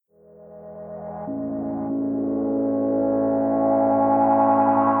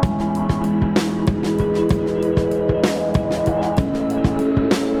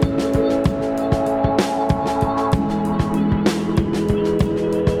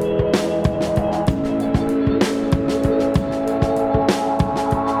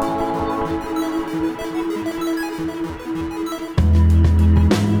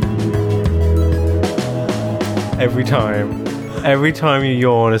every time. Every time you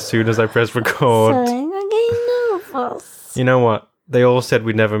yawn as soon as I press record. Sorry, I'm getting nervous. You know what? They all said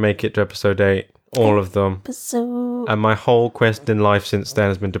we'd never make it to episode 8. All of them. And my whole quest in life since then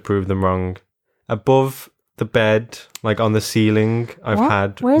has been to prove them wrong. Above the bed, like on the ceiling, I've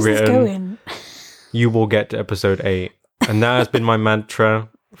had Where's written, this going? You will get to episode 8. And that has been my mantra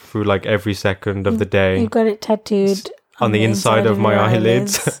through like every second of the day. You've got it tattooed on the inside of my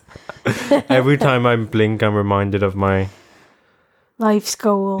eyelids. Every time I blink, I'm reminded of my life's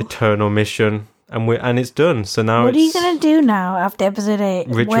goal, eternal mission. And it's done. So now what are you going to do now after episode 8?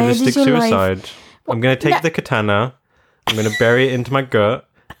 Ritualistic suicide. I'm going to take the katana, I'm going to bury it into my gut,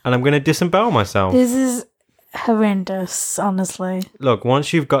 and I'm going to disembowel myself. This is horrendous, honestly. Look,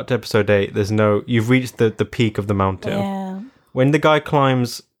 once you've got to episode 8, you've reached the peak of the mountain. Yeah. When the guy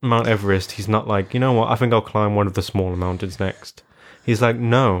climbs Mount Everest, he's not like, you know what, I think I'll climb one of the smaller mountains next. He's like,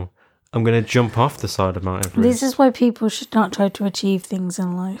 no, I'm going to jump off the side of Mount Everest. This is why people should not try to achieve things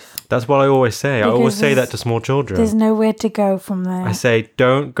in life. That's what I always say. Because I always say that to small children. There's nowhere to go from there. I say,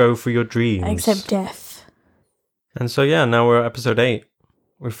 don't go for your dreams. Except death. And so, yeah, now we're at episode 8.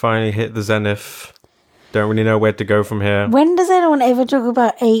 We finally hit the zenith. Don't really know where to go from here. When does anyone ever talk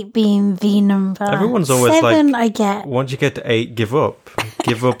about 8 being the number? Everyone's always 7, like, I get. Once you get to 8, give up.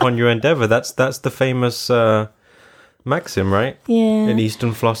 Give up on your endeavor. That's the famous maxim, right? Yeah. In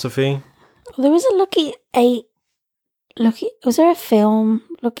Eastern philosophy. Well, there was a Lucky 8. Was there a film?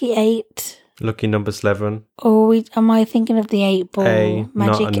 Lucky 8? Lucky number 11. Or am I thinking of the 8 ball? A,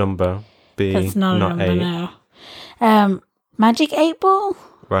 not a number. B, that's not a number, 8. No. Magic 8 ball?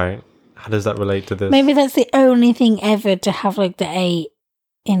 Right. How does that relate to this? Maybe that's the only thing ever to have like the 8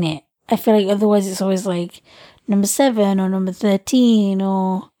 in it. I feel like otherwise it's always like number 7 or number 13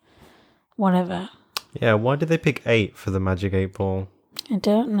 or whatever. Yeah, why did they pick 8 for the Magic 8 ball? I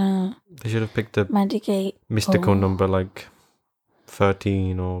don't know. They should have picked a Magic 8 mystical ball. number like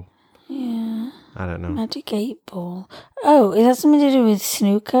 13 or... Yeah. I don't know. Magic 8 ball. Oh, is that something to do with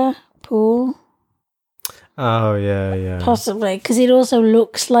snooker? Pool? Oh, yeah. Possibly, because it also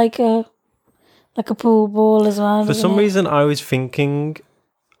looks like a pool ball as well. For some reason, I was thinking...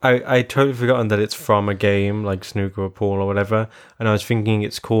 I totally forgotten that it's from a game like snooker or pool or whatever, and I was thinking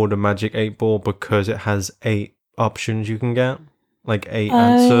it's called a Magic 8 ball because it has 8 options you can get, like 8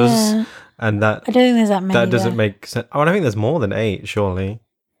 answers, yeah. And that I don't think there's that many. That doesn't make sense. Oh, I don't think there's more than 8, surely.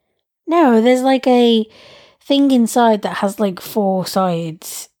 No, there's like a thing inside that has like 4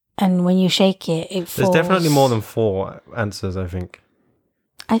 sides, and when you shake it, it falls. There's definitely more than 4 answers, I think.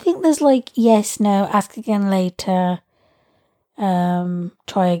 I think there's like yes, no, ask again later.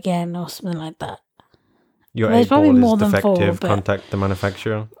 Try again or something like that. Your 8 ball is defective. 4, contact the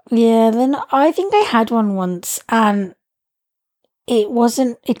manufacturer. Yeah, then I think I had one once, and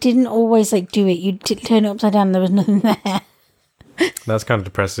it didn't always like do it. You'd turn it upside down, there was nothing there. That's kind of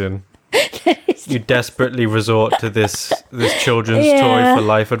depressing. You desperately resort to this children's toy for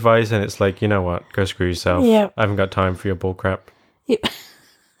life advice, and it's like, you know what, go screw yourself. Yep. I haven't got time for your bull crap. Yep.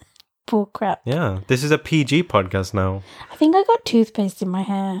 Bull crap. Yeah, this is a PG podcast now. I think I got toothpaste in my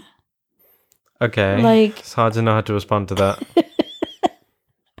hair. Okay, it's hard to know how to respond to that.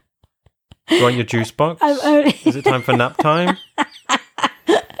 Do you want your juice box? Is it time for nap time?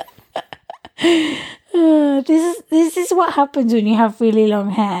 This is what happens when you have really long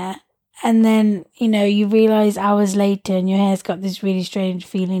hair, and then you realize hours later, and your hair's got this really strange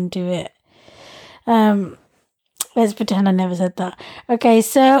feeling to it. Let's pretend I never said that. Okay,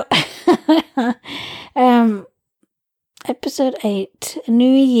 so episode 8, a new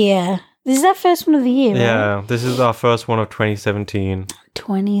year. This is our first one of the year, right? Yeah, this is our first one of 2017.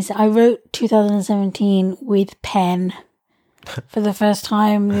 I wrote 2017 with pen for the first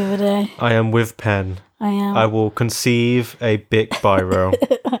time the other day. I am with pen. I am. I will conceive a Bic biro.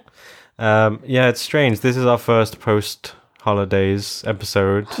 Yeah, it's strange. This is our first post-holidays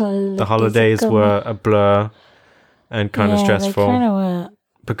episode. The holidays were a blur and kind of stressful. They kind of were.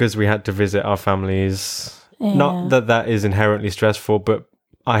 Because we had to visit our families. Yeah. Not that is inherently stressful, but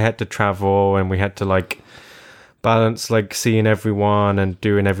I had to travel and we had to balance seeing everyone and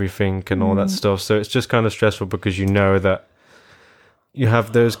doing everything and all that stuff. So it's just kind of stressful because you know that you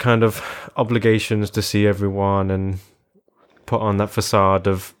have those kind of obligations to see everyone and put on that facade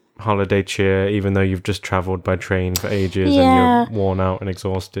of holiday cheer, even though you've just travelled by train for ages and you're worn out and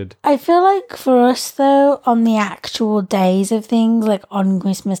exhausted. I feel like for us though, on the actual days of things, like on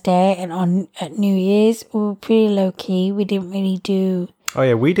Christmas Day and at New Year's, we were pretty low key. We didn't really do... Oh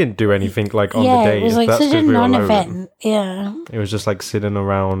yeah, we didn't do anything on the days. It was That's such a non-event. Alone. Yeah. It was just sitting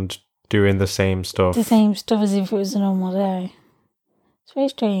around doing the same stuff. The same stuff as if it was a normal day. It's very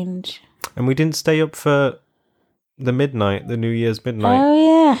strange. And we didn't stay up for the New Year's midnight.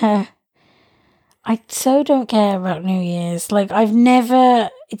 Oh yeah. I so don't care about New Year's. Like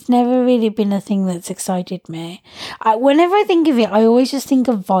it's never really been a thing that's excited me. Whenever I think of it, I always just think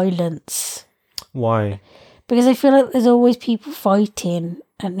of violence. Why? Because I feel like there's always people fighting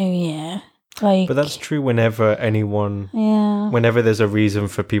at New Year. Like, but that's true whenever whenever there's a reason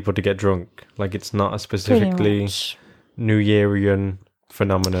for people to get drunk. Like it's not a specifically New Yearian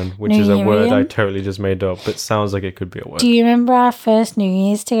phenomenon, which is a word I totally just made up, but sounds like it could be a word. Do you remember our first New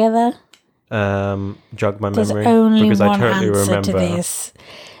Year's together? Jog my memory. There's only because one I totally answer remember. to this.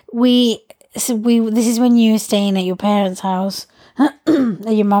 This is when you were staying at your parents' house, at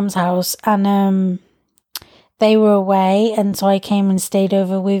your mum's house, and they were away, and so I came and stayed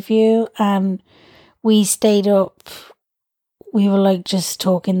over with you, and we stayed up. We were like just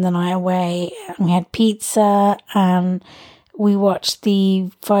talking the night away, and we had pizza, and we watched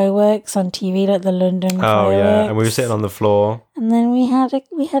the fireworks on TV, like the London fireworks. Oh yeah, and we were sitting on the floor. And then we had a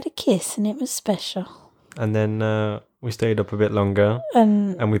kiss, and it was special. And then we stayed up a bit longer,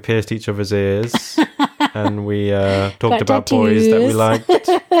 and we pierced each other's ears, and we talked about tattoos. Boys that we liked.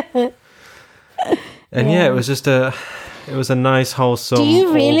 And it was just a nice, wholesome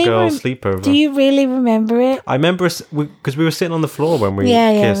all-girl sleepover. Do you really remember it? I remember because we were sitting on the floor when we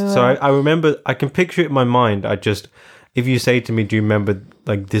kissed. So I remember, I can picture it in my mind. If you say to me, do you remember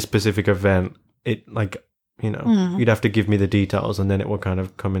like this specific event? It like, you'd have to give me the details and then it will kind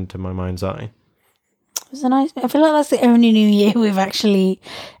of come into my mind's eye. It was I feel like that's the only New Year we've actually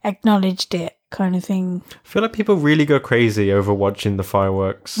acknowledged it, kind of thing. I feel like people really go crazy over watching the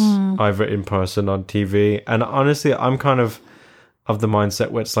fireworks, either in person on TV. And honestly, I'm kind of the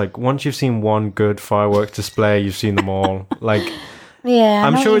mindset where it's like, once you've seen one good fireworks display, you've seen them all. Like, yeah,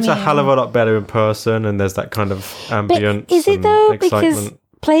 I'm sure it's a hell of a lot better in person, and there's that kind of ambience. But is it though? Excitement. Because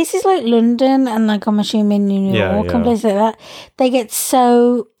places like London and like I'm assuming New York and places like that, they get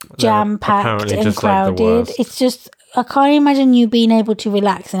so jam-packed and crowded. Like it's just, I can't imagine you being able to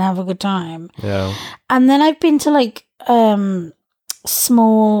relax and have a good time. Yeah. And then I've been to like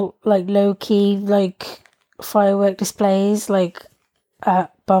small, like low-key, like firework displays, like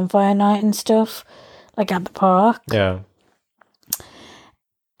at bonfire night and stuff, like at the park. Yeah.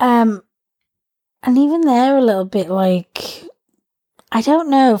 And even they're a little bit like, I don't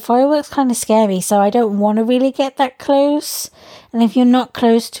know, fireworks kind of scary, so I don't want to really get that close. And if you're not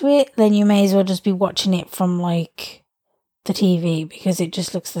close to it, then you may as well just be watching it from like the TV because it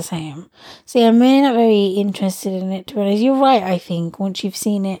just looks the same. So yeah, I'm really not very interested in it, to be honest. You're right, I think, once you've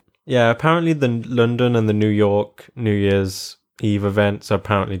seen it. Yeah, apparently the London and the New York New Year's Eve events are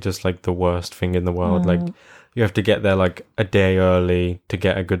apparently just like the worst thing in the world. Like, you have to get there like a day early to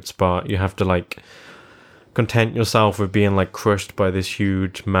get a good spot. You have to like content yourself with being like crushed by this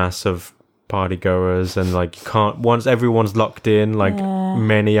huge mass of party goers, and like you can't, once everyone's locked in like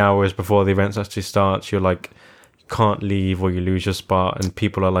many hours before the event actually starts, you're like, you can't leave or you lose your spot, and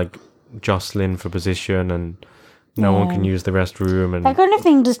people are like jostling for position, and no one can use the restroom, and that kind of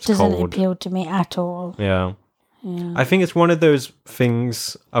thing just doesn't appeal to me at all. Yeah. I think it's one of those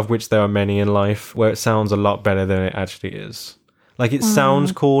things of which there are many in life where it sounds a lot better than it actually is. Like, it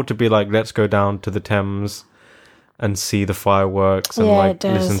sounds cool to be like, let's go down to the Thames and see the fireworks and like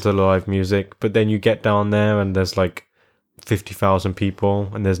listen to live music. But then you get down there and there's like 50,000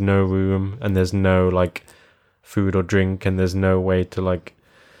 people and there's no room and there's no like food or drink and there's no way to like,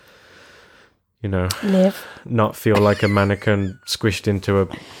 live, not feel like a mannequin squished into a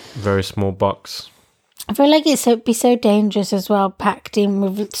very small box. I feel like it'd be so dangerous as well, packed in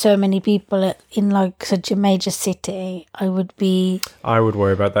with so many people in like such a major city. I would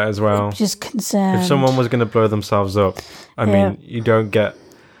worry about that as well. Just concerned. If someone was going to blow themselves up, I mean, you don't get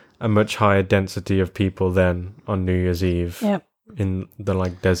a much higher density of people then on New Year's Eve in the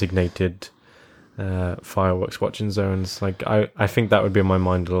like designated fireworks watching zones. Like, I think that would be in my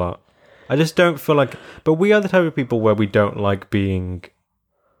mind a lot. I just don't feel like, but we are the type of people where we don't like being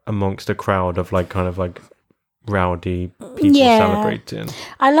amongst a crowd of like kind of like rowdy people celebrating.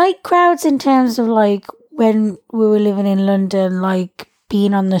 I like crowds in terms of like when we were living in London, like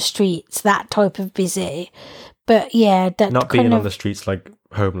being on the streets, that type of busy. But that not being on the streets like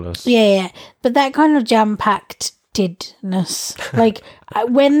homeless. But that kind of jam-packedness, like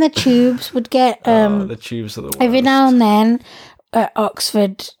when the tubes would get the tubes are the worst. Every now and then.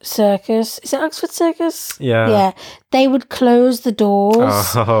 Oxford Circus. Is it Oxford Circus? Yeah. Yeah. They would close the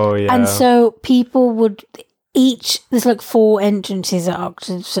doors. Oh, yeah. And so people would there's like 4 entrances at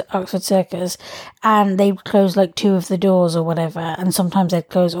Oxford Circus, and they would close like 2 of the doors or whatever, and sometimes they'd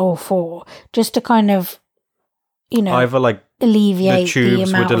close all 4 just to kind of, either like alleviate the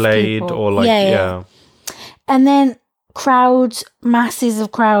tubes the amount were delayed of people. or like, And then masses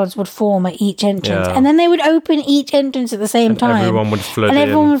of crowds would form at each entrance. Yeah. And then they would open each entrance at the same time. Everyone would flood and in.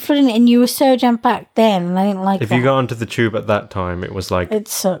 everyone would flood in. And you were so jam-packed then. And I didn't like that. If you got onto the tube at that time, it was like... It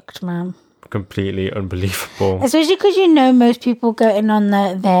sucked, man. Completely unbelievable. Especially because most people getting on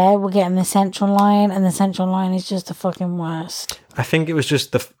were getting the Central Line. And the Central Line is just the fucking worst. I think it was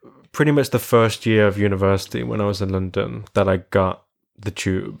just pretty much the first year of university when I was in London that I got the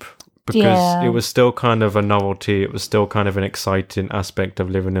tube. Because it was still kind of a novelty. It was still kind of an exciting aspect of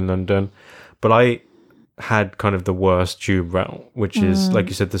living in London. But I had kind of the worst tube route, which is, like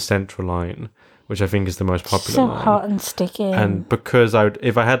you said, the Central Line, which I think is the most popular line. So hot and sticky. And because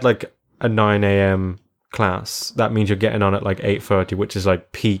if I had like a 9 a.m. class, that means you're getting on at like 8:30, which is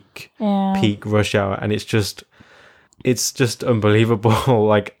like peak rush hour. And it's just unbelievable.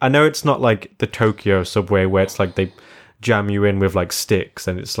 Like, I know it's not like the Tokyo subway where it's like they jam you in with like sticks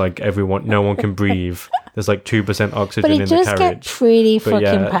and it's like no one can breathe. There's like 2% oxygen in the carriage. But it just gets pretty fucking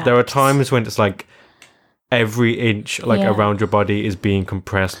packed. There are times when it's like every inch around your body is being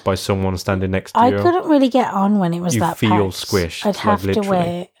compressed by someone standing next to you. I couldn't really get on when it was that packed. You feel squished. I'd have to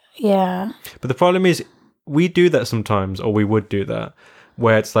wait. Yeah. But the problem is we do that sometimes, or we would do that,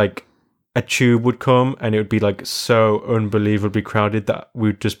 where it's like a tube would come and it would be like so unbelievably crowded that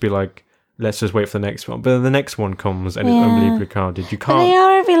we'd just be like, let's just wait for the next one. But then the next one comes and it's unbelievably crowded. You can't. But they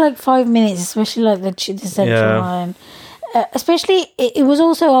are every like 5 minutes, especially like the Central Line. Especially, it was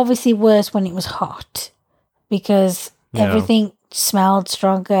also obviously worse when it was hot because everything smelled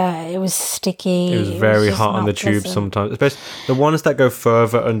stronger. It was sticky. It was very hot on the tube sometimes. Especially the ones that go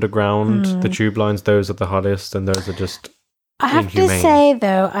further underground, the tube lines, those are the hottest and those are just I have to say,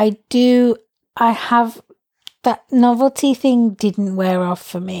 though, I have... That novelty thing didn't wear off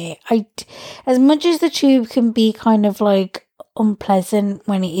for me. As much as the tube can be kind of like unpleasant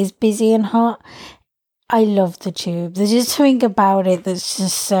when it is busy and hot, I love the tube. There's just something about it that's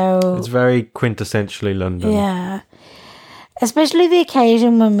just so... It's very quintessentially London. Yeah. Especially the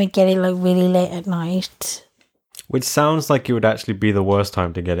occasion when we get it like really late at night. Which sounds like it would actually be the worst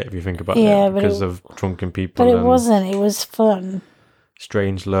time to get it if you think about it, because of drunken people. But it wasn't. It was fun.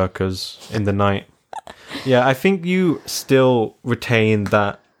 Strange lurkers in the night. Yeah, I think you still retain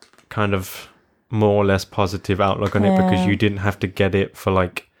that kind of more or less positive outlook on it because you didn't have to get it for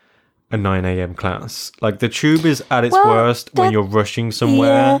like a 9 a.m. class. Like the tube is at its worst when you're rushing somewhere.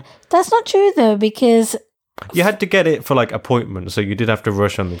 Yeah, that's not true though, because you had to get it for like appointments, so you did have to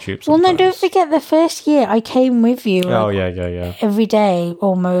rush on the tube sometimes. Well, no, don't forget the first year I came with you. Like, yeah. Every day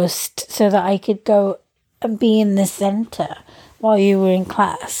almost, so that I could go and be in the centre while you were in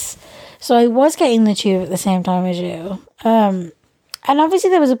class. So I was getting the tube at the same time as you. And obviously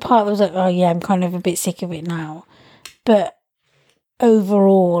there was a part that was like, oh yeah, I'm kind of a bit sick of it now. But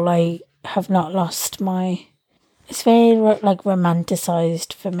overall, I have not lost my... It's very like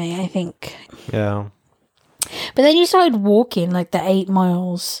romanticised for me, I think. Yeah. But then you started walking like the 8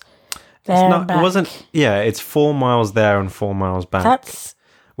 miles there and back. It wasn't... Yeah, it's 4 miles there and 4 miles back.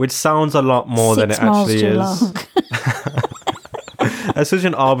 Which sounds a lot more than it actually is. Long. That's such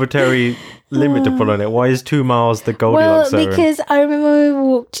an arbitrary limit to put on it. Why is 2 miles the Goldilocks zone? Well, because I remember we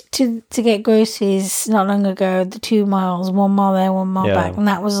walked to get groceries not long ago, the 2 miles, 1 mile there, 1 mile back. And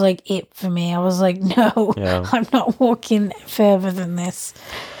that was like it for me. I was like, no, I'm not walking further than this.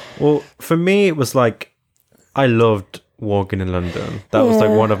 Well, for me, it was like, I loved walking in London. That was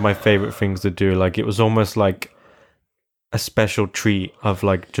like one of my favourite things to do. Like, it was almost like a special treat of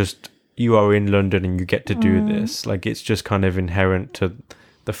like just... You are in London and you get to do this. Like, it's just kind of inherent to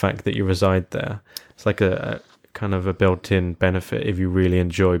the fact that you reside there. It's like a kind of a built-in benefit if you really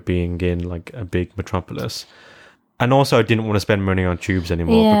enjoy being in like a big metropolis. And also I didn't want to spend money on tubes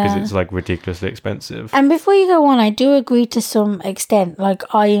anymore because it's like ridiculously expensive. And before you go on, I do agree to some extent. Like,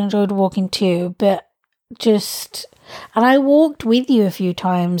 I enjoyed walking too, but just... And I walked with you a few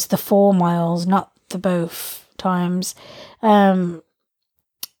times, the 4 miles, not the both times.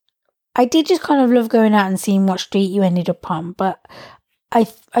 I did just kind of love going out and seeing what street you ended up on, but I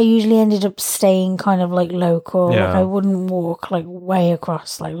usually ended up staying kind of like local. Yeah. Like, I wouldn't walk like way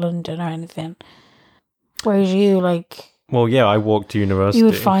across like London or anything. Whereas you, like... Well, yeah, I walked to university. You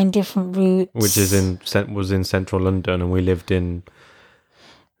would find different routes. Which was in central London, and we lived in...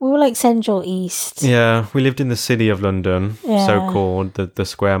 We were like central east. Yeah, we lived in the city of London, so-called, the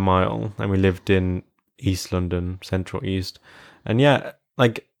square mile, and we lived in East London, central east. And yeah,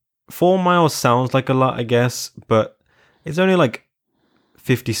 like... 4 miles sounds like a lot, I guess, but it's only like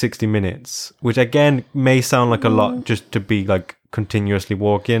 50, 60 minutes, which again may sound like a lot just to be like continuously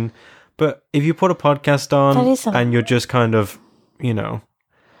walking. But if you put a podcast on and you're just kind of, you know,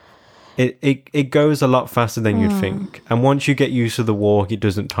 It goes a lot faster than you'd think. And once you get used to the walk, it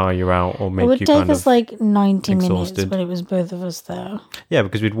doesn't tire you out or make you kind of It would take us like 90 exhausted. minutes, but it was both of us though. Yeah,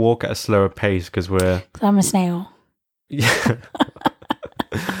 because we'd walk at a slower pace because we're... I'm a snail. Yeah.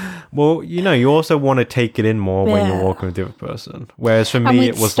 Well, you also want to take it in more when you're walking with the other person. Whereas for me,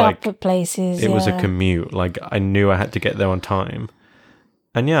 it was like... at places, it was a commute. Like, I knew I had to get there on time.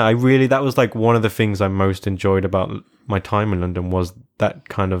 And yeah, that was like one of the things I most enjoyed about my time in London was that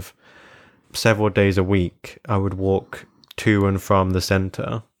kind of several days a week, I would walk to and from the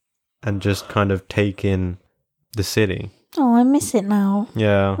centre and just kind of take in the city. Oh, I miss it now.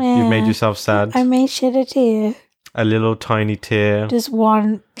 Yeah. You've made yourself sad. I may shed a tear. A little tiny tear. Just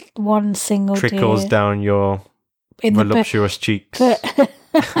one single trickles tear. down your voluptuous cheeks.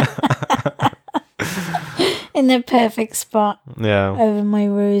 In the perfect spot. Yeah. Over my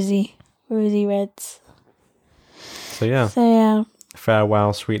rosy reds. So yeah.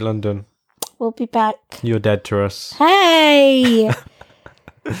 Farewell, sweet London. We'll be back. You're dead to us. Hey!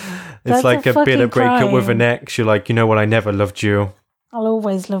 It's like a bitter breakup with an ex. You're like, you know what? I never loved you. I'll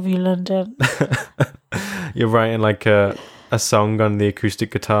always love you, London. You're writing like a song on the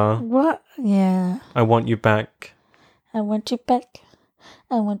acoustic guitar. What? Yeah. I want you back. I want you back.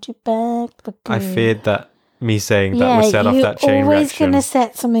 I want you back. I feared that me saying that would set off that chain reaction. You're always going to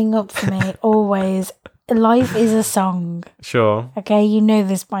set something up for me. Always. Life is a song. Sure. Okay, you know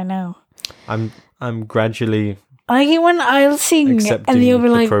this by now. I'm gradually... I get when I'll sing and you'll be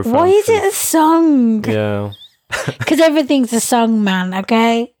like, why is it a song? Yeah. Because everything's a song, man,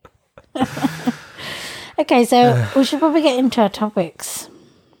 okay? Okay, so we should probably get into our topics.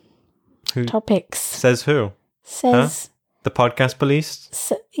 Topics. Says who? Says... Huh? The podcast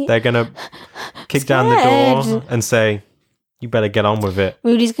police? They're going to kick down the door and say, you better get on with it.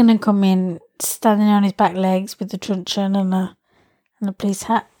 Rudy's going to come in standing on his back legs with the truncheon and a police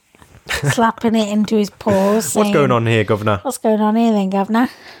hat. Slapping it into his paws. Saying, what's going on here, Governor? What's going on here then, Governor?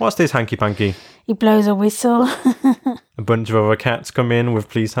 What's this hanky-panky? He blows a whistle. A bunch of other cats come in with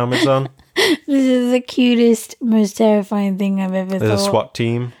police helmets on. This is the cutest, most terrifying thing I've ever thought. There's a SWAT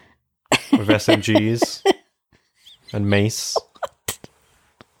team with SMGs and mace. What?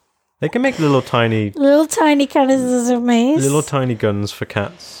 They can make little tiny canisters of mace. Little tiny guns for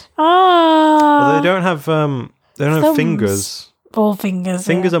cats. Oh. Well, they don't have fingers. All fingers.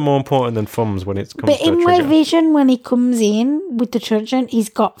 Fingers are more important than thumbs when it comes to a trigger. But in my vision, when he comes in with the truncheon, he's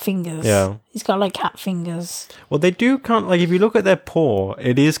got fingers. Yeah. He's got like cat fingers. Well, they do if you look at their paw,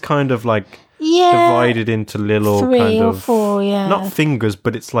 it is kind of like divided into little 3 kind or of 4, yeah. Not fingers,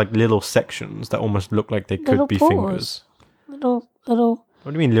 but it's like little sections that almost look like they could be paws. Fingers. Little.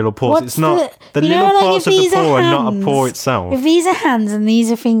 What do you mean little paws? It's not the little parts of the paw are not a paw itself. If these are hands and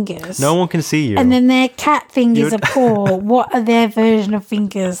these are fingers, no one can see you. And then their cat fingers are paw. What are their version of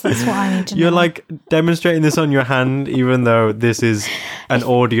fingers? That's what I need to know. You're like demonstrating this on your hand, even though this is an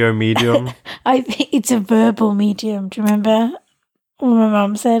audio medium. I think it's a verbal medium. Do you remember what my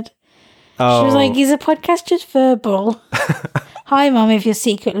mum said? Oh. She was like, "Is a podcast just verbal?" Hi, Mum. If you're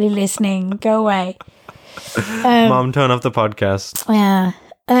secretly listening, go away. Mom, turn off the podcast. Yeah.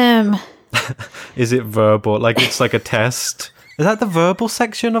 Is it verbal? Like it's like a test? Is that the verbal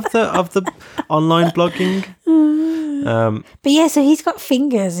section of the online blogging? But yeah, so he's got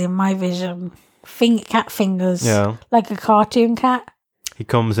fingers in my vision. Cat fingers. Yeah. Like a cartoon cat. He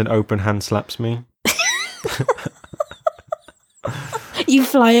comes and open hand slaps me. You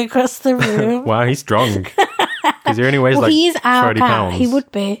fly across the room. Wow, he's strong. Because he only weighs he's our 30 cat. pounds. He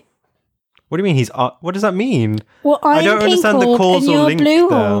would be. What do you mean what does that mean? Well, I don't understand the causal link Blue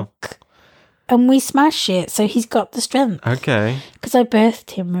there. Hawk, and we smash it, so he's got the strength. Okay. Because I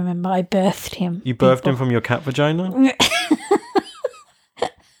birthed him, remember? I birthed him. You birthed him from your cat vagina?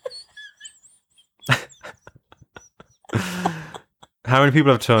 How many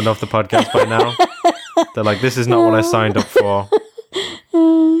people have turned off the podcast by now? They're like, this is not what I signed up for.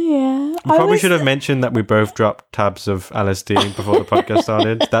 Yeah. You probably should have mentioned that we both dropped tabs of LSD before the podcast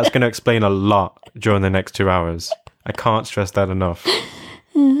started. That's going to explain a lot during the next 2 hours. I can't stress that enough.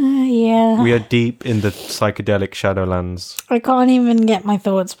 Yeah. We are deep in the psychedelic shadowlands. I can't even get my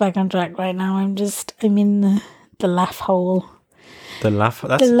thoughts back on track right now. I'm in the laugh hole. The laugh?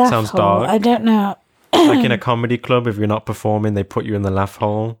 That sounds hole. dark. I don't know. Like in a comedy club, if you're not performing, they put you in the laugh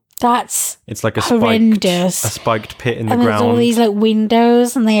hole. It's like a horrendous. A spiked pit in the ground. And there's all these like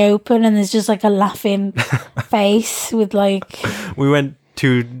windows and they open and there's just like a laughing face with like... We went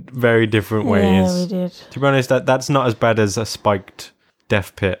 2 very different ways. Yeah, we did. To be honest, that's not as bad as a spiked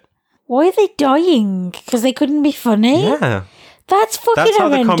death pit. Why are they dying? Because they couldn't be funny? Yeah. That's fucking horrendous. That's how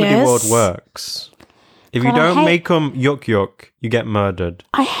the comedy world works. If you don't make them yuck yuck, you get murdered.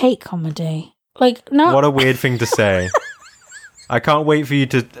 I hate comedy. Like, no. What a weird thing to say. I can't wait for you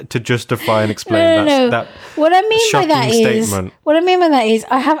to justify and explain that. What I mean by that statement. What I mean by that is,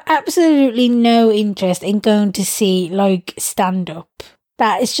 I have absolutely no interest in going to see like stand up.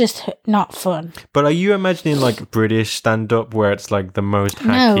 That is just not fun. But are you imagining like British stand up where it's like the most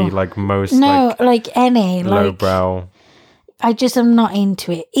hacky, any lowbrow? I just am not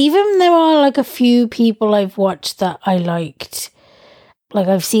into it. Even there are like a few people I've watched that I liked. Like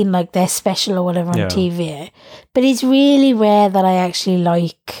I've seen like their special or whatever on TV, but it's really rare that I actually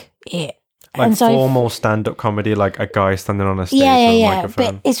like it. Like and so formal stand-up comedy, like a guy standing on a stage with a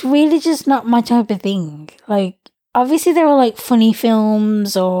microphone. But it's really just not my type of thing. Like obviously there are like funny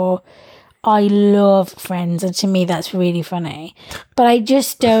films, or I love Friends, and to me that's really funny. But I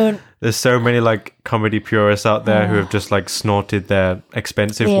just don't. There's so many like comedy purists out there who have just like snorted their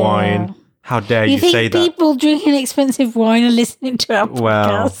expensive wine. How dare you say that? People drinking expensive wine and listening to our podcast?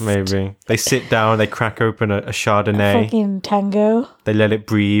 Well, maybe. They sit down, they crack open a Chardonnay. A fucking tango. They let it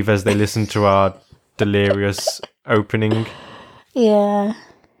breathe as they listen to our delirious opening. Yeah.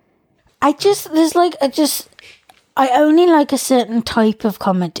 I only like a certain type of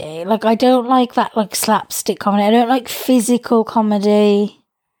comedy. Like, I don't like that, like, slapstick comedy. I don't like physical comedy.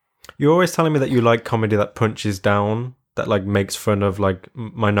 You're always telling me that you like comedy that punches down. That like makes fun of like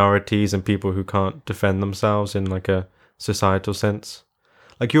minorities and people who can't defend themselves in like a societal sense.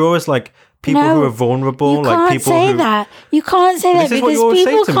 Like you're always like people who are vulnerable. You like can't people say who... that. You can't say that because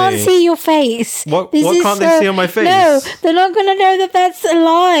people can't see your face. What can't they see on my face? No, they're not going to know that that's a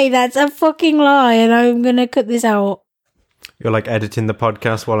lie. That's a fucking lie, and I'm going to cut this out. You're like editing the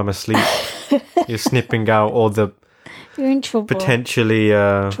podcast while I'm asleep. You're snipping out all the. You're in trouble. Potentially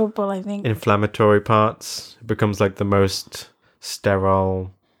trouble, I think. Inflammatory parts. It becomes like the most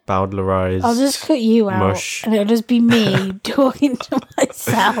sterile, bowdlerized. I'll just cut you out, mush. And it'll just be me talking to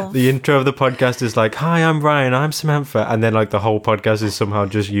myself. The intro of the podcast is like, "Hi, I'm Ryan. I'm Samantha," and then like the whole podcast is somehow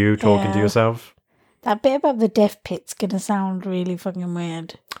just you talking to yourself. That bit about the death pit's gonna sound really fucking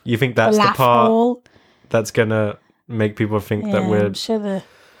weird. You think that's the part that's gonna make people think that we're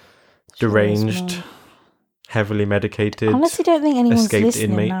deranged? Heavily medicated. I honestly don't think anyone's escaped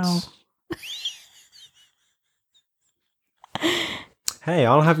listening inmates. Now. Hey,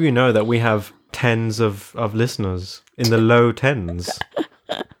 I'll have you know that we have tens of listeners in the low tens.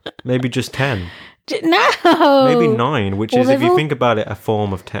 Maybe just 10. No. Maybe 9, which is, if you think about it, a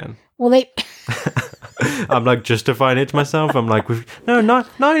form of 10. Well, they. I'm like justifying it to myself. I'm like, no,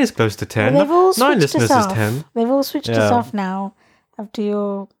 9 is close to 10. Well, they've all 9 listeners is 10. They've all switched us off now after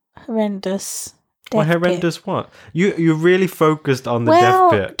your horrendous. What horrendous pit. What? You really focused on the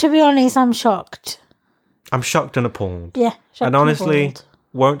death pit. To be honest, I'm shocked. I'm shocked and appalled. Yeah, shocked and honestly,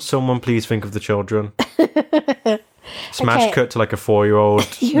 won't someone please think of the children? Smash cut to like a 4-year-old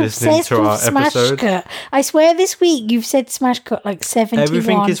listening to our episode. Cut. I swear this week you've said smash cut like 71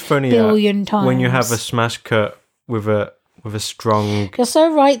 Everything is funnier billion times. When you have a smash cut with a strong. You're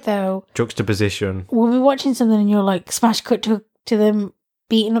so right though. Juxtaposition. We'll be watching something and you're like smash cut to them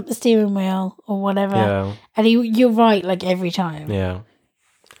beating up the steering wheel or whatever. Yeah. And you're right like every time. Yeah.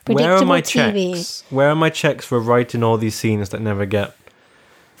 Predictable Where are my TV. checks? Where are my checks for writing all these scenes that never get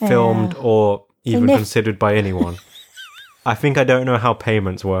filmed or even considered by anyone? I think I don't know how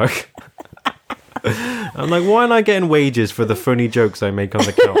payments work. I'm like, why am I getting wages for the funny jokes I make on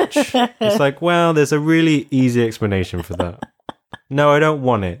the couch? It's like, well, there's a really easy explanation for that. No, I don't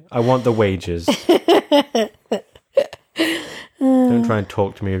want it. I want the wages. Don't try and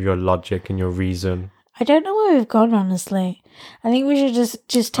talk to me of your logic and your reason. I don't know where we've gone, honestly. I think we should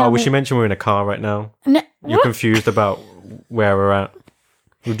just tell we should mention we're in a car right now. No, You're confused about where we're at.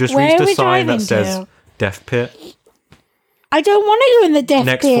 We've just reached a sign that says Death Pit. I don't want to go in the Death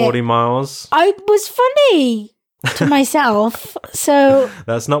Next Pit. 40 miles. I was funny to myself, so...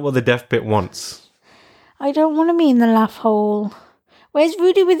 That's not what the Death Pit wants. I don't want to be in the laugh hole. Where's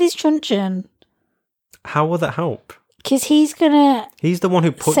Rudy with his truncheon? How will that help? Because he's gonna... He's the one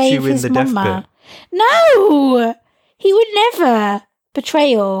who puts you in the Death Pit. No! He would never.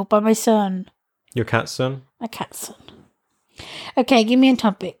 Betrayal by my son. Your cat's son? My cat's son. Okay, give me a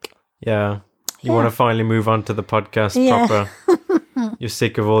topic. Yeah. You want to finally move on to the podcast proper. You're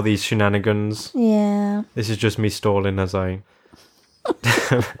sick of all these shenanigans. Yeah. This is just me stalling as I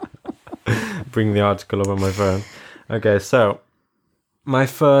bring the article up on my phone. Okay, so my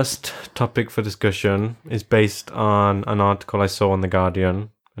first topic for discussion is based on an article I saw on The Guardian,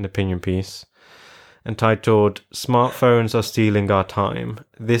 an opinion piece, entitled "Smartphones Are Stealing Our Time.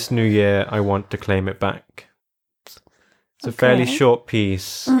 This New Year, I Want to Claim It Back." It's a fairly short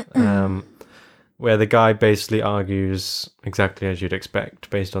piece where the guy basically argues exactly as you'd expect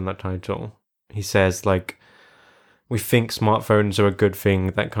based on that title. He says, like, we think smartphones are a good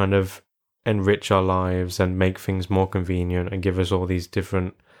thing that kind of enrich our lives and make things more convenient and give us all these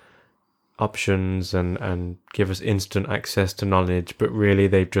different options and give us instant access to knowledge, but really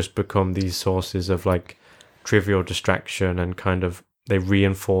they've just become these sources of like trivial distraction, and kind of they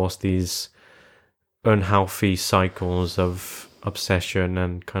reinforce these unhealthy cycles of obsession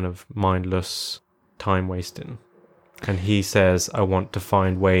and kind of mindless time wasting. And he says, I want to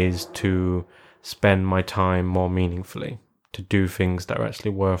find ways to spend my time more meaningfully, to do things that are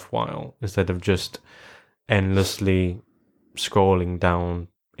actually worthwhile instead of just endlessly scrolling down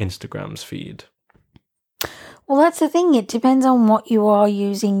Instagram's feed. Well, that's the thing. It depends on what you are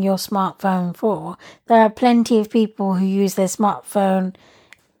using your smartphone for. There are plenty of people who use their smartphone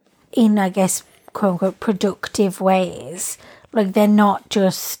in, I guess, quote unquote, productive ways. Like, they're not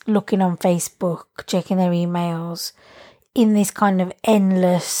just looking on Facebook, checking their emails in this kind of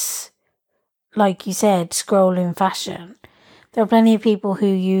endless, like you said, scrolling fashion. There are plenty of people who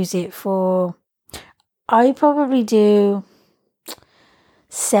use it for, I probably do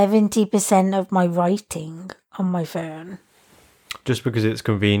 70% of my writing on my phone. Just because it's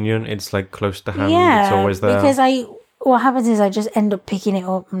convenient, it's like close to hand, Yeah, it's always there. Because what happens is I just end up picking it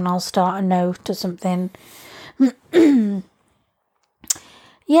up and I'll start a note or something.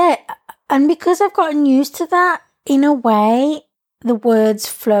 Yeah, and because I've gotten used to that, in a way, the words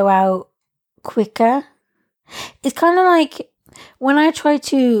flow out quicker. It's kind of like when I try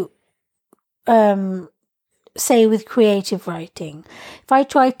to say with creative writing, if I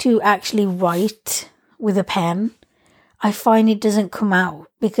try to actually write with a pen, I find it doesn't come out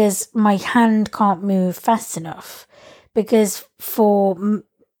because my hand can't move fast enough, because for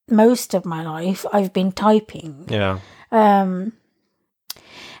most of my life I've been typing. Yeah.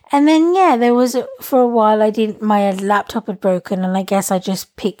 And then, there was, for a while, my laptop had broken, and I guess I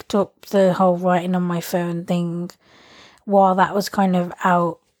just picked up the whole writing on my phone thing while that was kind of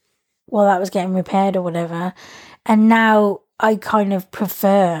out, while that was getting repaired or whatever. And now I kind of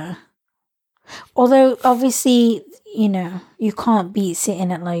prefer, although obviously, you can't beat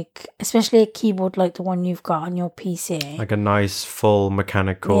sitting at like, especially a keyboard like the one you've got on your PC. Like a nice, full,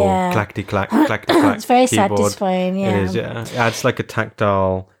 mechanical, clackety-clack, clackety-clack It's very keyboard. satisfying, yeah. It is, yeah. It adds like a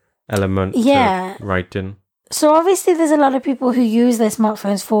tactile element to writing. So obviously there's a lot of people who use their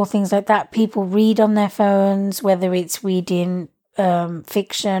smartphones for things like that. People read on their phones, whether it's reading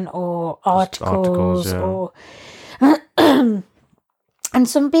fiction or articles or... And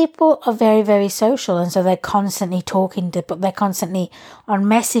some people are very, very social, and so they're constantly talking but they're constantly on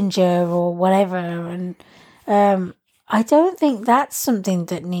Messenger or whatever. And I don't think that's something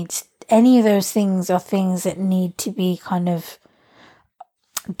that needs... Any of those things are things that need to be kind of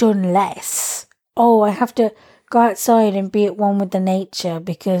done less. Oh, I have to go outside and be at one with the nature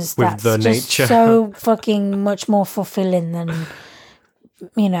because that's just so fucking much more fulfilling than,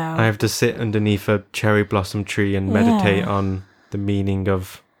 I have to sit underneath a cherry blossom tree and meditate on the meaning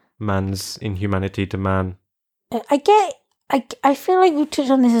of man's inhumanity to man. I feel like we've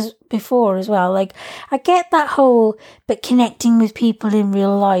touched on this before as well. Like, I get that whole, but connecting with people in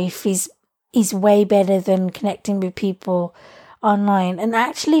real life is way better than connecting with people online. And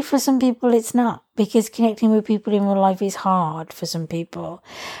actually, for some people, it's not, because connecting with people in real life is hard for some people.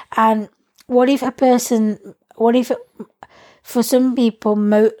 And for some people,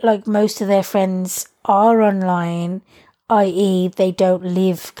 most of their friends are online, i.e. they don't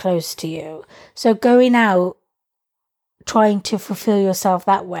live close to you. So going out, trying to fulfill yourself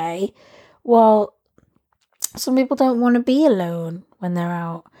that way, well, some people don't want to be alone when they're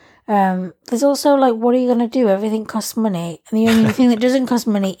out. There's also, like, what are you going to do? Everything costs money. And the only thing that doesn't cost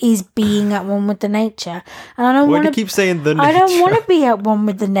money is being at one with the nature. And I don't want to... Why do you keep saying the nature? I don't want to be at one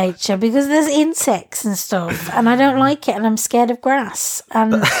with the nature because there's insects and stuff. And I don't like it. And I'm scared of grass.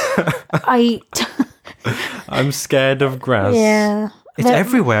 And I'm scared of grass. Yeah. It's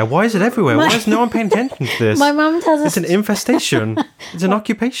everywhere. Why is it everywhere? Why is no one paying attention to this? My mum tells us... It's an infestation. It's an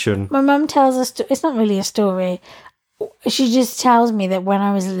occupation. My mum tells us... It's not really a story. She just tells me that when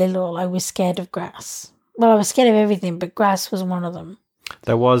I was little, I was scared of grass. Well, I was scared of everything, but grass was one of them.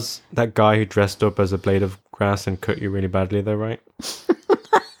 There was that guy who dressed up as a blade of grass and cut you really badly, though, right?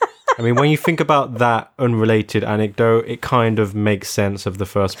 I mean, when you think about that unrelated anecdote, it kind of makes sense of the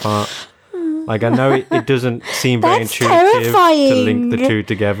first part. Like, I know it doesn't seem very intuitive to link the two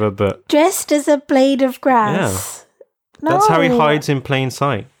together, but... Dressed as a blade of grass. Yeah. No. That's how he hides in plain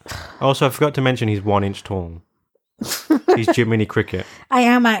sight. Also, I forgot to mention he's 1 inch tall. He's Jiminy Cricket. I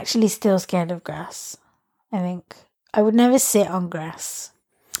am actually still scared of grass, I think. I would never sit on grass.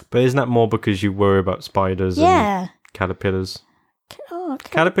 But isn't that more because you worry about spiders and caterpillars?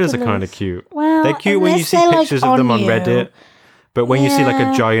 Caterpillars are kind of cute. Well, they're cute when you see pictures of them on Reddit. But when you see like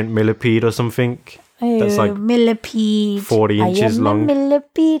a giant millipede or something, that's like millipede, 40 inches long.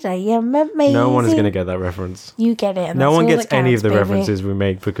 Millipede, I am amazing. No one is going to get that reference. You get it. And no one gets any of the references we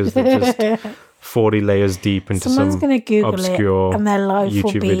make because they're just 40 layers deep into Someone's gonna Google obscure it and their life YouTube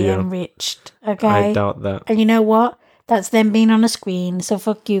will be video. Enriched. Okay, I doubt that. And you know what? That's them being on a screen. So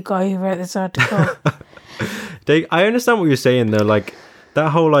fuck you, guy who wrote this article. I understand what you're saying though. Like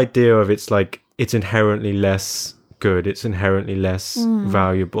that whole idea of it's inherently less good. It's inherently less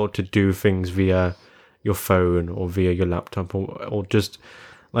valuable to do things via your phone or via your laptop or just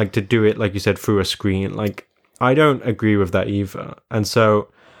like to do it, like you said, through a screen. Like I don't agree with that either. And so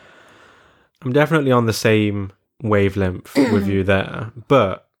I'm definitely on the same wavelength with you there.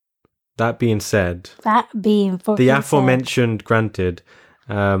 But that being said, the aforementioned, granted,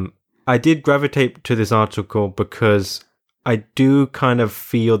 I did gravitate to this article because I do kind of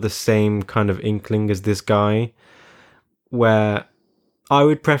feel the same kind of inkling as this guy, where I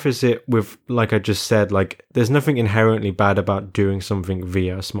would preface it with, like I just said, like there's nothing inherently bad about doing something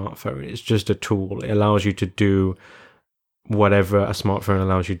via a smartphone. It's just a tool. It allows you to do whatever a smartphone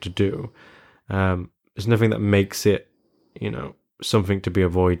allows you to do. There's nothing that makes it, something to be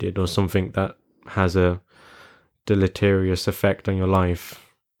avoided or something that has a deleterious effect on your life.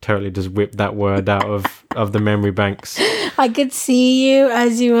 Totally just whip that word out of the memory banks. I could see you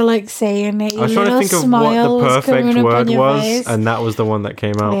as you were like saying it. I was trying to think of what the perfect word was, and that was the one that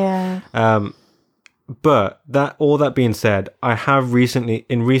came out. Yeah. But all that being said, I have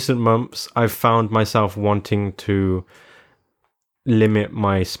in recent months, I've found myself wanting to limit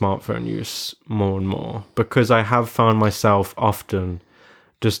my smartphone use more and more, because I have found myself often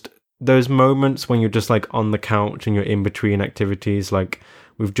just those moments when you're just like on the couch and you're in between activities, like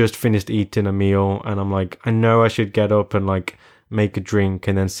we've just finished eating a meal and I'm like, I know I should get up and like make a drink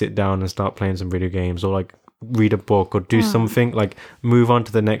and then sit down and start playing some video games or like read a book or do something, like move on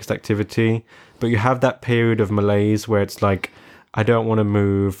to the next activity. But you have that period of malaise where it's like, I don't want to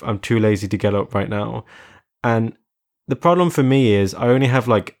move, I'm too lazy to get up right now. And the problem for me is I only have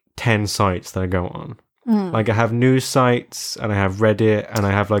like 10 sites that I go on. Like I have news sites and I have Reddit and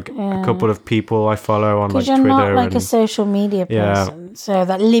I have like a couple of people I follow on like Twitter. Because you're not like a social media person. So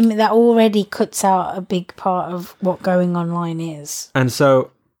that already cuts out a big part of what going online is. And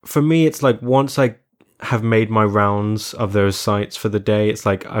so for me, it's like once I have made my rounds of those sites for the day, it's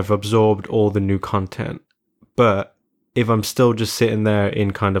like I've absorbed all the new content. But if I'm still just sitting there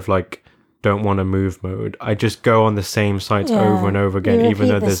in kind of like don't want to move mode, I just go on the same sites over and over again, even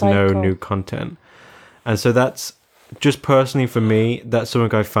though there's no new content. And so that's just personally for me, that's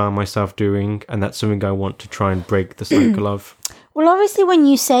something I found myself doing, and that's something I want to try and break the cycle of. Well, obviously when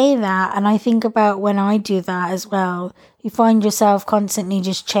you say that, and I think about when I do that as well, you find yourself constantly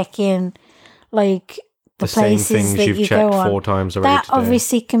just checking like the places same things that you've checked 4 times already that today.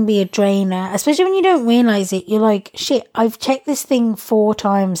 Obviously can be a drainer, especially when you don't realise it. You're like, shit, I've checked this thing 4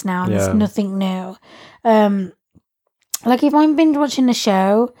 times now and there's nothing new. Like if I'm binge watching a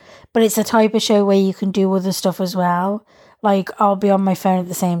show, but it's a type of show where you can do other stuff as well, like I'll be on my phone at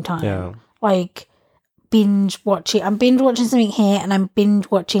the same time. Yeah. Like binge watching. I'm binge watching something here and I'm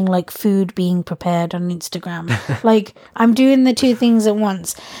binge watching like food being prepared on Instagram. Like I'm doing the 2 things at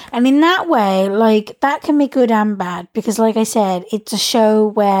once. And in that way, like that can be good and bad, because like I said, it's a show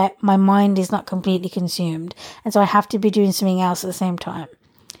where my mind is not completely consumed. And so I have to be doing something else at the same time.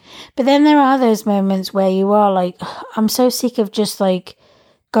 But then there are those moments where you are like, I'm so sick of just like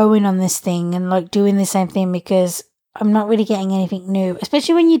going on this thing and like doing the same thing because I'm not really getting anything new.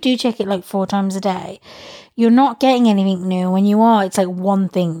 Especially when you do check it like 4 times a day. You're not getting anything new. When you are, it's like one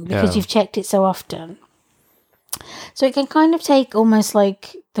thing because you've checked it so often. So it can kind of take almost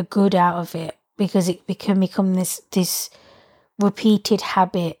like the good out of it, because it can become this repeated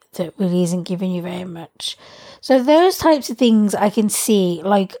habit that really isn't giving you very much. So those types of things I can see,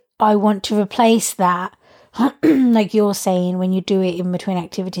 like I want to replace that, like you're saying, when you do it in between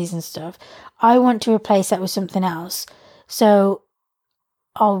activities and stuff, I want to replace that with something else. So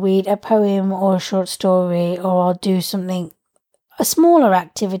I'll read a poem or a short story, or I'll do something, a smaller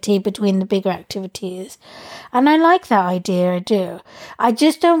activity between the bigger activities. And I like that idea, I do. I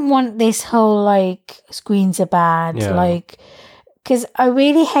just don't want this whole like screens are bad, like, because I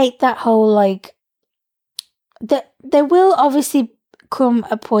really hate that whole like, that there will obviously come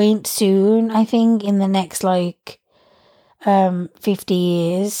a point soon, I think, in the next like 50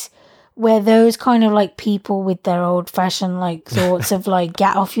 years, where those kind of like people with their old fashioned like thoughts of like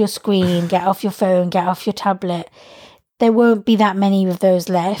get off your screen, get off your phone, get off your tablet, there won't be that many of those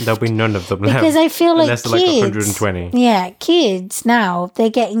left. There'll be none of them left. Because I feel like unless kids, they're like 120. Yeah, kids now, they're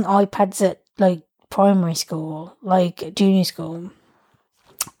getting iPads at like primary school, like junior school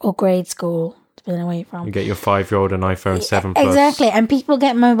or grade school, depending on where you're from. You get your 5-year-old an iPhone 7 Plus. Exactly, and people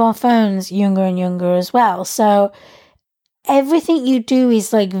get mobile phones younger and younger as well. So everything you do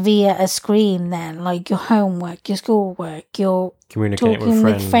is like via a screen then, like your homework, your schoolwork, your communicating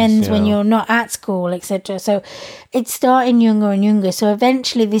with friends when you're not at school, etc. So it's starting younger and younger. So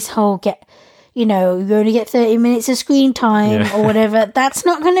eventually this whole you only get 30 minutes of screen time or whatever, that's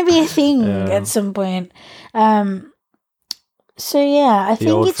not going to be a thing at some point. So yeah, I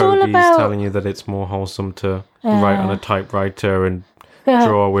think it's all about telling you that it's more wholesome to write on a typewriter and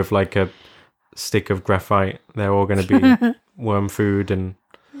draw with like a stick of graphite. They're all going to be worm food, and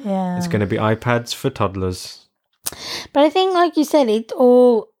it's going to be iPads for toddlers. But I think, like you said, it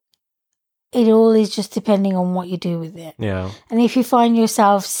all is just depending on what you do with it. Yeah. And if you find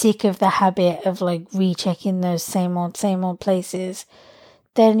yourself sick of the habit of like rechecking those same old places,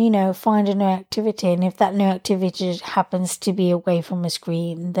 then, find a new activity. And if that new activity happens to be away from a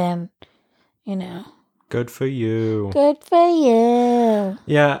screen, then, Good for you. Good for you.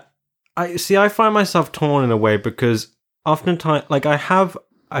 Yeah. I find myself torn in a way because oftentimes, like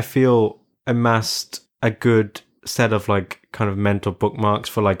I feel amassed a good set of like kind of mental bookmarks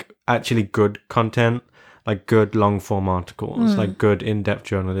for like actually good content, like good long form articles, like good in-depth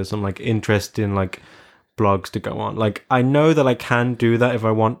journalism, like interesting like blogs to go on. Like I know that I can do that if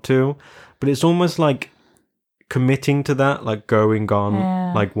I want to, but it's almost like committing to that, like going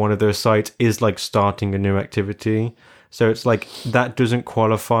on like one of those sites is like starting a new activity. So it's like that doesn't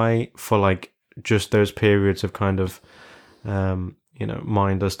qualify for like just those periods of kind of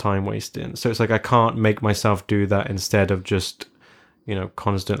mindless time wasting. So it's like I can't make myself do that instead of just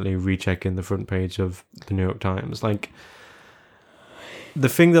constantly rechecking the front page of the New York Times. Like the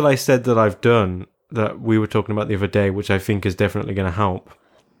thing that I said that I've done that we were talking about the other day, which I think is definitely going to help,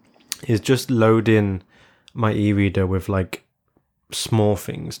 is just load in my e-reader with like small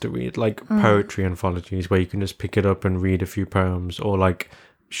things to read, like poetry anthologies where you can just pick it up and read a few poems, or like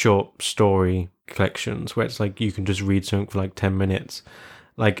short story collections where it's like you can just read something for like 10 minutes.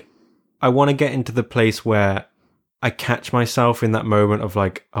 Like I want to get into the place where I catch myself in that moment of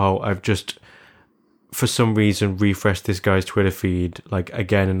like, oh, I've just for some reason refreshed this guy's Twitter feed like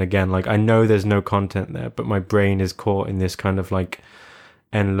again and again. Like I know there's no content there, but my brain is caught in this kind of like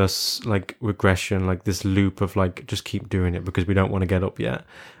endless like regression, like this loop of like just keep doing it because we don't want to get up yet.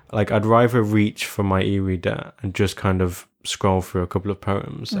 Like I'd rather reach for my e-reader and just kind of scroll through a couple of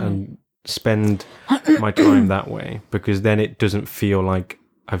poems and spend my time that way, because then it doesn't feel like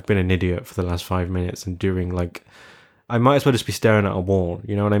I've been an idiot for the last 5 minutes and doing like I might as well just be staring at a wall,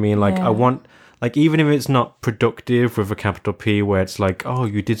 you know what I mean? Like I want, like even if it's not productive with a capital P, where it's like, oh,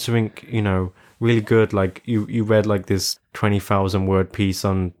 you did something, really good, like you read like this 20,000 word piece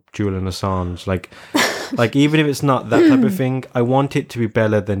on Julian Assange, like even if it's not that type of thing, I want it to be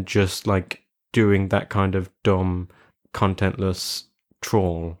better than just like doing that kind of dumb contentless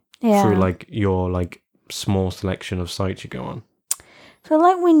trawl through like your like small selection of sites you go on. I feel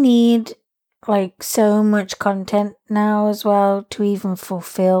like we need like so much content now as well to even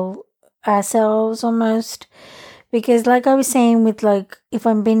fulfill ourselves almost. Because like I was saying with like, if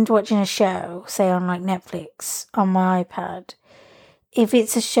I'm binge watching a show, say on like Netflix on my iPad, if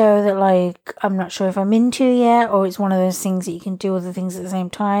it's a show that like I'm not sure if I'm into yet, or it's one of those things that you can do other things at the same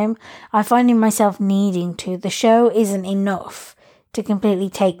time, I find myself needing to. The show isn't enough to completely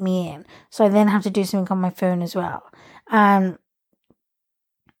take me in. So I then have to do something on my phone as well. And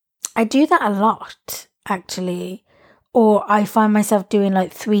I do that a lot, actually. Or I find myself doing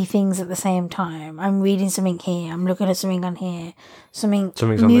like 3 things at the same time. I'm reading something here, I'm looking at something on here, something's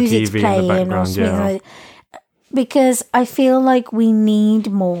music's on the TV playing, in the background, like, because I feel like we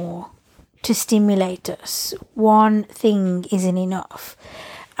need more to stimulate us. One thing isn't enough.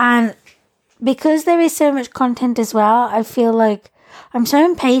 And because there is so much content as well, I feel like I'm so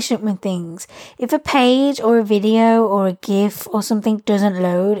impatient with things. If a page or a video or a GIF or something doesn't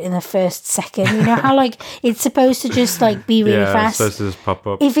load in the first second, you know how like it's supposed to just like be really fast. It's supposed to just pop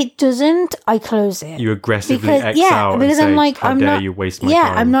up. If it doesn't, I close it. You aggressively X out because and say, I'm like, how dare you waste my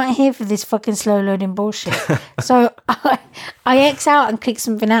time? I'm not here for this fucking slow loading bullshit. So I X out and click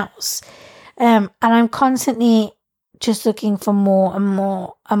something else. And I'm constantly just looking for more and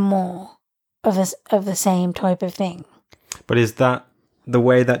more and more of the same type of thing. But is that the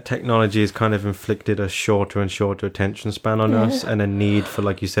way that technology has kind of inflicted a shorter and shorter attention span on us, and a need for,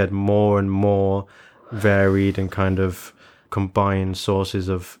 like you said, more and more varied and kind of combined sources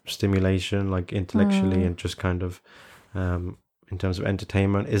of stimulation, like intellectually and just kind of in terms of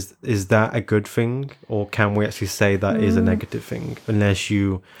entertainment. Is that a good thing, or can we actually say that is a negative thing, unless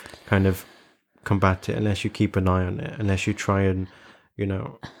you kind of combat it, unless you keep an eye on it, unless you try and,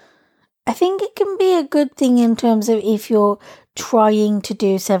 I think it can be a good thing in terms of if you're trying to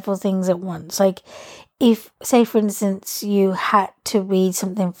do several things at once. Like if, say for instance, you had to read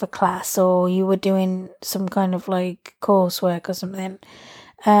something for class, or you were doing some kind of like coursework or something,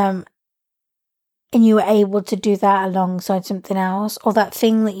 and you were able to do that alongside something else, or that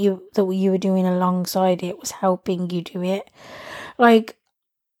thing that you were doing alongside it was helping you do it. Like,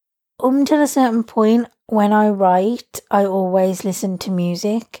 until a certain point, when I write, I always listen to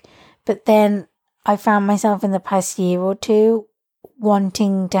music, but then I found myself in the past year or two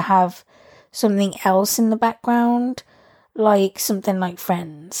wanting to have something else in the background, like something like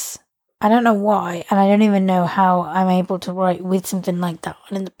Friends. I don't know why, and I don't even know how I'm able to write with something like that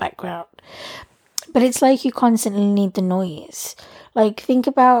on in the background. But it's like you constantly need the noise. Like, think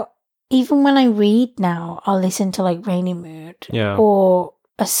about, even when I read now, I'll listen to like Rainy Mood, or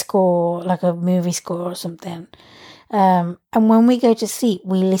a score, like a movie score or something. And when we go to sleep,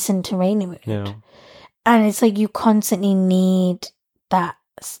 we listen to Rainy Mood. Yeah. And it's like you constantly need that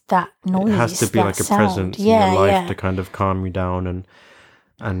noise. It has to be like a sound. presence in your life to kind of calm you down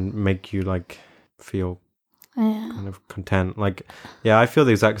and make you like feel kind of content. Like, I feel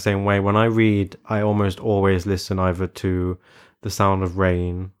the exact same way. When I read, I almost always listen either to the sound of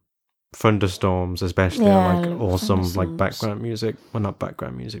rain, thunderstorms, especially, or like awesome like background music. Well, not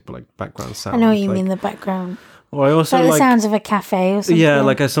background music, but like background sound. I know what you mean, the background. Or I also like the sounds of a cafe or something. Yeah,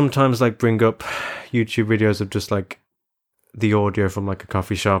 like I sometimes like bring up YouTube videos of just like the audio from like a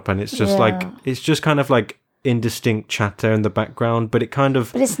coffee shop, and it's just like, it's just kind of like indistinct chatter in the background, but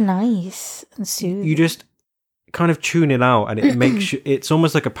it's nice and soothing. You just kind of tune it out, and it makes you, it's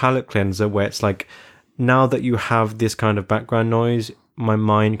almost like a palate cleanser, where it's like, now that you have this kind of background noise, my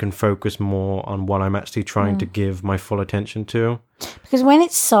mind can focus more on what I'm actually trying to give my full attention to. Because when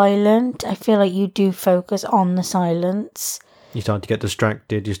it's silent, I feel like you do focus on the silence. You start to get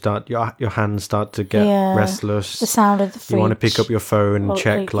distracted. You start your hands start to get restless. The sound of the fridge. You want to pick up your phone and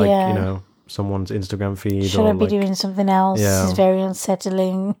check someone's Instagram feed. Should I be doing something else? Yeah. It's very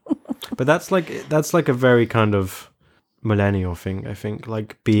unsettling. But that's like a very kind of millennial thing, I think.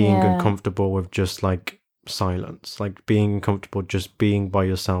 Like being uncomfortable with just like silence, like being comfortable just being by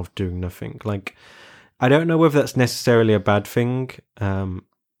yourself doing nothing. Like, I don't know whether that's necessarily a bad thing,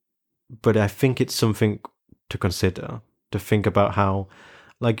 but I think it's something to consider, to think about how,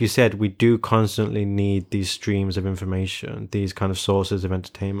 like you said, we do constantly need these streams of information, these kind of sources of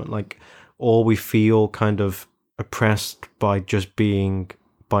entertainment, like, or we feel kind of oppressed by just being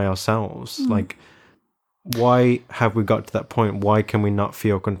by ourselves. Like, why have we got to that point? Why can we not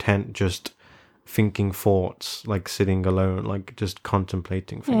feel content just thinking thoughts, like sitting alone, like just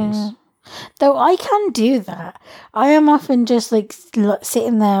contemplating things? Though I can do that. I am often just like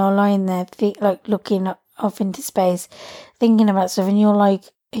sitting there or lying there, like looking off into space, thinking about stuff, and you're like,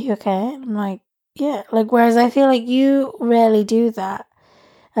 "Are you okay?" I'm like, "Yeah." Like, whereas I feel like you rarely do that.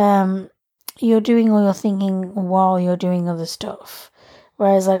 You're doing all your thinking while you're doing other stuff.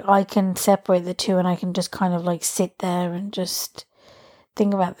 Whereas, like, I can separate the two, and I can just kind of like sit there and just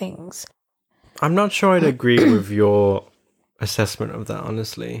think about things. I'm not sure I'd agree with your assessment of that,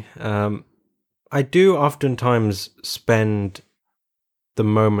 honestly. I do oftentimes spend the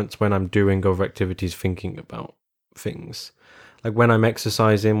moments when I'm doing other activities thinking about things. Like when I'm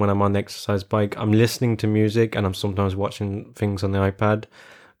exercising, when I'm on the exercise bike, I'm listening to music and I'm sometimes watching things on the iPad,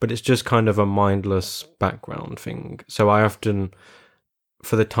 but it's just kind of a mindless background thing. So I often,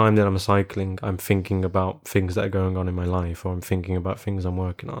 for the time that I'm cycling, I'm thinking about things that are going on in my life, or I'm thinking about things I'm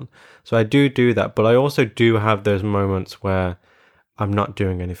working on. So I do that, but I also do have those moments where I'm not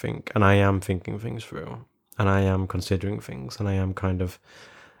doing anything and I am thinking things through, and I am considering things, and I am kind of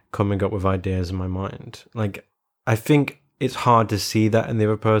coming up with ideas in my mind. Like, I think it's hard to see that in the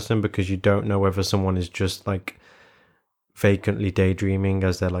other person, because you don't know whether someone is just like vacantly daydreaming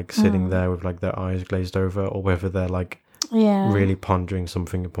as they're like sitting there with like their eyes glazed over, or whether they're like really pondering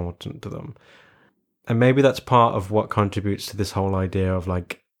something important to them. And maybe that's part of what contributes to this whole idea of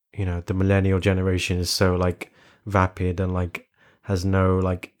like, you know, the millennial generation is so like vapid and like has no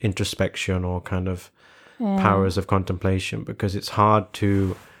like introspection or kind of powers of contemplation, because it's hard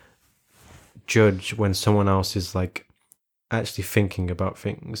to judge when someone else is like actually thinking about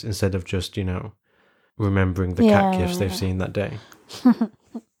things instead of just, you know, remembering the cat gifs they've seen that day.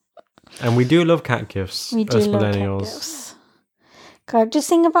 And we do love cat gifs, we do as love millennials. Cat gifs. God, just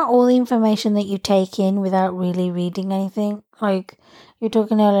think about all the information that you take in without really reading anything. Like, you're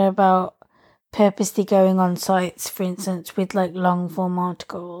talking earlier about purposely going on sites, for instance, with like long form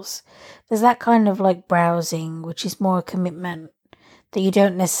articles, there's that kind of like browsing, which is more a commitment that you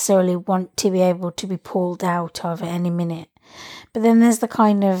don't necessarily want to be able to be pulled out of at any minute. But then there's the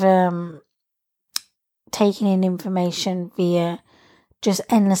kind of taking in information via just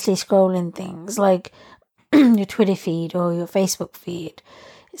endlessly scrolling things, like your Twitter feed or your Facebook feed.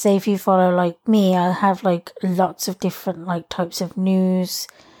 Say if you follow like me, I have like lots of different like types of news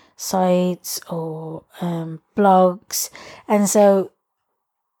sites or blogs, and so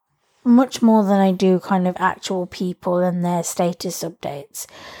much more than I do kind of actual people and their status updates.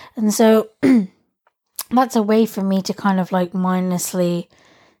 And so that's a way for me to kind of like mindlessly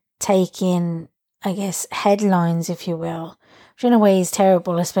take in, I guess, headlines, if you will, which in a way is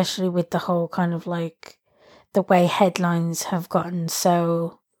terrible, especially with the whole kind of like the way headlines have gotten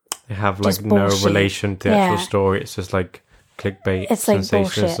so... They have like no relation to the actual story. It's just like clickbait, it's like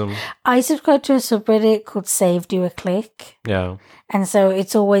sensationalism. Bullshit. I subscribe to a subreddit called Saved You a Click. Yeah. And so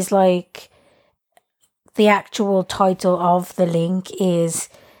it's always like the actual title of the link is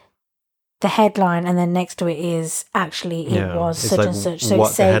the headline, and then next to it is actually it was such like and such. So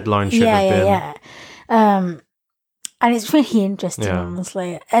what the headline should have been. Yeah. And it's really interesting,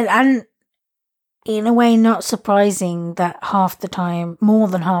 honestly. And in a way, not surprising that more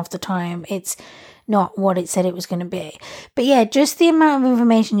than half the time, it's not what it said it was going to be. But yeah, just the amount of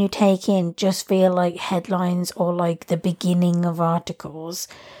information you take in just via like headlines or like the beginning of articles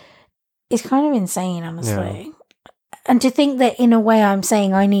is kind of insane, honestly. Yeah. And to think that in a way I'm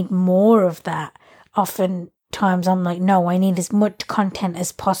saying I need more of that, oftentimes I'm like, no, I need as much content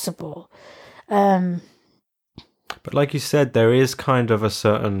as possible. But like you said, there is kind of a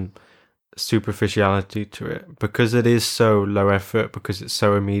certain superficiality to it because it is so low effort, because it's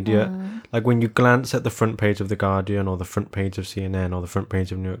so immediate. Like when you glance at the front page of The Guardian or the front page of CNN or the front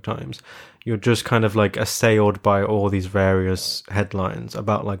page of New York Times, you're just kind of like assailed by all these various headlines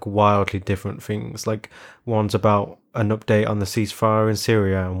about like wildly different things. Like one's about an update on the ceasefire in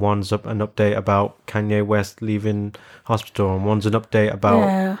Syria, and one's an update about Kanye West leaving hospital, and one's an update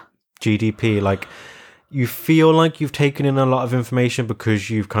about GDP. Like you feel like you've taken in a lot of information because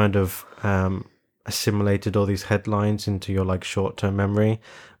you've kind of assimilated all these headlines into your like short-term memory,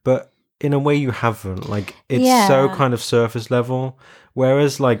 but in a way you haven't. Like it's so kind of surface level,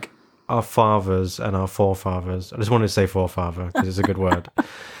 whereas like our fathers and our forefathers, I just wanted to say forefather because it's a good word,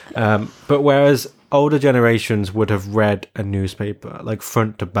 but whereas older generations would have read a newspaper like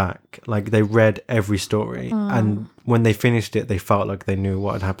front to back, like they read every story, and when they finished it they felt like they knew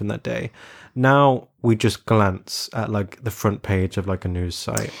what had happened that day. Now we just glance at like the front page of like a news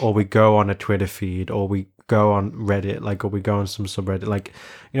site, or we go on a Twitter feed, or we go on Reddit, like, or we go on some subreddit, like,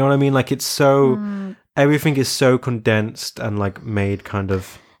 you know what I mean? Like it's so everything is so condensed and like made kind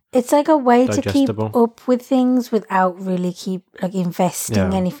of, it's like a way to keep up with things without really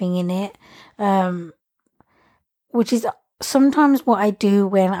investing anything in it, which is sometimes what I do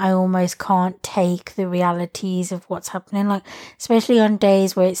when I almost can't take the realities of what's happening, like especially on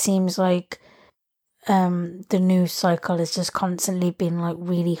days where it seems like the news cycle has just constantly been like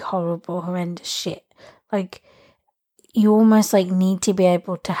really horrible, horrendous shit. Like you almost like need to be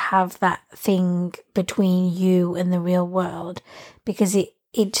able to have that thing between you and the real world, because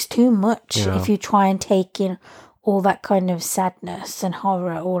it's too much if you try and take in all that kind of sadness and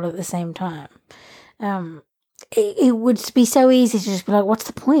horror all at the same time. It would be so easy to just be like, what's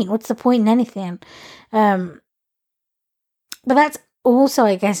the point? What's the point in anything? But that's also,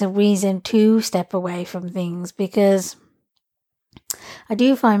 I guess, a reason to step away from things, because I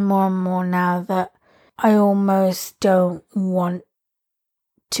do find more and more now that I almost don't want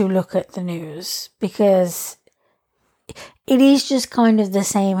to look at the news, because it is just kind of the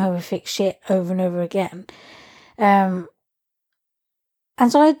same horrific shit over and over again. And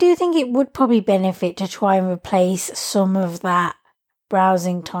so I do think it would probably benefit to try and replace some of that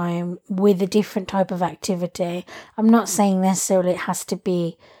browsing time with a different type of activity. I'm not saying necessarily it has to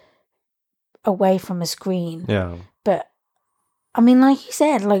be away from a screen. Yeah. But, I mean, like you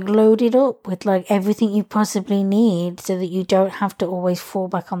said, like load it up with like everything you possibly need so that you don't have to always fall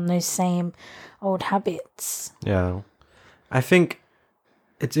back on those same old habits. Yeah. I think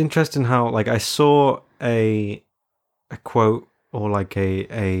it's interesting how, like, I saw a quote or like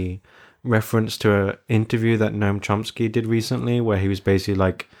a reference to an interview that Noam Chomsky did recently, where he was basically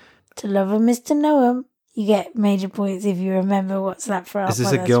like, "To love him is to know him." You get major points if you remember what's that from. Is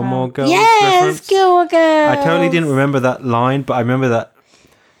this a Gilmore Girls reference? Gilmore Girls! I totally didn't remember that line, but I remember that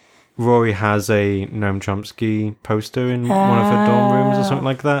Rory has a Noam Chomsky poster in one of her dorm rooms or something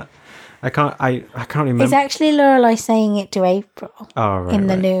like that. I can't remember. It's actually Lorelai saying it to April. Oh, right. In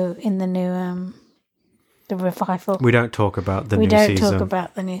the new the revival. We don't talk about the new season. We don't talk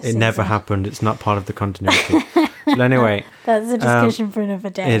about the new season. It never happened. It's not part of the continuity. But anyway, that's a discussion for another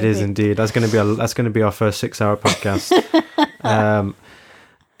day. It is indeed. That's going to be our first 6-hour podcast.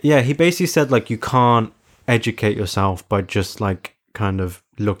 Yeah, he basically said like you can't educate yourself by just like kind of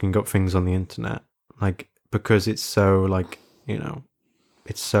looking up things on the internet, like because it's so like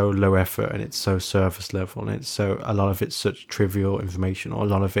it's so low effort and it's so surface level and it's so a lot of it's such trivial information, or a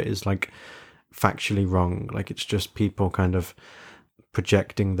lot of it is like factually wrong. Like it's just people kind of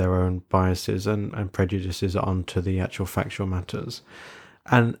projecting their own biases and prejudices onto the actual factual matters.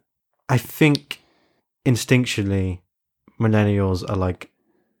 And I think instinctually millennials are like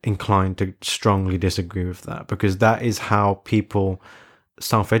inclined to strongly disagree with that, because that is how people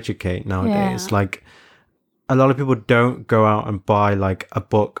self-educate nowadays. Yeah. Like a lot of people don't go out and buy like a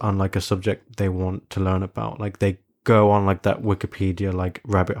book on like a subject they want to learn about. Like they go on like that Wikipedia like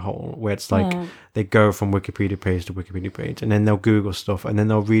rabbit hole where it's like they go from Wikipedia page to Wikipedia page, and then they'll Google stuff, and then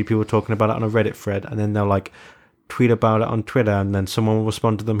they'll read people talking about it on a Reddit thread, and then they'll like tweet about it on Twitter, and then someone will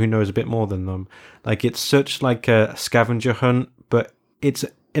respond to them who knows a bit more than them. Like it's such like a scavenger hunt, but it's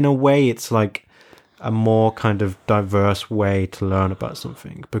in a way it's like a more kind of diverse way to learn about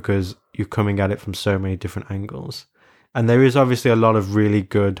something, because you're coming at it from so many different angles. And there is obviously a lot of really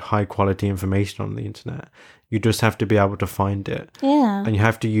good high quality information on the internet. You just have to be able to find it. Yeah. And you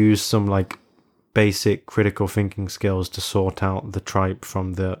have to use some like basic critical thinking skills to sort out the tripe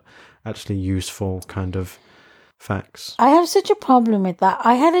from the actually useful kind of facts. I have such a problem with that.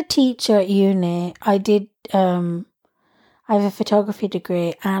 I had a teacher at uni. I did I have a photography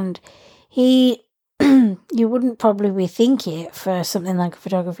degree, and he you wouldn't probably think it for something like a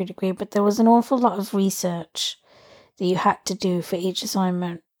photography degree, but there was an awful lot of research that you had to do for each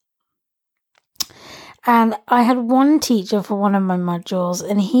assignment. And I had one teacher for one of my modules,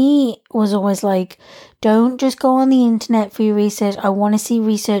 and he was always like, don't just go on the internet for your research. I want to see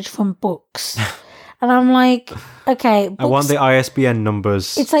research from books. And I'm like, okay. Books, I want the ISBN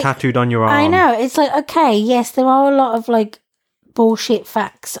numbers like, tattooed on your arm. I know. It's like, okay, yes, there are a lot of like bullshit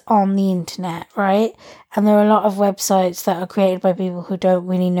facts on the internet, right? And there are a lot of websites that are created by people who don't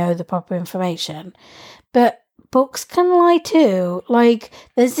really know the proper information. But books can lie too. Like,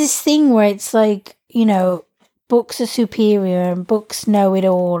 there's this thing where it's like, books are superior and books know it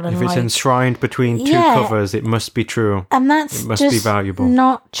all. And if it's like, enshrined between two covers, it must be true. And that's it must be valuable.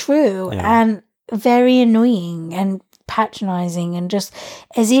 Not true. Yeah. And very annoying and patronizing, and just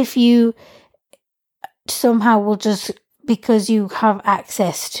as if you somehow will just, because you have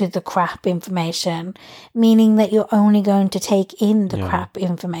access to the crap information, meaning that you're only going to take in the crap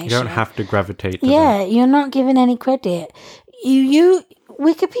information. You don't have to gravitate to that. You're not given any credit. You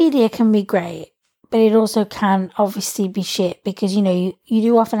Wikipedia can be great, but it also can obviously be shit, because, you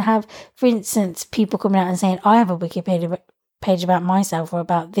do often have, for instance, people coming out and saying, I have a Wikipedia page about myself or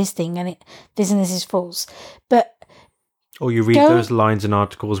about this thing, and this and this is false. But or you read those lines in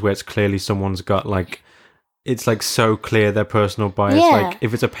articles where it's clearly someone's got like, it's like so clear their personal bias. Yeah. Like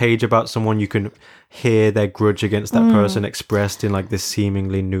if it's a page about someone, you can hear their grudge against that person expressed in like this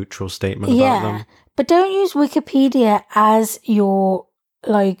seemingly neutral statement about them. But don't use Wikipedia as your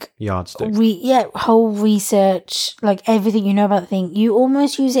like yardstick. Whole research, like everything you know about the thing. You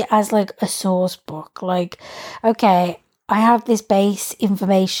almost use it as like a source book. Like, okay, I have this base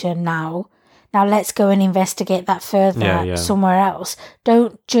information now. Now let's go and investigate that further somewhere else.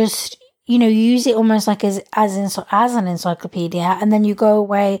 Don't just use it almost like as an encyclopedia, and then you go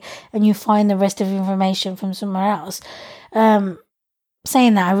away and you find the rest of the information from somewhere else.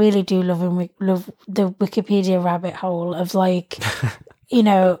 Saying that, I really do love the Wikipedia rabbit hole of like, being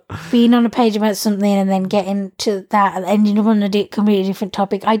on a page about something and then getting to that and ending up on a completely different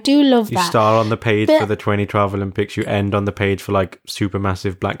topic. I do love that. You start on the page for the 2012 Olympics, you end on the page for like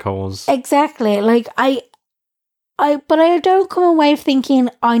supermassive black holes. Exactly. Like but I don't come away thinking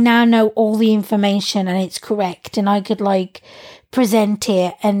I now know all the information and it's correct and I could like present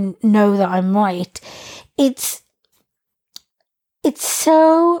it and know that I'm right. It's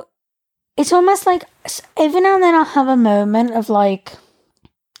almost like every now and then I'll have a moment of like,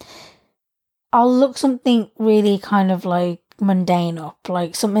 I'll look something really kind of like mundane up,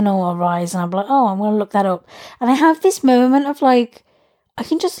 like something will arise and I'll be like, oh, I'm going to look that up. And I have this moment of like, I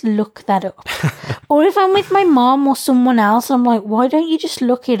can just look that up. Or if I'm with my mom or someone else, I'm like, why don't you just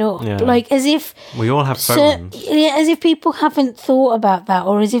look it up? Yeah. Like as if... We all have phones. As if people haven't thought about that,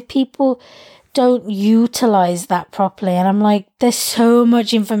 or as if people don't utilize that properly. And I'm like, there's so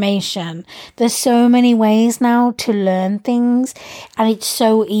much information. There's so many ways now to learn things. And it's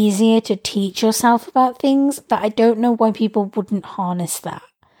so easier to teach yourself about things that I don't know why people wouldn't harness that.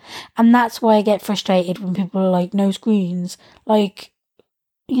 And that's why I get frustrated when people are like, no screens. Like,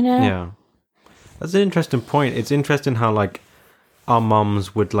 you know? Yeah. That's an interesting point. It's interesting how, like, our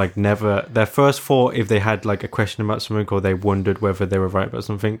mums would, like, never... Their first thought, if they had, like, a question about something or they wondered whether they were right about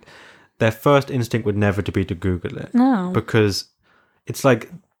something, their first instinct would never to be to Google it. No. Because it's like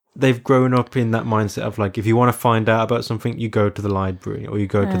they've grown up in that mindset of, like, if you want to find out about something, you go to the library or you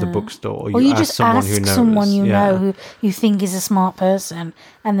go to the bookstore or you ask just someone ask who knows. someone you know who you think is a smart person,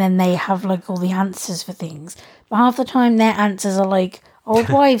 and then they have, like, all the answers for things. But half the time their answers are, like, old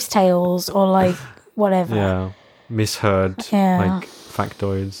wives' tales or, like, whatever. Yeah. Misheard, like,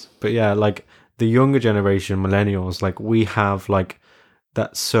 factoids. But yeah, like, the younger generation, millennials, like, we have, like,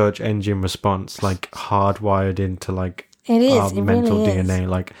 that search engine response, like, hardwired into, like, our mental really DNA. is.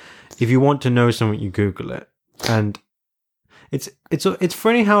 Like, if you want to know something, you Google it. And it's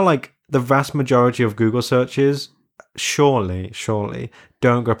funny how, like, the vast majority of Google searches surely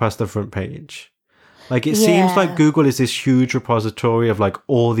don't go past the front page. Like, it seems like Google is this huge repository of, like,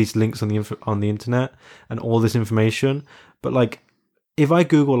 all these links on the internet and all this information. But, like, if I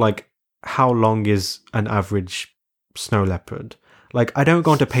Google, like, how long is an average snow leopard, like, I don't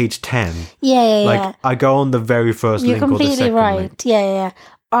go onto page 10. Like, I go on the very first link or the second link. You're completely right. Yeah.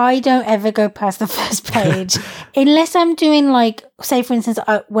 I don't ever go past the first page unless I'm doing, like, say, for instance,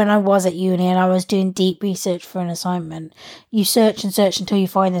 when I was at uni and I was doing deep research for an assignment, you search and search until you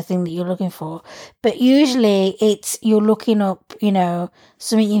find the thing that you're looking for. But usually it's you're looking up, you know,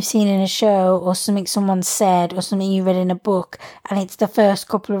 something you've seen in a show or something someone said or something you read in a book, and it's the first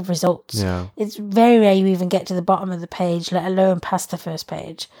couple of results. Yeah. It's very rare you even get to the bottom of the page, let alone past the first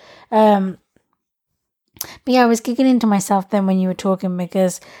page. But yeah, I was giggling to myself then when you were talking,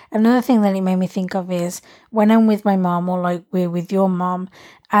 because another thing that it made me think of is when I'm with my mom or, like, we're with your mom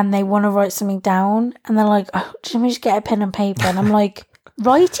and they want to write something down and they're like, oh, should we just get a pen and paper? And I'm like,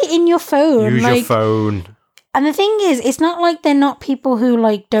 write it in your phone. Use like, your phone. And the thing is, it's not like they're not people who,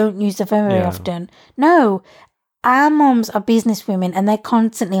 like, don't use the phone very often. No, our moms are businesswomen and they're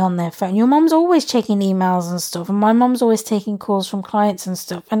constantly on their phone. Your mom's always checking emails and stuff, and my mom's always taking calls from clients and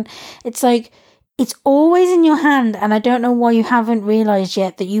stuff. And it's like, it's always in your hand, and I don't know why you haven't realised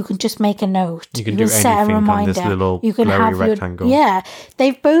yet that you can just make a note. You can do set anything a reminder. On this little you can have rectangle.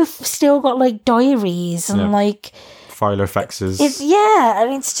 They've both still got, like, diaries and like filofaxes.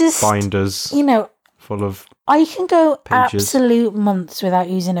 And it's just binders, you know, full of. I can go pages. Absolute months without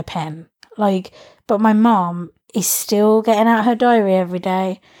using a pen, like, but my mom is still getting out her diary every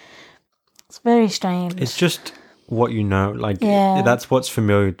day. It's very strange. It's just what you know, like that's what's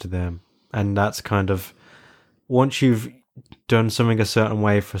familiar to them. And that's kind of, once you've done something a certain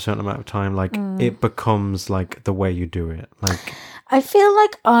way for a certain amount of time, like, it becomes, like, the way you do it. Like, I feel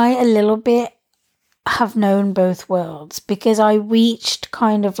like I, a little bit, have known both worlds, because I reached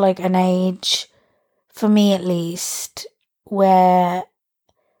kind of, like, an age, for me at least, where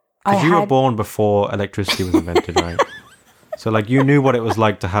you were born before electricity was invented, right? So, like, you knew what it was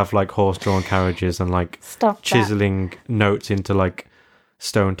like to have, like, horse-drawn carriages and, like, chiseling notes into, like,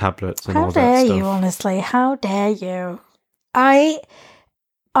 stone tablets and all that stuff. How dare you, honestly? How dare you? I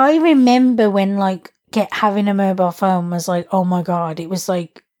remember when, like, having a mobile phone was like, oh my God, it was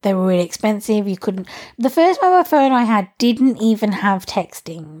like, they were really expensive. You couldn't. The first mobile phone I had didn't even have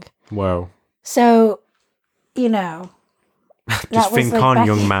texting. Wow. So, you know. Just think on,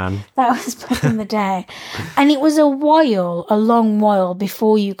 young man. That was back in the day. And it was a long while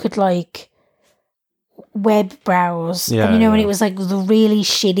before you could, like, web browse. And you know, when it was, like, the really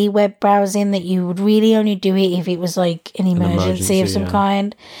shitty web browsing that you would really only do it if it was, like, an emergency of some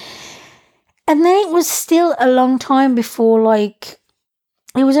kind. And then it was still a long time before, like,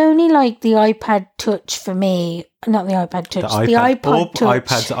 it was only, like, the iPad Touch for me. Not the iPad Touch. The iPod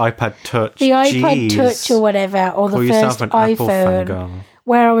Touch. iPad Touch. The iPod Touch or whatever. Or Call the first iPhone.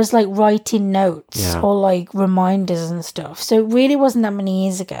 Where I was, like, writing notes or, like, reminders and stuff. So it really wasn't that many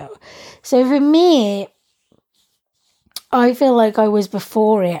years ago. So for me, I feel like I was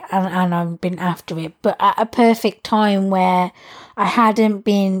before it and I've been after it, but at a perfect time where I hadn't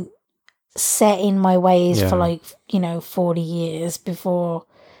been set in my ways for, like, you know, 40 years before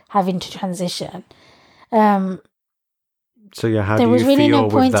having to transition. So yeah, how do you really feel no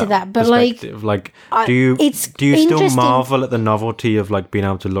point with that but perspective? Like, do you still marvel at the novelty of, like, being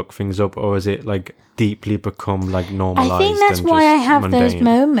able to look things up, or is it, like, deeply become, like, normalized? I think that's why I have those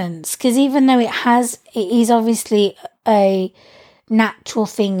moments, because even though it is obviously a natural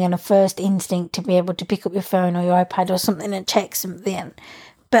thing and a first instinct to be able to pick up your phone or your iPad or something and check something.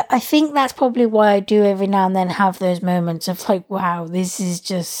 But I think that's probably why I do every now and then have those moments of like, wow, this is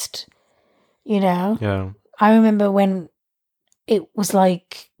just, Yeah. I remember when it was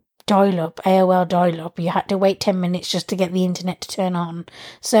like dial-up, AOL dial-up, you had to wait 10 minutes just to get the internet to turn on.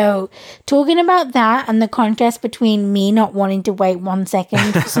 So talking about that and the contrast between me not wanting to wait 1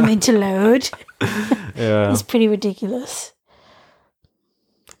 second for something to load is pretty ridiculous.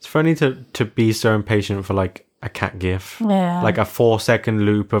 It's funny to be so impatient for like a cat gif, like a 4-second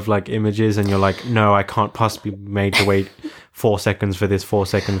loop of like images, and you're like, no, I can't possibly be made to wait 4 seconds for this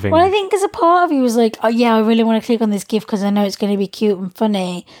 4-second thing. Well, I think because a part of you was like, oh yeah, I really want to click on this gif because I know it's going to be cute and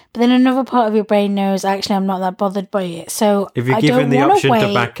funny, but then another part of your brain knows, actually, I'm not that bothered by it. So if you're given the option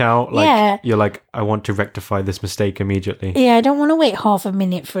to back out, like you're like, I want to rectify this mistake immediately. Yeah, I don't want to wait half a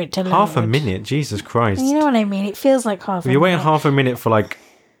minute for it to load. Half a minute? Jesus Christ. You know what I mean? It feels like half a minute. If you're waiting half a minute for like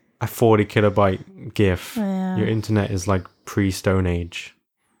a 40 kilobyte GIF, your internet is like pre-Stone Age.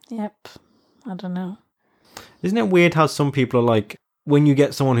 Yep. I don't know. Isn't it weird how some people are like, when you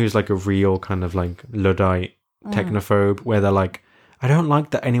get someone who's like a real kind of like Luddite technophobe, where they're like, I don't like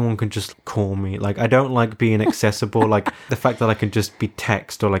that anyone can just call me. Like, I don't like being accessible. Like, the fact that I can just be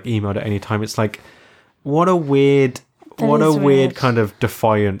text or like emailed at any time. It's like, what a weird kind of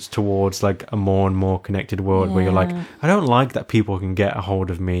defiance towards like a more and more connected world where you're like, I don't like that people can get a hold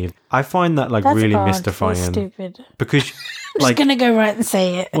of me. I find that like really mystifying. That's stupid. Because I'm just gonna go right and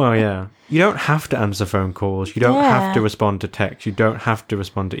say it. Well, yeah. You don't have to answer phone calls. You don't have to respond to text. You don't have to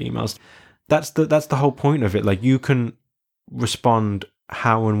respond to emails. That's the whole point of it. Like, you can respond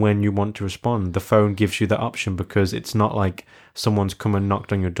how and when you want to respond. The phone gives you that option because it's not like someone's come and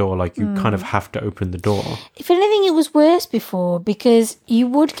knocked on your door. Like, you kind of have to open the door. If anything, it was worse before, because you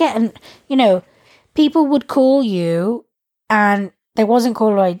would get people would call you and there wasn't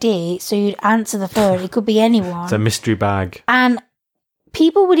caller ID, so you'd answer the phone. It could be anyone. It's a mystery bag. And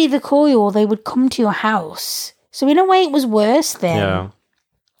people would either call you or they would come to your house. So in a way, it was worse then. Yeah.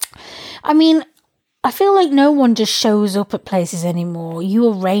 I mean, I feel like no one just shows up at places anymore.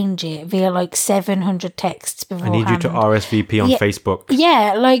 You arrange it via like 700 texts beforehand. I need you to RSVP on Facebook.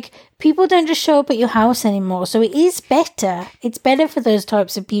 Yeah, like people don't just show up at your house anymore. So it is better. It's better for those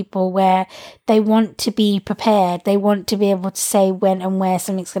types of people where they want to be prepared. They want to be able to say when and where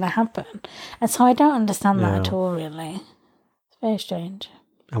something's going to happen. And so I don't understand that at all, really. It's very strange.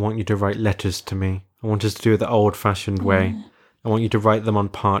 I want you to write letters to me. I want us to do it the old-fashioned way. I want you to write them on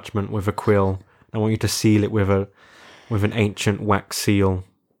parchment with a quill. I want you to seal it with an ancient wax seal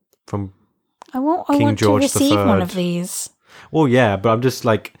from King George III. To receive one of these. Well, yeah, but I'm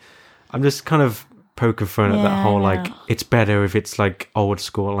just kind of poking fun at that whole like, it's better if it's like old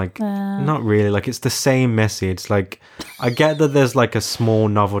school. Like, not really. Like, it's the same message. Like, I get that there's like a small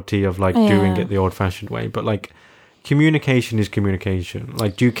novelty of like doing it the old-fashioned way, but like, communication is communication.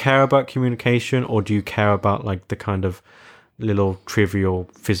 Like, do you care about communication, or do you care about like the kind of little trivial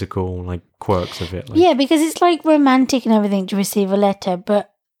physical like quirks of it? Like, yeah, because it's like romantic and everything to receive a letter,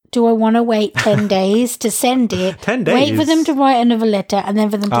 but do I want to wait 10 days to send it? 10 days? Wait for them to write another letter and then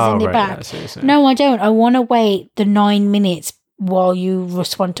for them to send it back. Yeah, no, I don't. I want to wait the 9 minutes while you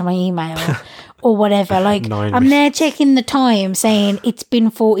respond to my email or whatever. Like, I'm there checking the time saying it's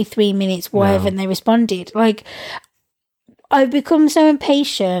been 43 minutes. Why haven't they responded? Like, I've become so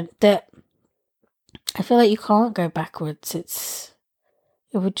impatient that I feel like you can't go backwards.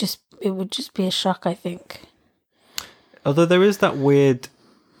 It would just be a shock, I think. Although there is that weird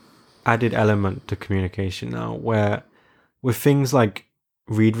added element to communication now, where with things like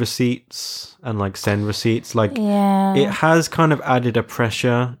read receipts and like send receipts, like it has kind of added a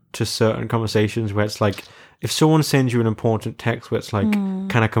pressure to certain conversations where it's like, if someone sends you an important text where it's like,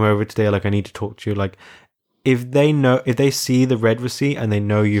 can I come over today? Like, I need to talk to you. Like, if they see the read receipt and they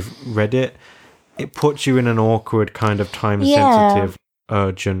know you've read it, it puts you in an awkward kind of time-sensitive,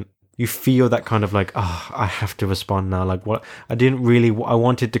 urgent. You feel that kind of like, I have to respond now. Like, what? I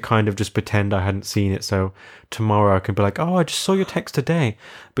wanted to kind of just pretend I hadn't seen it, so tomorrow I can be like, I just saw your text today.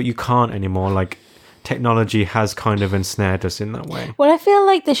 But you can't anymore. Like, technology has kind of ensnared us in that way. Well, I feel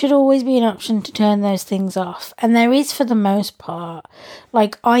like there should always be an option to turn those things off. And there is for the most part.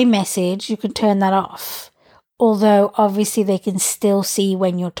 Like, iMessage, you can turn that off. Although, obviously, they can still see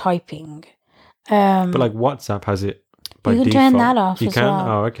when you're typing. But like WhatsApp has it by default. You can turn that off you as can? well.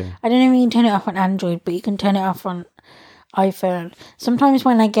 Oh, okay. I don't know if you can turn it off on Android, but you can turn it off on iPhone. Sometimes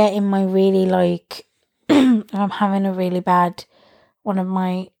when I get in my really like, I'm having a really bad, one of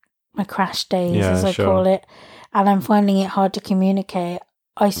my crash days, as I call it, and I'm finding it hard to communicate,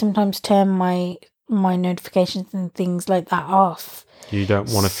 I sometimes turn my my notifications and things like that off. You don't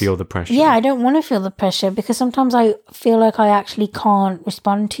want to feel the pressure. Yeah, I don't want to feel the pressure because sometimes I feel like I actually can't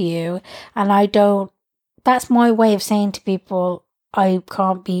respond to you, and I don't. That's my way of saying to people, I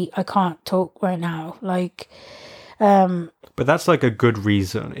can't talk right now. Like, but that's like a good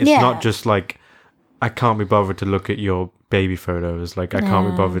reason. It's not just like, I can't be bothered to look at your baby photos. Like, I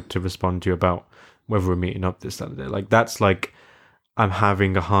can't be bothered to respond to you about whether we're meeting up this Saturday. Like, that's like, I'm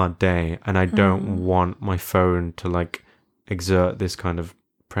having a hard day and I don't want my phone to like exert this kind of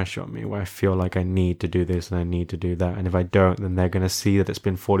pressure on me where I feel like I need to do this and I need to do that, and if I don't, then they're going to see that it's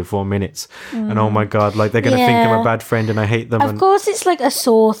been 44 minutes and oh my god, like they're going to think I'm a bad friend and I hate them. Of course it's like a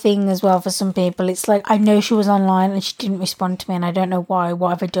sore thing as well for some people. It's like, I know she was online and she didn't respond to me and I don't know why. What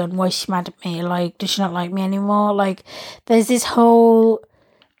have I done? Why is she mad at me? Like, does she not like me anymore? Like, there's this whole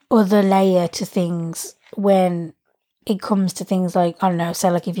other layer to things when it comes to things like, I don't know, so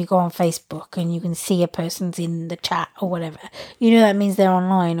like if you go on Facebook and you can see a person's in the chat or whatever, you know that means they're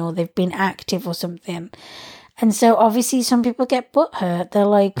online or they've been active or something. And so obviously some people get butthurt. They're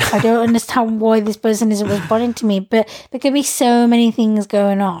like, I don't understand why this person isn't responding to me. But there could be so many things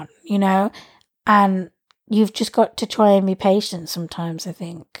going on, you know, and you've just got to try and be patient sometimes, I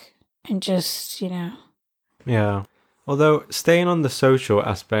think, and just, you know. Yeah. Although, staying on the social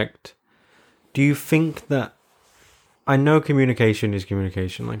aspect, do you think that, I know communication is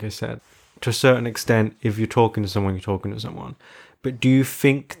communication, like I said. To a certain extent, if you're talking to someone, you're talking to someone. But do you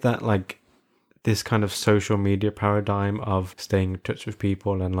think that, like, this kind of social media paradigm of staying in touch with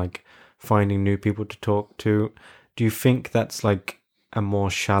people and, like, finding new people to talk to, do you think that's, like, a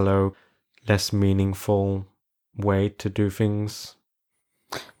more shallow, less meaningful way to do things?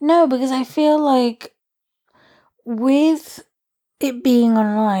 No, because I feel like with it being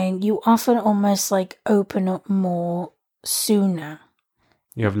online, you often almost like open up more sooner.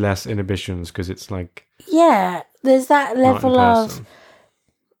 You have less inhibitions because it's like, yeah, there's that level of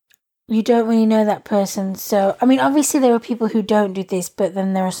you don't really know that person. So I mean, obviously there are people who don't do this, but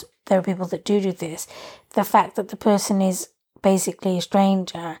then there are people that do this. The fact that the person is basically a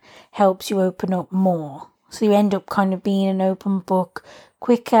stranger helps you open up more, so you end up kind of being an open book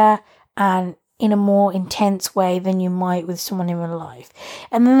quicker and in a more intense way than you might with someone in real life.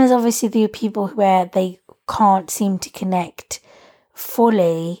 And then there's obviously the people where they can't seem to connect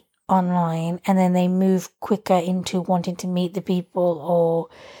fully online, and then they move quicker into wanting to meet the people, or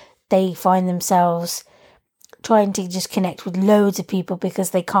they find themselves trying to just connect with loads of people because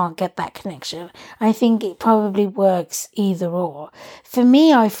they can't get that connection. I think it probably works either or. For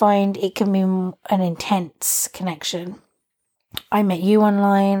me, I find it can be an intense connection. I met you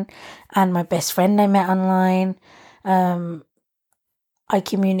online, and my best friend I met online. I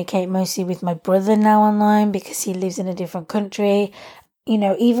communicate mostly with my brother now online because he lives in a different country. You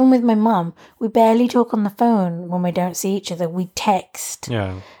know, even with my mum, we barely talk on the phone when we don't see each other. We text.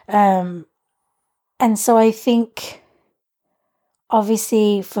 Yeah. And so I think,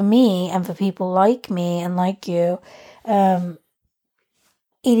 obviously, for me and for people like me and like you, it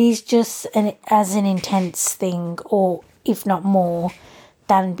is just as an intense thing, or if not more,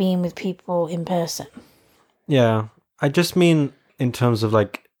 than being with people in person. Yeah. I just mean in terms of,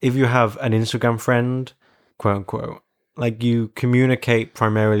 like, if you have an Instagram friend, quote unquote, like, you communicate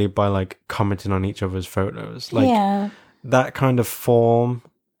primarily by, like, commenting on each other's photos. Like, that kind of form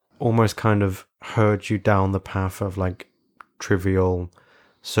almost kind of herds you down the path of, like, trivial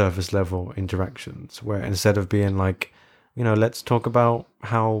surface level interactions, where instead of being like, you know, let's talk about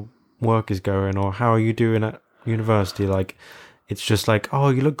how work is going or how are you doing at university, like, it's just like, oh,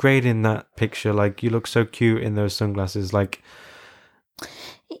 you look great in that picture, like, you look so cute in those sunglasses, like.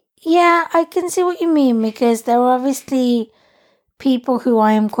 Yeah, I can see what you mean, because there are obviously people who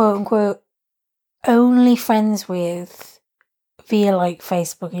I am quote unquote only friends with via like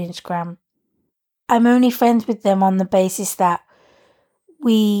Facebook and Instagram. I'm only friends with them on the basis that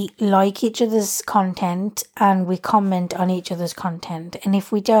we like each other's content and we comment on each other's content. And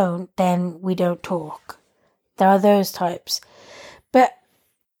if we don't, then we don't talk. There are those types. But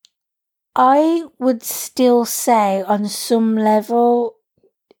I would still say on some level,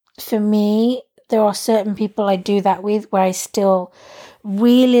 for me, there are certain people I do that with where I still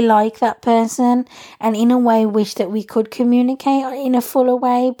really like that person and in a way wish that we could communicate in a fuller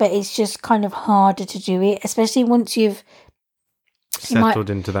way, but it's just kind of harder to do it, especially once you've settled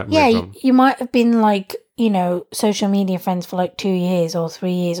into that rhythm. You might have been like, you know, social media friends for like 2 years or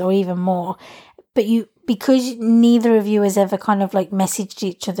 3 years or even more, but because neither of you has ever kind of like messaged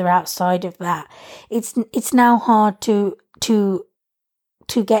each other outside of that, it's now hard to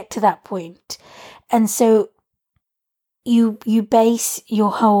get to that point. And so you base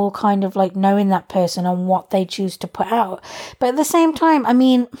your whole kind of like knowing that person on what they choose to put out. But at the same time, I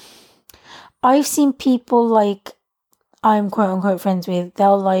mean, I've seen people like I'm quote unquote friends with,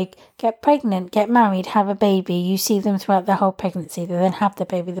 they'll like get pregnant, get married, have a baby. You see them throughout their whole pregnancy. They then have the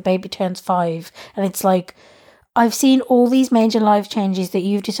baby turns 5. And it's like, I've seen all these major life changes that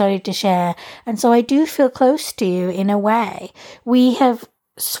you've decided to share. And so I do feel close to you in a way. We have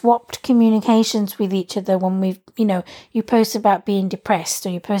swapped communications with each other when we've, you post about being depressed or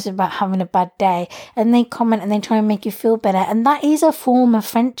you post about having a bad day and they comment and they try and make you feel better. And that is a form of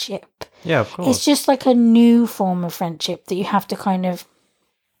friendship. Yeah, of course. It's just like a new form of friendship that you have to kind of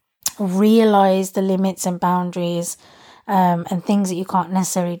realize the limits and boundaries and things that you can't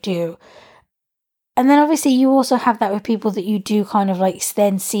necessarily do. And then obviously you also have that with people that you do kind of like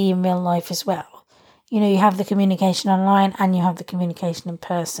then see in real life as well. You have the communication online and you have the communication in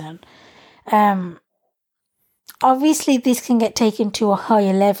person. Obviously this can get taken to a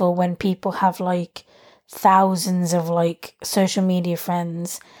higher level when people have like thousands of like social media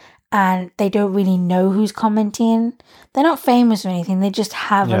friends and they don't really know who's commenting. They're not famous or anything. They just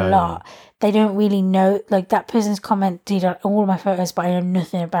have a lot. Yeah. They don't really know, like that person's commented on all of my photos, but I know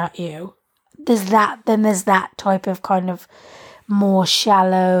nothing about you. There's that type of kind of more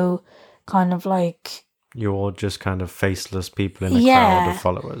shallow kind of like... You're all just kind of faceless people in a crowd of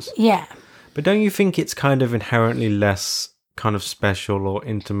followers. Yeah. But don't you think it's kind of inherently less kind of special or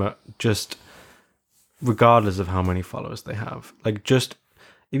intimate just regardless of how many followers they have? Like just...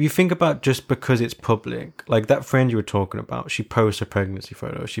 If you think about just because it's public, like that friend you were talking about, she posts her pregnancy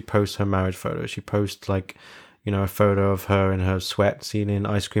photo, she posts her marriage photo, she posts like, a photo of her in her sweat eating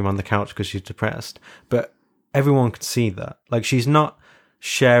ice cream on the couch because she's depressed. But everyone could see that. Like she's not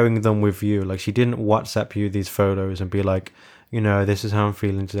sharing them with you. Like she didn't WhatsApp you these photos and be like, this is how I'm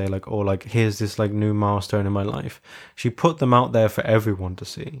feeling today. Like, or like, here's this like new milestone in my life. She put them out there for everyone to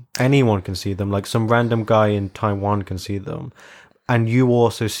see. Anyone can see them. Like some random guy in Taiwan can see them. And you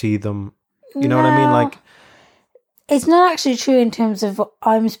also see them, you know what I mean? Like, it's not actually true in terms of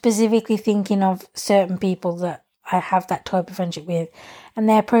I'm specifically thinking of certain people that I have that type of friendship with, and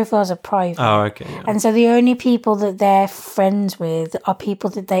their profiles are private. Oh, okay. Yeah. And so the only people that they're friends with are people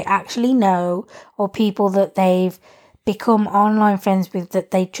that they actually know or people that they've become online friends with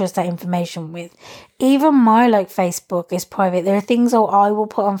that they trust that information with. Even my like Facebook is private. There are things that I will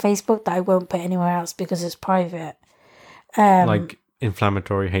put on Facebook that I won't put anywhere else because it's private. Like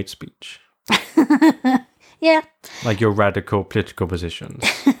inflammatory hate speech. Yeah. Like your radical political positions.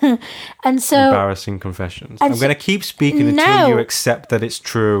 And so... Embarrassing confessions. I'm going to keep speaking until you accept that it's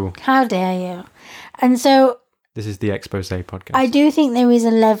true. How dare you? And so... This is the Expose podcast. I do think there is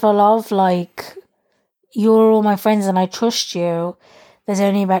a level of like, you're all my friends and I trust you. There's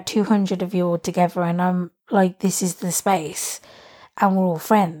only about 200 of you all together and I'm like, this is the space. And we're all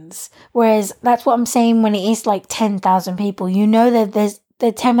friends. Whereas that's what I'm saying when it is like 10,000 people. That there's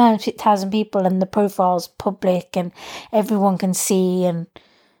 10,000 people and the profile's public and everyone can see and,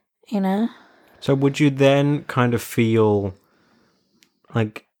 So would you then kind of feel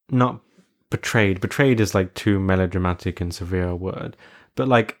like not betrayed? Betrayed is like too melodramatic and severe a word. But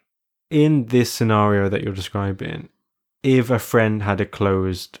like in this scenario that you're describing, if a friend had a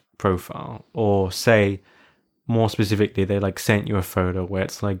closed profile or say... More specifically, they like sent you a photo where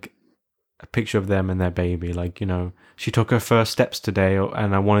it's like a picture of them and their baby. Like, she took her first steps today,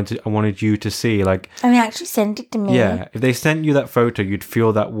 and I wanted you to see. Like, and they actually sent it to me. Yeah, if they sent you that photo, you'd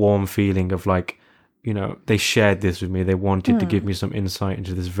feel that warm feeling of like, they shared this with me. They wanted to give me some insight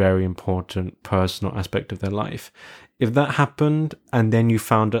into this very important personal aspect of their life. If that happened, and then you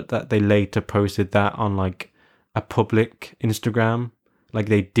found out that they later posted that on like a public Instagram. Like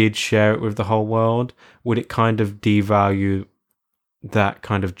they did share it with the whole world, would it kind of devalue that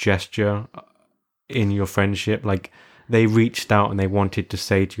kind of gesture in your friendship? Like they reached out and they wanted to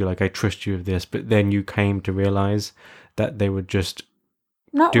say to you, like, I trust you with this, but then you came to realize that they were just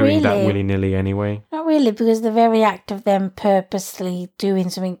doing that willy-nilly anyway? Not really, because the very act of them purposely doing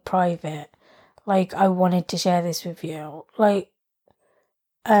something private, like, I wanted to share this with you, like,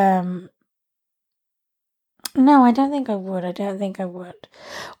 no, I don't think I would.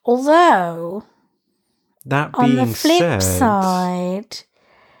 Although, that being on the flip said, side,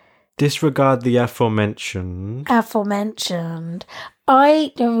 disregard the aforementioned.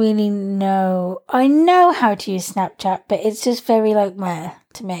 I don't really know. I know how to use Snapchat, but it's just very like meh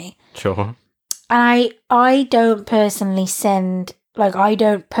to me. Sure. I don't personally send, like, I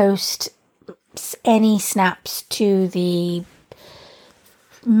don't post any snaps to the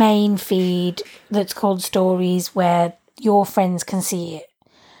main feed that's called stories where your friends can see it.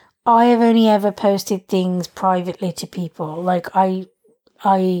 I have only ever posted things privately to people. Like, I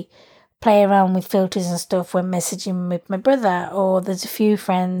play around with filters and stuff when messaging with my brother, or there's a few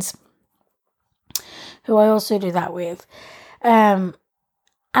friends who I also do that with. And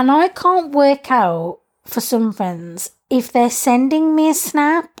I can't work out, for some friends, if they're sending me a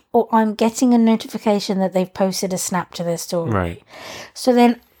snap or I'm getting a notification that they've posted a snap to their story. Right. So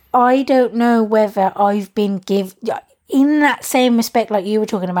then I don't know whether I've been in that same respect like you were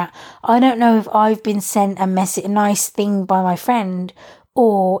talking about, I don't know if I've been sent a nice thing by my friend,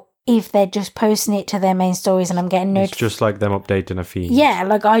 or if they're just posting it to their main stories and I'm getting It's just like them updating a feed. Yeah,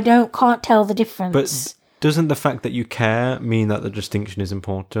 like can't tell the difference. But doesn't the fact that you care mean that the distinction is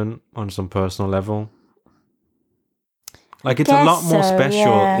important on some personal level? Like, it's a lot more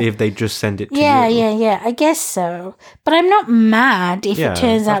special if they just send it to you. Yeah. I guess so. But I'm not mad if it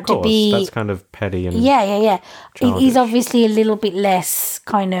turns out to be... That's kind of petty and Yeah. childish. It is obviously a little bit less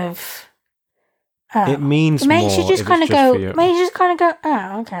kind of... it means more if it's just for you. Maybe you just kind of go,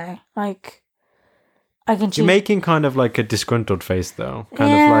 oh, okay. Like, I can choose... You're making kind of like a disgruntled face, though.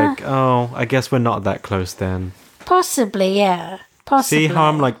 Kind of like, oh, I guess we're not that close then. Possibly, yeah. Possibly. See how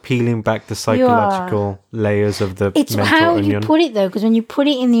I'm like peeling back the psychological layers of the It's mental how onion? you put it, though, because when you put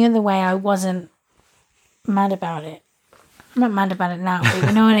it in the other way, I wasn't mad about it. I'm not mad about it now, but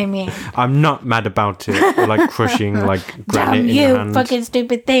you know what I mean? I'm not mad about it. Or like crushing like granite Damn in your you, hand. fucking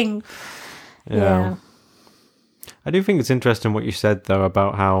stupid thing. Yeah. I do think it's interesting what you said, though,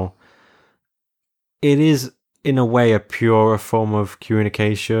 about how it is, in a way, a purer form of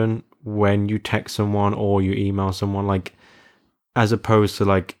communication when you text someone or you email someone, like, as opposed to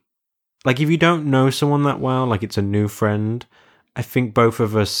like if you don't know someone that well, like it's a new friend, I think both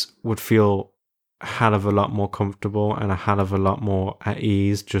of us would feel a hell of a lot more comfortable and a hell of a lot more at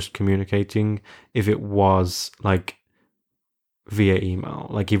ease just communicating if it was like via email.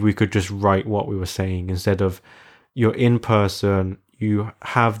 Like, if we could just write what we were saying instead of you're in person, you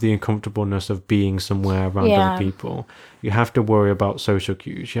have the uncomfortableness of being somewhere around other people. You have to worry about social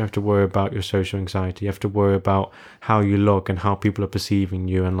cues. You have to worry about your social anxiety. You have to worry about how you look and how people are perceiving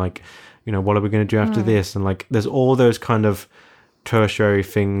you. And like, you know, what are we going to do after this? And like, there's all those kind of tertiary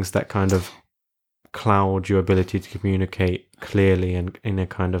things that kind of cloud your ability to communicate clearly and in a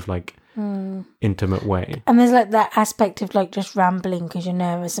kind of like intimate way. And there's like that aspect of like just rambling because you're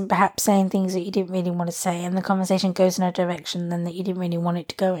nervous and perhaps saying things that you didn't really want to say, and the conversation goes in a direction then that you didn't really want it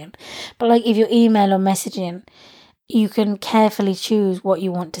to go in. But like if you're email or messaging, you can carefully choose what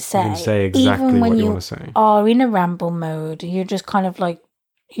you want to say. You can say exactly even when what you want to say. Are in a ramble mode, you're just kind of like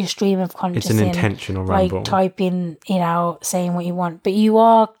your stream of consciousness. It's an intentional ramble. Like typing it out, saying what you want. But you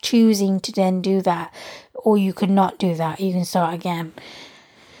are choosing to then do that, or you could not do that. You can start again.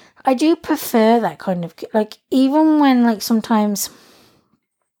 I do prefer that kind of, like, even when, like, sometimes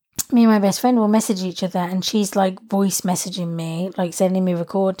me and my best friend will message each other and she's, like, voice messaging me, like, sending me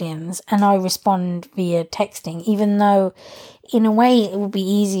recordings, and I respond via texting, even though, in a way, it would be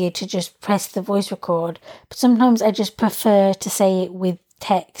easier to just press the voice record, but sometimes I just prefer to say it with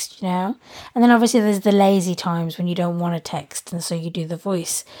text, you know? And then, obviously, there's the lazy times when you don't want to text, and so you do the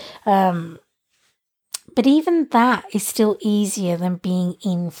voice. But even that is still easier than being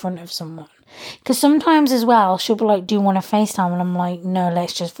in front of someone. Because sometimes as well, she'll be like, do you want to FaceTime? And I'm like, no,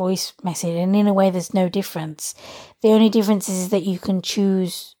 let's just voice message. And in a way, there's no difference. The only difference is that you can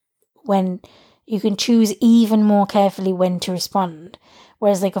choose even more carefully when to respond.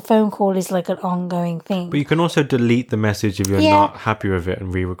 Whereas like a phone call is like an ongoing thing. But you can also delete the message if you're not happy with it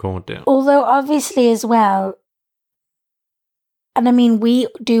and re-record it. Although obviously as well, and I mean, we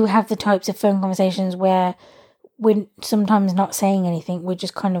do have the types of phone conversations where we're sometimes not saying anything. We're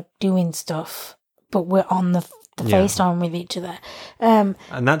just kind of doing stuff, but we're on the FaceTime with each other. And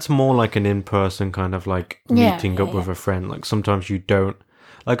that's more like an in-person kind of like meeting up with a friend. Like sometimes you don't,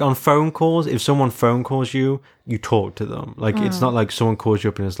 like on phone calls, if someone phone calls you, you talk to them. Like it's not like someone calls you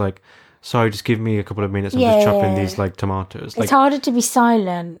up and it's like, sorry, just give me a couple of minutes. I'm just chopping these like tomatoes. It's harder to be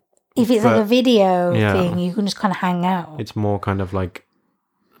silent. If it's like a video thing, you can just kind of hang out. It's more kind of like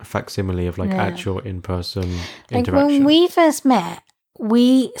a facsimile of like actual in-person like interaction. When we first met,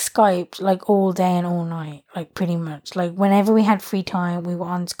 we Skyped like all day and all night, like pretty much. Like whenever we had free time, we were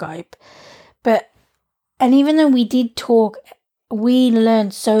on Skype. And even though we did talk, we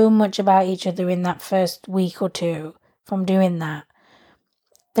learned so much about each other in that first week or two from doing that.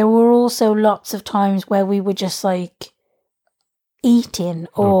 There were also lots of times where we were just like eating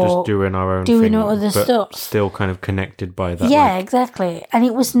or just doing our own doing thing, other but stuff, still kind of connected by that exactly. And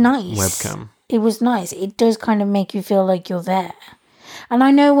it was nice. Webcam. It was nice. It does kind of make you feel like you're there. And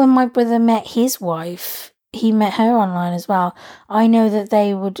I know when my brother met his wife, he met her online as well. I know that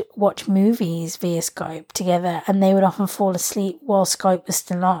they would watch movies via Skype together, and they would often fall asleep while Skype was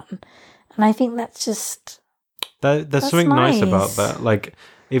still on. And I think that's just... There's something nice about that. Like,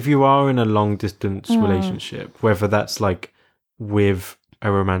 if you are in a long-distance relationship, whether that's, like, with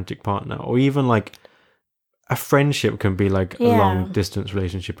a romantic partner, or even, like, a friendship can be, like, a long-distance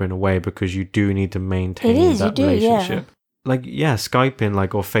relationship in a way, because you do need to maintain that relationship. Yeah. Like, Skyping,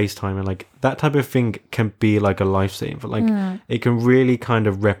 like, or FaceTiming, like, that type of thing can be, like, a lifesaver. Like, it can really kind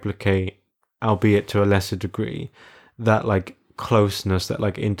of replicate, albeit to a lesser degree, that, like, closeness, that,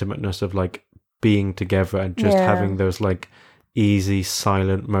 like, intimateness of, like, being together and just having those, like, easy,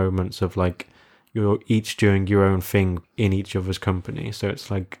 silent moments of, like, you're each doing your own thing in each other's company. So it's,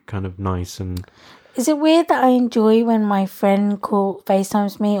 like, kind of nice. And is it weird that I enjoy when my friend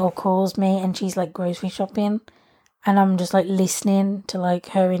FaceTimes me or calls me and she's, like, grocery shopping? And I'm just, like, listening to, like,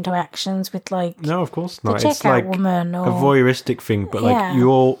 her interactions with, like... No, of course not. It's like woman or... a voyeuristic thing, but, like, you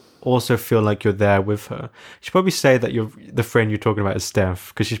all also feel like you're there with her. She'd probably say that the friend you're talking about is Steph,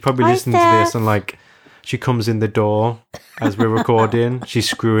 because she's probably listening to this and, like, she comes in the door as we're recording. She's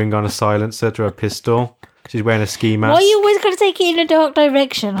screwing on a silencer to her pistol. She's wearing a ski mask. Why are you always going to take it in a dark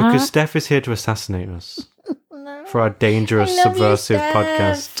direction, Because Steph is here to assassinate us for our dangerous, subversive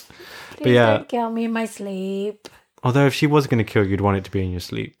podcast. Please don't kill me in my sleep. Although if she was going to kill you, you'd want it to be in your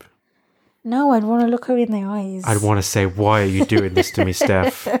sleep. No, I'd want to look her in the eyes. I'd want to say, why are you doing this to me,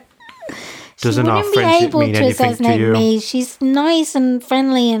 Steph? Doesn't our friendship mean anything to you? Me. She's nice and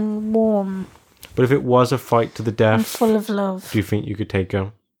friendly and warm. But if it was a fight to the death, and full of love, do you think you could take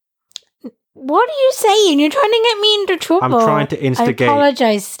her? What are you saying? You're trying to get me into trouble. I'm trying to instigate I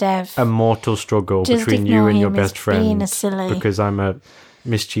apologize, Steph. A mortal struggle between you and your best friend. Because I'm a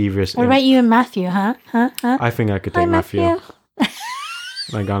mischievous... What about you and Matthew, huh? I think I could take Matthew.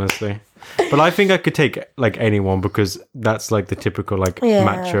 Like, honestly. But I think I could take, like, anyone, because that's, like, the typical, like,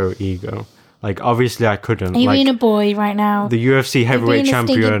 macho ego. Like, obviously I couldn't. Are you being a boy right now? The UFC heavyweight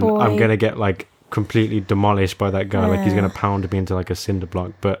champion, I'm going to get, like, completely demolished by that guy. Like, he's going to pound me into, like, a cinder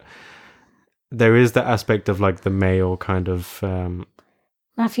block. But there is that aspect of, like, the male kind of...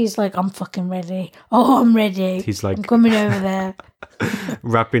 Matthew's like, I'm fucking ready. Oh, I'm ready. He's like... I'm coming over there.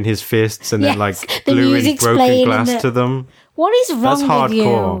 Wrapping his fists and then, like, gluing broken glass to them. What is wrong That's hardcore. With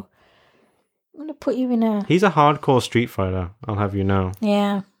you? I'm going to put you in a... He's a hardcore street fighter, I'll have you know.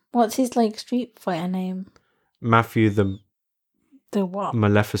 Yeah. What's his, like, street fighter name? Matthew the what?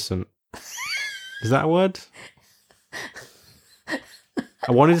 Maleficent. Is that a word?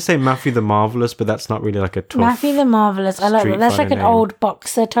 I wanted to say Matthew the Marvelous, but that's not really like a tough... Matthew the Marvelous. I like that. That's like an old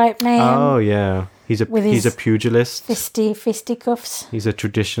boxer type name. Oh, yeah. He's a pugilist. Fisticuffs. He's a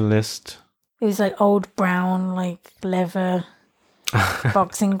traditionalist. He's like old brown, like leather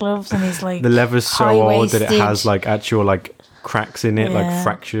boxing gloves, and he's like... The leather's so old that it has like actual like cracks in it, like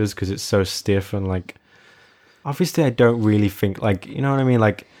fractures, because it's so stiff and like... Obviously, I don't really think like... You know what I mean?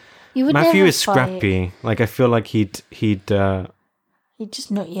 Like, Matthew is scrappy. Like, I feel like he'd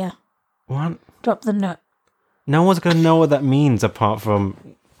just nut you. What? Drop the nut. No one's going to know what that means apart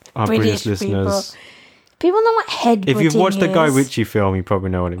from our British listeners. People know what headbutting is. If you've watched the Guy Ritchie film, you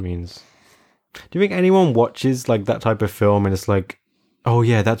probably know what it means. Do you think anyone watches like that type of film and it's like, oh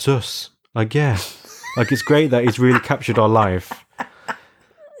yeah, that's us? Like, yeah. Like, it's great that he's really captured our life.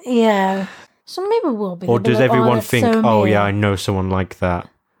 Yeah. Some people will be. Or does everyone think, oh yeah, I know someone like that.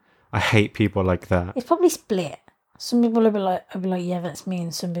 I hate people like that. It's probably split. Some people will be like, yeah, that's me.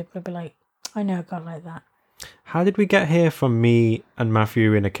 And some people will be like, I know a guy like that. How did we get here from me and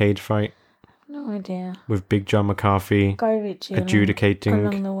Matthew in a cage fight? No idea. With Big John McCarthy Guy Ritchie adjudicating.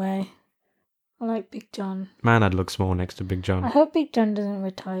 along the way. I like Big John. Man, I'd look small next to Big John. I hope Big John doesn't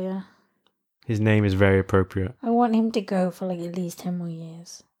retire. His name is very appropriate. I want him to go for like at least 10 more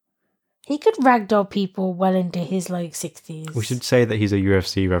years. He could ragdoll people well into his like 60s. We should say that he's a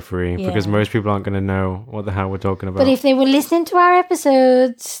UFC referee because most people aren't going to know what the hell we're talking about. But if they were listening to our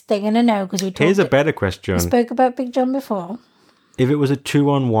episodes, they're going to know because we talked. Here's a better question. We spoke about Big John before. If it was a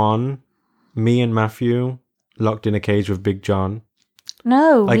 2-on-1, me and Matthew locked in a cage with Big John.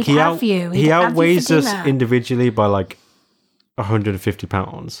 No, like he outweighs us individually by like 150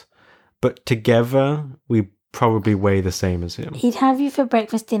 pounds. But together, we probably weigh the same as him. He'd have you for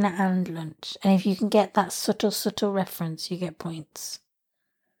breakfast, dinner and lunch. And if you can get that subtle reference, you get points.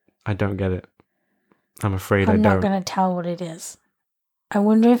 I don't get it. I'm afraid I don't. I'm not going to tell what it is. I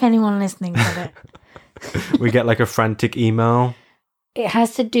wonder if anyone listening got it. We get like a frantic email. It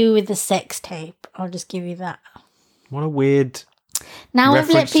has to do with the sex tape. I'll just give you that. What a weird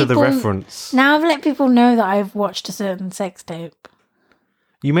reference to the reference. Now I've let people know that I've watched a certain sex tape.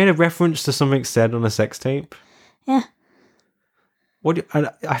 You made a reference to something said on a sex tape? Yeah.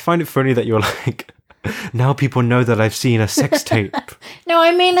 I find it funny that you're like, now people know that I've seen a sex tape. No,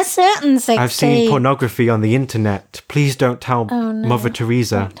 I mean a certain sex tape. I've seen pornography on the internet. Please don't tell Mother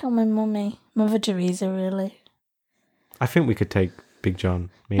Teresa. Don't tell my mummy. Mother Teresa, really? I think we could take Big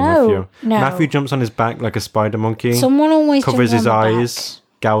John, me and Matthew. No. Matthew jumps on his back like a spider monkey. Someone always covers his eyes,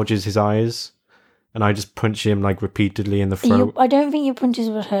 back. Gouges his eyes, and I just punch him like repeatedly in the throat. I don't think your punches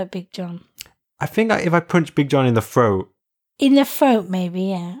would hurt Big John. I think if I punch Big John in the throat... In the throat, maybe,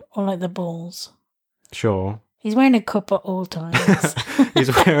 yeah. Or like the balls. Sure. He's wearing a cup at all times.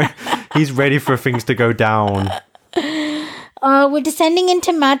 He's ready for things to go down. We're descending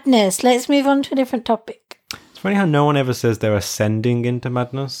into madness. Let's move on to a different topic. It's funny how no one ever says they're ascending into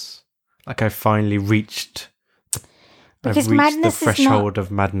madness. Like I finally reached... Because I've reached madness the threshold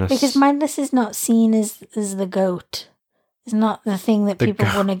of madness. Because madness is not seen as the goat. It's not the thing that people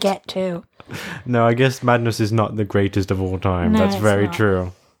want to get to. No, I guess madness is not the greatest of all time. No, That's very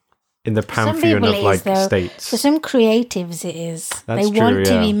true. In the pantheon of like states. For some creatives it is. That's they want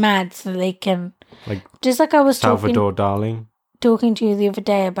to be mad so they can... Like just like I was Salvador Dali. Talking to you the other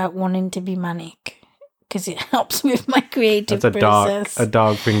day about wanting to be manic. Because it helps with my creative process. That's a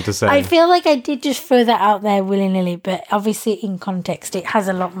dark thing to say. I feel like I did just throw that out there willy-nilly, but obviously in context it has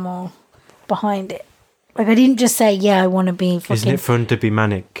a lot more behind it. Like I didn't just say, yeah, I want to be fucking... Isn't it fun to be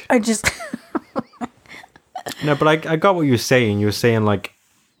manic? I just... No, but I got what you were saying. You were saying like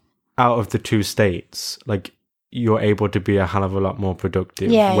out of the two states, like you're able to be a hell of a lot more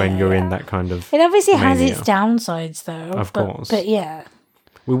productive when you're in that kind of... It obviously mania. has its downsides though. Of course. But yeah.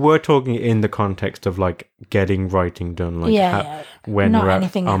 We were talking in the context of like getting writing done, like when not we're at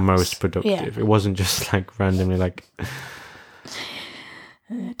anything our else. most productive. It wasn't just like randomly like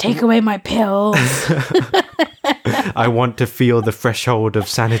take away my pills. I want to feel the threshold of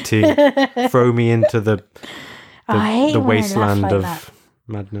sanity. Throw me into the wasteland of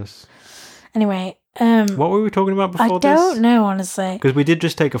madness. Anyway, what were we talking about before this? I don't know, honestly. Because we did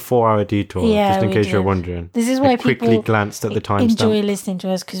just take a 4-hour detour, just in case you're wondering. This is why quickly people glanced at the timestamp. Enjoy listening to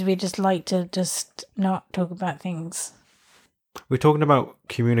us because we just like to just not talk about things. We're talking about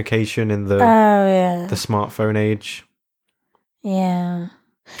communication in the smartphone age. Yeah.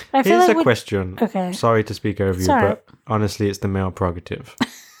 Here's a question. Okay. Sorry to speak over you, but honestly, it's the male prerogative.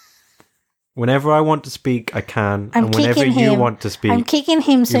 Whenever I want to speak, I can. And whenever you want to speak, I'm kicking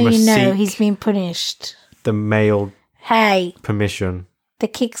him so you know he's been punished. The male permission. The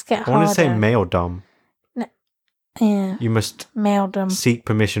kicks get harder. I want to say male dom. No, yeah. You must seek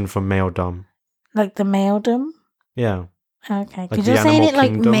permission from male dom. Like the male dom? Yeah. Okay. Because you're saying it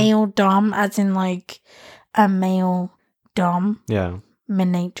like male dom, as in like a male dom. Yeah.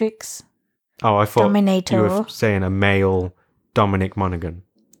 Minatrix. Oh, I thought Dominator. you were saying a male Dominic Monaghan.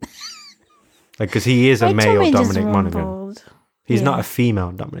 Like, because he is a male Dominic Monaghan. He's not a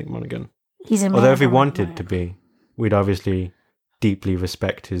female Dominic Monaghan. He's a male. Although if he wanted to be, we'd obviously deeply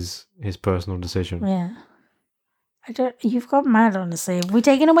respect his personal decision. Yeah. You've got mad, honestly. Have we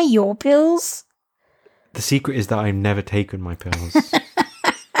taken away your pills? The secret is that I've never taken my pills.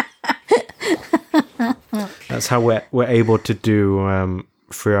 That's how we're able to do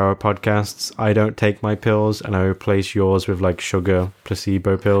 3-hour podcasts. I don't take my pills and I replace yours with like sugar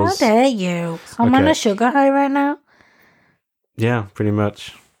placebo pills. How dare you? I'm on a sugar high right now. Yeah, pretty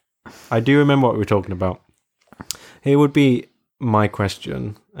much. I do remember what we were talking about. Here would be my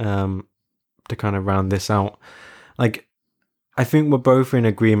question to kind of round this out. Like, I think we're both in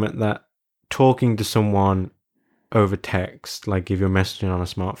agreement that talking to someone over text, like if you're messaging on a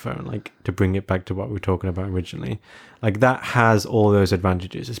smartphone, like to bring it back to what we were talking about originally, like that has all those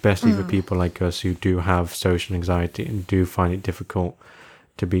advantages, especially for people like us who do have social anxiety and do find it difficult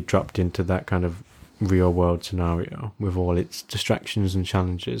to be dropped into that kind of real world scenario with all its distractions and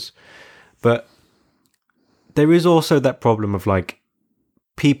challenges. But there is also that problem of like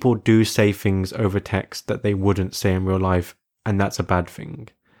people do say things over text that they wouldn't say in real life, and that's a bad thing.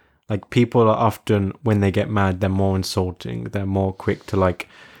 Like, people are often, when they get mad, they're more insulting. They're more quick to, like,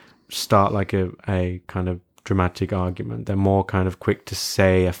 start, like, a kind of dramatic argument. They're more kind of quick to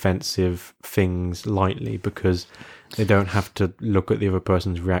say offensive things lightly because they don't have to look at the other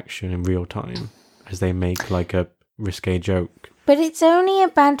person's reaction in real time as they make, like, a risque joke. But it's only a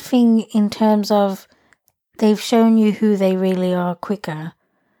bad thing in terms of they've shown you who they really are quicker.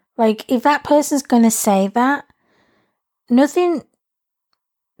 Like, if that person's going to say that, nothing...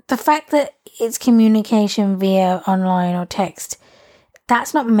 The fact that it's communication via online or text,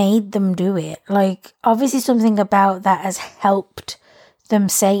 that's not made them do it. Like, obviously something about that has helped them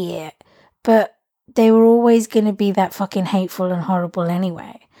say it. But they were always going to be that fucking hateful and horrible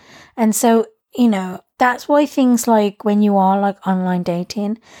anyway. And so, you know, that's why things like when you are like online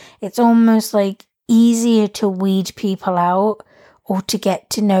dating, it's almost like easier to weed people out or to get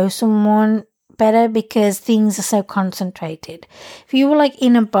to know someone better because things are so concentrated. If you were like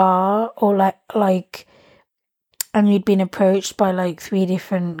in a bar or like and you'd been approached by like 3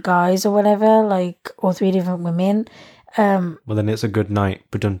 different guys or whatever, like, or 3 different women, well, then it's a good night.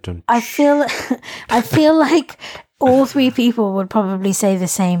 Ba-dun-dun. I feel like all 3 people would probably say the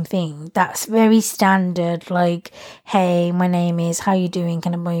same thing. That's very standard. Like, hey, my name is, how you doing?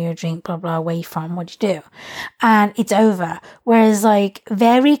 Can I buy you a drink? Blah, blah, where you from? What'd you do? And it's over. Whereas like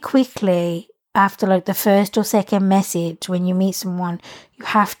very quickly after like the first or second message, when you meet someone, you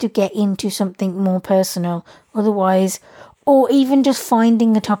have to get into something more personal. Otherwise, or even just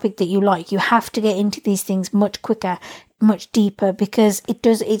finding a topic that you like, you have to get into these things much quicker, much deeper, because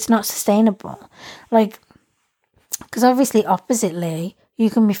it's not sustainable. Like, because obviously oppositely, you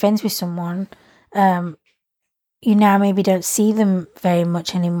can be friends with someone, you now maybe don't see them very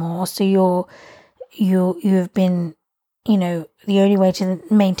much anymore, so you've been, you know, the only way to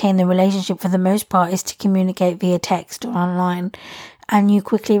maintain the relationship for the most part is to communicate via text or online. And you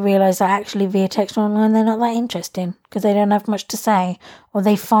quickly realise that actually via text or online, they're not that interesting because they don't have much to say, or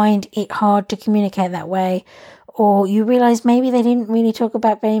they find it hard to communicate that way. Or you realise maybe they didn't really talk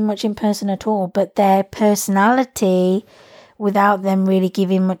about very much in person at all, but their personality, without them really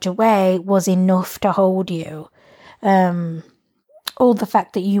giving much away, was enough to hold you. Or the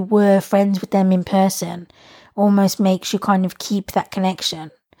fact that you were friends with them in person almost makes you kind of keep that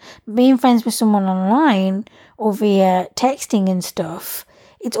connection. Being friends with someone online or via texting and stuff,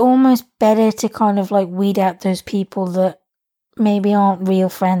 it's almost better to kind of like weed out those people that maybe aren't real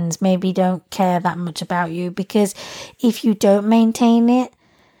friends, maybe don't care that much about you, because if you don't maintain it,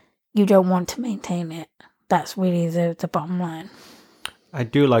 you don't want to maintain it. That's really the bottom line. I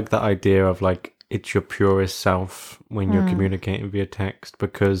do like that idea of like it's your purest self when you're communicating via text,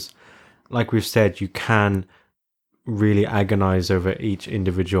 because like we've said, you can really agonize over each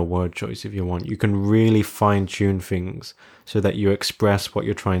individual word choice if you want. You can really fine tune things so that you express what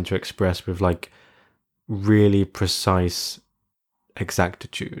you're trying to express with like really precise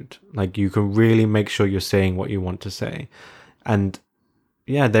exactitude. Like you can really make sure you're saying what you want to say. And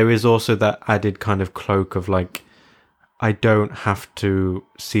yeah, there is also that added kind of cloak of like, I don't have to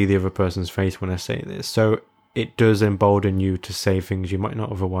see the other person's face when I say this. So it does embolden you to say things you might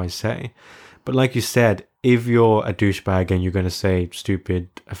not otherwise say. But like you said, if you're a douchebag and you're going to say stupid,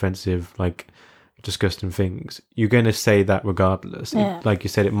 offensive, like disgusting things, you're going to say that regardless. Yeah. Like you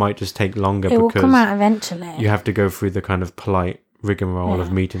said, it might just take longer because it will because come out eventually. You have to go through the kind of polite rigmarole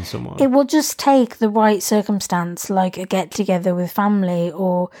of meeting someone. It will just take the right circumstance, like a get-together with family,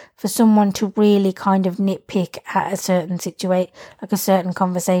 or for someone to really kind of nitpick at a certain situation, like a certain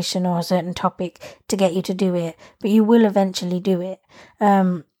conversation or a certain topic, to get you to do it. But you will eventually do it.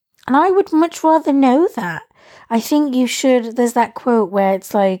 And I would much rather know that. I think you should. There's that quote where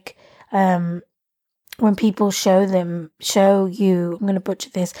it's like, when people show you, I'm going to butcher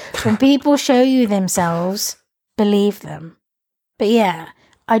this, when people show you themselves, believe them. But yeah,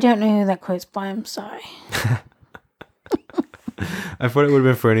 I don't know who that quote's by, I'm sorry. I thought it would have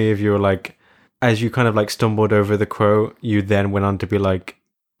been funny if you were like, as you kind of like stumbled over the quote, you then went on to be like,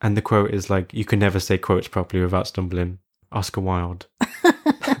 and the quote is like, you can never say quotes properly without stumbling. Oscar Wilde.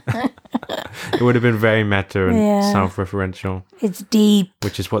 It would have been very meta and self-referential. It's deep.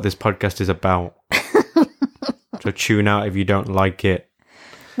 Which is what this podcast is about. So tune out if you don't like it.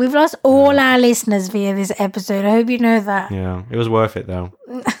 We've lost all our listeners via this episode. I hope you know that. Yeah, it was worth it though.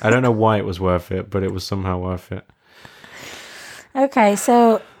 I don't know why it was worth it, but it was somehow worth it. Okay,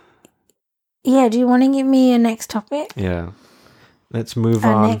 so yeah, do you want to give me a next topic? Yeah. Let's move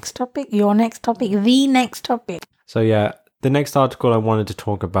on. Next topic, your next topic, the next topic. So yeah, the next article I wanted to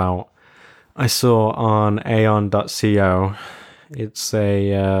talk about, I saw on aeon.co. It's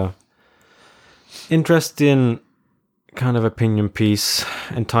a interesting kind of opinion piece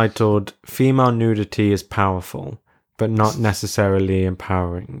entitled "Female Nudity is Powerful, but Not Necessarily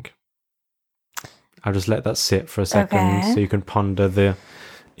Empowering." I'll just let that sit for a second so you can ponder the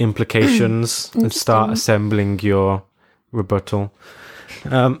implications and start assembling your rebuttal.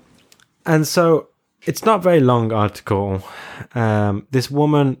 And so it's not a very long article. This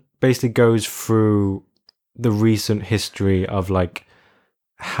woman basically goes through the recent history of like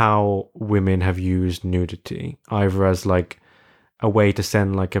how women have used nudity, either as like a way to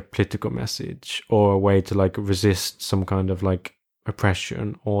send like a political message, or a way to like resist some kind of like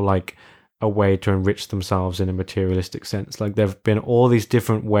oppression, or like a way to enrich themselves in a materialistic sense. Like there've been all these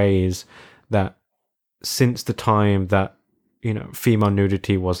different ways that since the time that, you know, female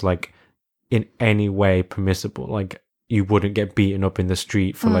nudity was like in any way permissible, like you wouldn't get beaten up in the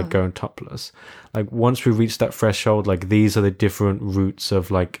street for like going topless. Like once we reach that threshold, like these are the different routes of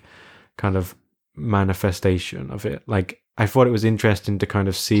like kind of manifestation of it. Like I thought it was interesting to kind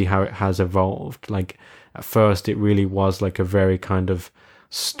of see how it has evolved. Like at first it really was like a very kind of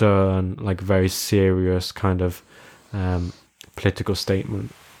stern, like very serious kind of political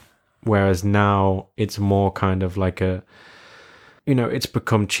statement, whereas now it's more kind of like a, you know, it's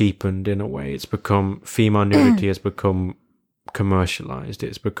become cheapened in a way. It's become, female nudity has become commercialized.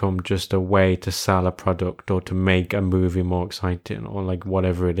 It's become just a way to sell a product or to make a movie more exciting or like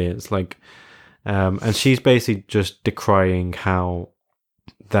whatever it is. Like, and she's basically just decrying how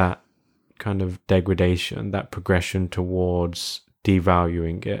that kind of degradation, that progression towards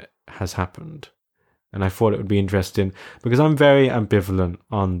devaluing it has happened. And I thought it would be interesting because I'm very ambivalent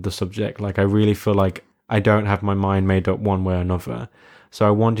on the subject. Like I really feel like I don't have my mind made up one way or another. So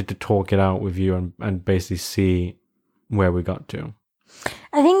I wanted to talk it out with you and basically see where we got to.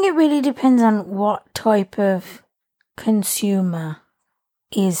 I think it really depends on what type of consumer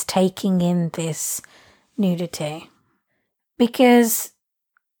is taking in this nudity. Because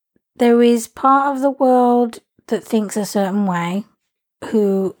there is part of the world that thinks a certain way,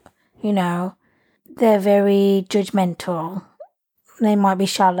 who, you know, they're very judgmental. They might be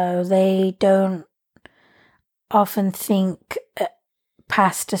shallow. They don't often think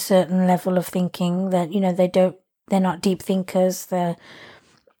past a certain level of thinking, that, you know, they're not deep thinkers. They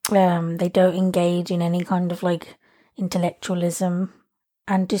don't engage in any kind of like intellectualism.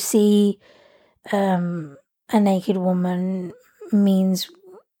 And to see a naked woman means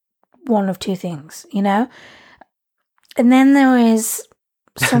one of two things, you know? And then there is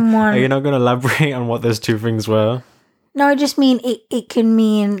someone... Are you not going to elaborate on what those two things were? No, I just mean it can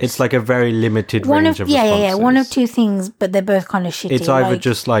mean... It's like a very limited range of responses. Yeah. One of two things, but they're both kind of shitty. It's either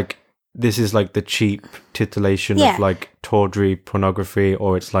just like, this is like the cheap titillation of like tawdry pornography,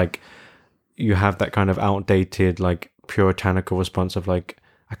 or it's like you have that kind of outdated, like puritanical response of like,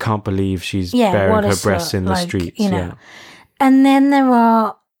 I can't believe she's bearing her breasts in the streets. You know. Yeah. And then there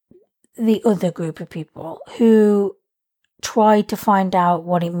are the other group of people who try to find out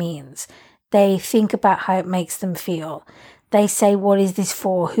what it means. They think about how it makes them feel. They say, what is this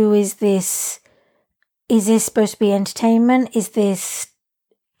for? Who is this? Is this supposed to be entertainment? Is this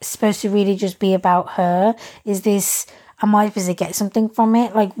supposed to really just be about her? Am I supposed to get something from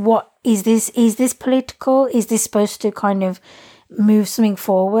it? Like, what is this? Is this political? Is this supposed to kind of move something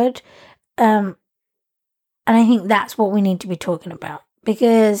forward? And I think that's what we need to be talking about,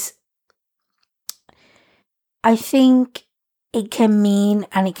 because I think it can mean,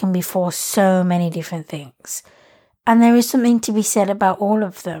 and it can be for so many different things. And there is something to be said about all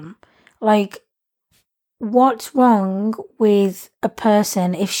of them. Like, what's wrong with a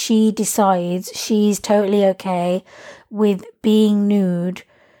person if she decides she's totally okay with being nude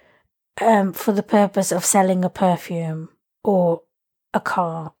for the purpose of selling a perfume or a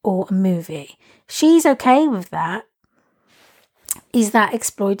car or a movie? She's okay with that. Is that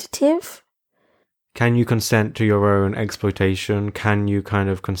exploitative? Can you consent to your own exploitation? Can you kind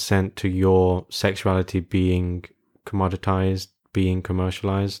of consent to your sexuality being commoditized, being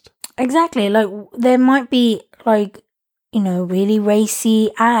commercialized? Exactly. Like, there might be, like, you know, really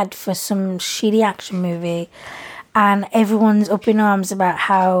racy ad for some shitty action movie, and everyone's up in arms about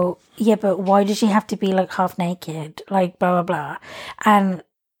how, yeah, but why does she have to be like half naked? Like, blah, blah, blah. And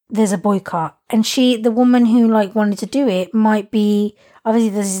there's a boycott. And the woman who like wanted to do it might be, obviously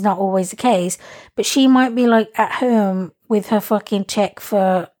this is not always the case, but she might be like at home with her fucking check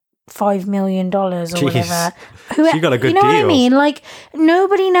for $5 million or whatever. She got a good deal. You know what I mean? Like,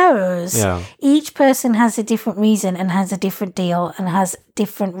 nobody knows. Yeah. Each person has a different reason and has a different deal and has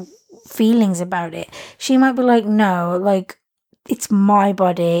different feelings about it. She might be like, no, like, it's my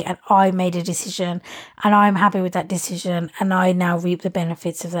body and I made a decision and I'm happy with that decision and I now reap the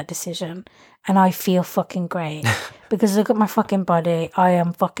benefits of that decision and I feel fucking great because look at my fucking body. I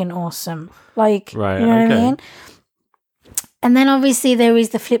am fucking awesome. Like, right, you know okay. what I mean? And then obviously there is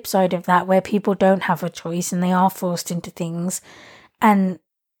the flip side of that where people don't have a choice and they are forced into things and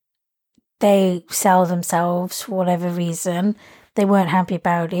they sell themselves for whatever reason. They weren't happy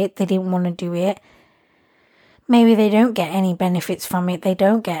about it. They didn't want to do it. Maybe they don't get any benefits from it. They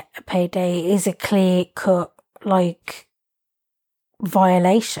don't get a payday. It is a clear-cut, like,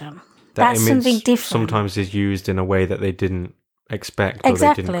 violation. That's something different. Sometimes is used in a way that they didn't expect or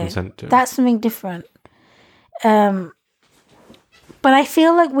they didn't consent to. That's something different. But I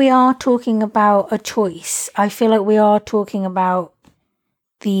feel like we are talking about a choice. I feel like we are talking about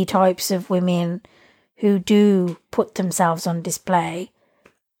the types of women who do put themselves on display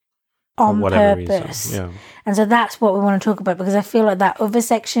on purpose. Yeah. And so that's what we want to talk about, because I feel like that other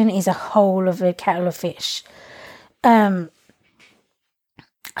section is a whole of a kettle of fish.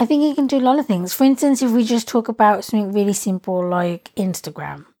 I think it can do a lot of things. For instance, if we just talk about something really simple like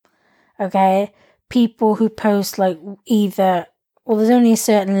Instagram, okay? People who post like either, well, there's only a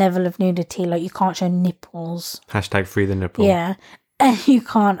certain level of nudity, like you can't show nipples. Hashtag free the nipple. Yeah. And you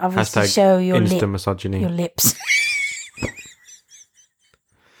can't obviously show your misogyny. Your lips.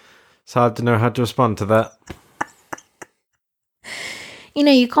 It's hard to know how to respond to that. You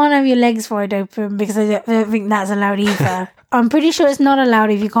know, you can't have your legs wide open, because I don't think that's allowed either. I'm pretty sure it's not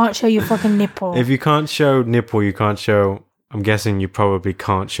allowed if you can't show your fucking nipple. If you can't show nipple, you can't show... I'm guessing you probably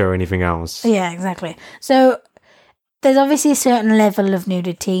can't show anything else. Yeah, exactly. So there's obviously a certain level of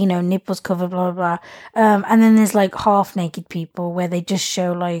nudity, you know, nipples covered, blah, blah, blah. And then there's like half naked people where they just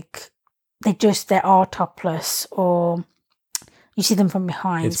show like, they are topless, or you see them from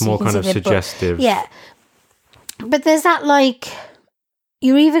behind. It's more kind of suggestive. Yeah. But there's that like...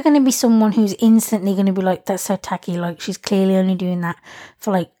 You're either going to be someone who's instantly going to be like, that's so tacky, like she's clearly only doing that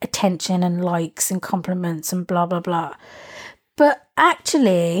for like attention and likes and compliments and blah, blah, blah. But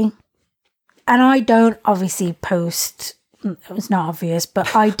actually, and I don't obviously post, it's not obvious,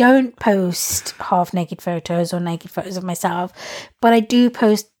 but I don't post half naked photos or naked photos of myself, but I do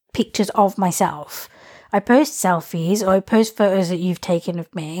post pictures of myself. I post selfies, or I post photos that you've taken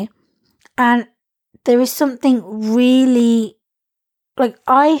of me. And there is something really... Like,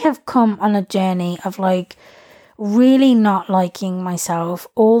 I have come on a journey of, like, really not liking myself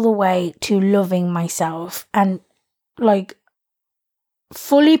all the way to loving myself, and, like,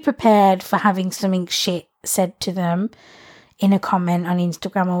 fully prepared for having something shit said to them in a comment on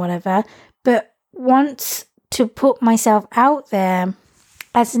Instagram or whatever, but wants to put myself out there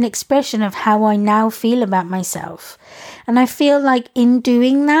as an expression of how I now feel about myself. And I feel like in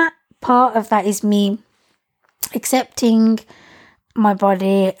doing that, part of that is me accepting my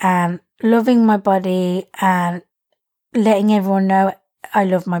body and loving my body and letting everyone know I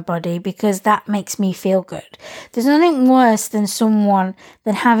love my body, because that makes me feel good. There's nothing worse than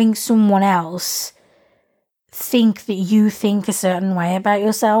having someone else think that you think a certain way about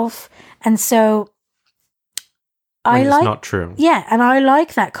yourself. And so it's not true. Yeah, and I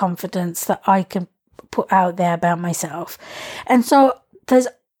like that confidence that I can put out there about myself. And so there's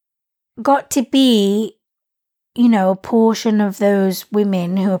got to be, you know, a portion of those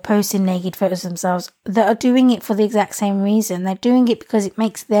women who are posting naked photos of themselves that are doing it for the exact same reason. They're doing it because it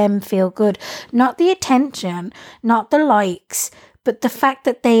makes them feel good. Not the attention, not the likes, but the fact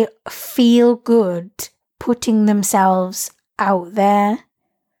that they feel good putting themselves out there.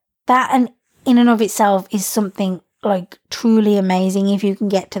 That in and of itself is something like truly amazing if you can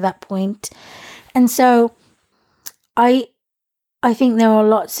get to that point. And so I think there are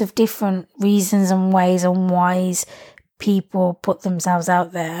lots of different reasons and ways and whys people put themselves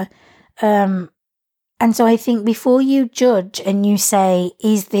out there. And so I think before you judge and you say,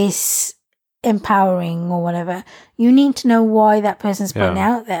 is this empowering or whatever, you need to know why that person's putting it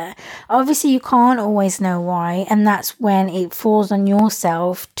out there. Obviously, you can't always know why, and that's when it falls on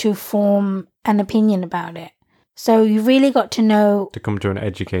yourself to form an opinion about it. So you've really got to know... To come to an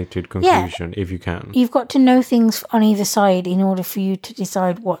educated conclusion, if you can. You've got to know things on either side in order for you to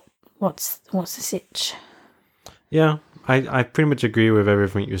decide what's the sitch. Yeah, I pretty much agree with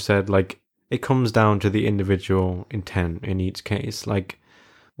everything you said. Like, it comes down to the individual intent in each case. Like,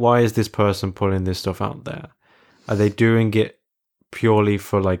 why is this person putting this stuff out there? Are they doing it purely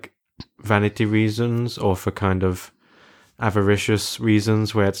for, like, vanity reasons, or for kind of avaricious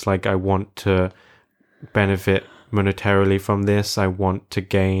reasons where it's like, I want to benefit monetarily from this, I want to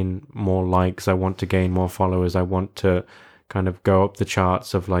gain more likes, I want to gain more followers, I want to kind of go up the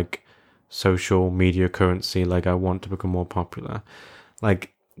charts of like social media currency, like I want to become more popular.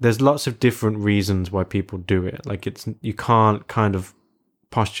 Like, there's lots of different reasons why people do it. Like, you can't kind of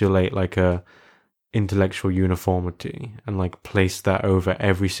postulate like a intellectual uniformity and like place that over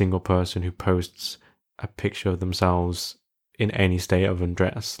every single person who posts a picture of themselves in any state of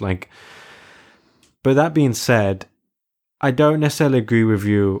undress. Like, but that being said, I don't necessarily agree with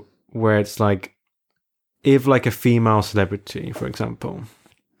you where it's like, if like a female celebrity, for example,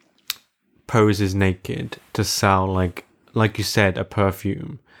 poses naked to sell like you said, a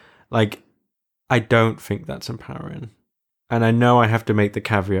perfume, like, I don't think that's empowering. And I know I have to make the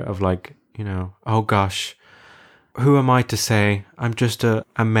caveat of like, you know, oh gosh, who am I to say? I'm just a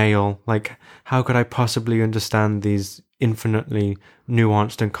male. Like, how could I possibly understand these infinitely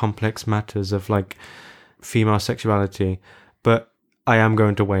nuanced and complex matters of like female sexuality? But I am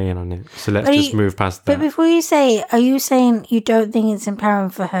going to weigh in on it. So let's just move past that. But before you say, are you saying you don't think it's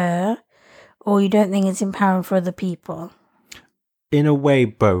empowering for her, or you don't think it's empowering for other people? In a way,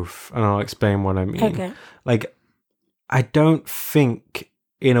 both. And I'll explain what I mean. Okay. Like, I don't think,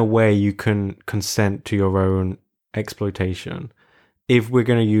 in a way, you can consent to your own exploitation. If we're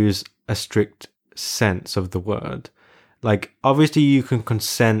going to use a strict sense of the word. Like, obviously you can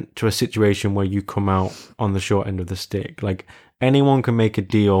consent to a situation where you come out on the short end of the stick. Like, anyone can make a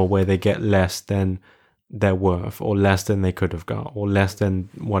deal where they get less than their worth, or less than they could have got, or less than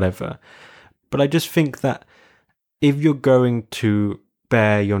whatever. But I just think that if you're going to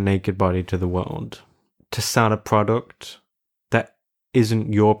bare your naked body to the world, to sell a product that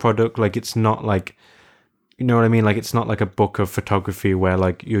isn't your product, like, it's not like, you know what I mean? Like, it's not like a book of photography where,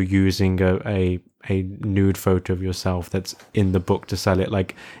 like, you're using a nude photo of yourself that's in the book to sell it.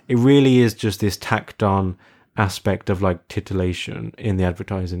 Like, it really is just this tacked on aspect of, like, titillation in the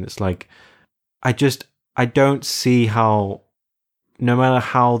advertising. It's like, I don't see how, no matter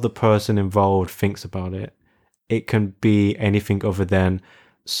how the person involved thinks about it, it can be anything other than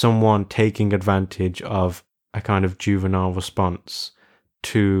someone taking advantage of a kind of juvenile response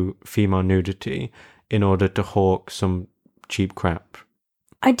to female nudity in order to hawk some cheap crap.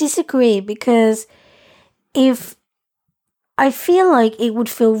 I disagree, because if I feel like it would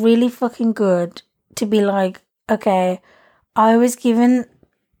feel really fucking good to be like, okay, I was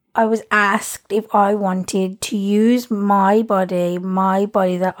asked if I wanted to use my body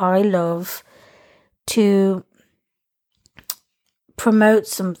that I love, to promote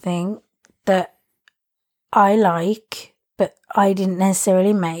something that I like, but I didn't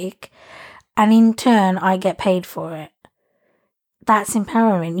necessarily make, and in turn I get paid for it. That's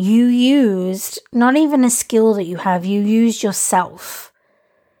empowering. You used not even a skill that you have, you used yourself.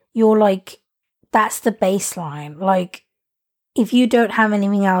 You're like, that's the baseline. Like, if you don't have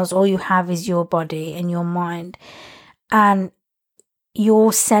anything else, all you have is your body and your mind, and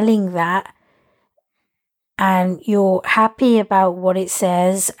you're selling that, and you're happy about what it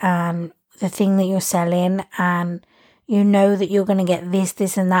says and the thing that you're selling, and you know that you're going to get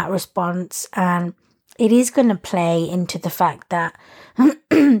this and that response, and it is going to play into the fact that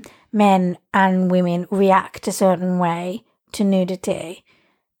men and women react a certain way to nudity.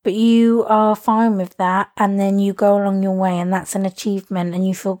 But you are fine with that, and then you go along your way, and that's an achievement, and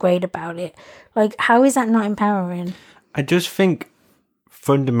you feel great about it. Like, how is that not empowering? I just think,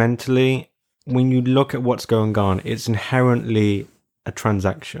 fundamentally, when you look at what's going on, it's inherently a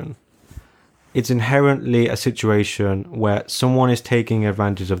transaction. It's inherently a situation where someone is taking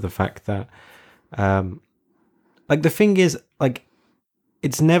advantage of the fact that, like, the thing is, like,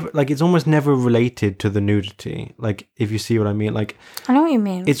 it's never, like, it's almost never related to the nudity. Like, if you see what I mean, like, I know what you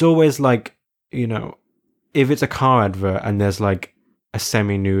mean. It's always like, you know, if it's a car advert and there's like a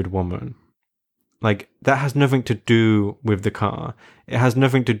semi-nude woman, like, that has nothing to do with the car. It has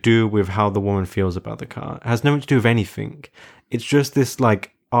nothing to do with how the woman feels about the car. It has nothing to do with anything. It's just this,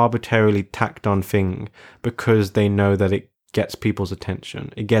 like, arbitrarily tacked on thing because they know that it gets people's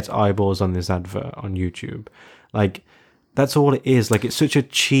attention. It gets eyeballs on this advert on YouTube. Like, that's all it is. Like, it's such a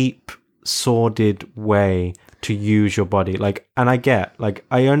cheap, sordid way to use your body. Like, and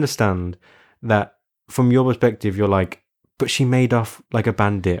I understand that from your perspective, you're like, but she made off like a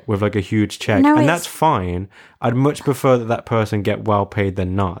bandit with like a huge check. No, and that's fine. I'd much prefer that person get well paid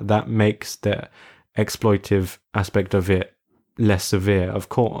than not. That makes the exploitive aspect of it less severe, of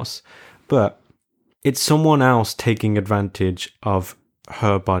course. But it's someone else taking advantage of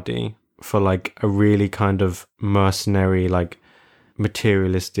her body for like a really kind of mercenary, like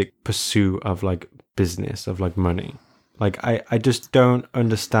materialistic pursuit of like business, of like money. Like, I just don't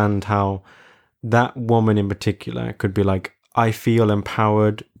understand how that woman in particular could be like, I feel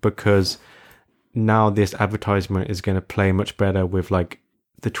empowered because now this advertisement is going to play much better with like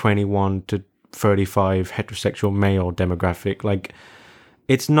the 21 to 35 heterosexual male demographic. Like,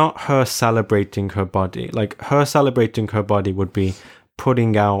 it's not her celebrating her body. Like, her celebrating her body would be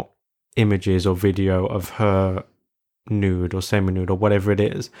putting out images or video of her nude or semi-nude or whatever it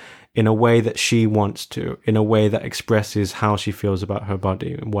is in a way that she wants to, in a way that expresses how she feels about her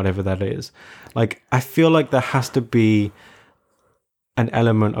body, whatever that is. Like, I feel like there has to be an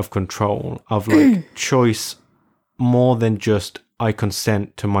element of control, of like choice, more than just I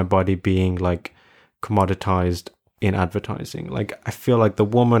consent to my body being like commoditized in advertising. Like, I feel like the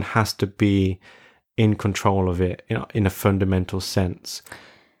woman has to be in control of it in a fundamental sense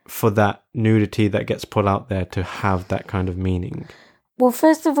for that nudity that gets put out there to have that kind of meaning. Well,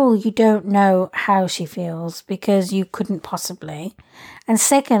 first of all, you don't know how she feels because you couldn't possibly. And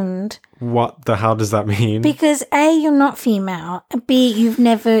second, What the hell does that mean? Because A, you're not female, and B, you've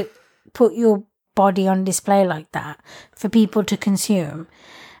never put your body on display like that for people to consume.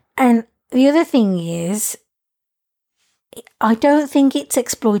 And the other thing is, I don't think it's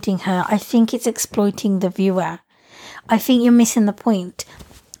exploiting her. I think it's exploiting the viewer. I think you're missing the point.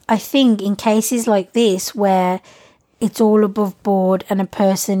 I think in cases like this where it's all above board and a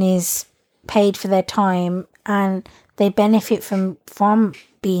person is paid for their time and they benefit from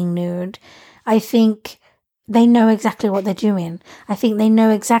being nude, I think they know exactly what they're doing. I think they know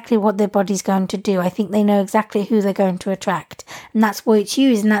exactly what their body's going to do. I think they know exactly who they're going to attract. And that's why it's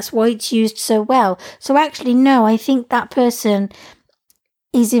used, and that's why it's used so well. So actually, no, I think that person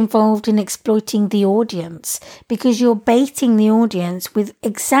is involved in exploiting the audience, because you're baiting the audience with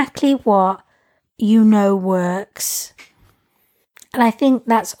exactly what you know works. And I think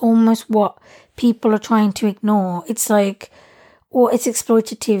that's almost what people are trying to ignore. It's like, well, it's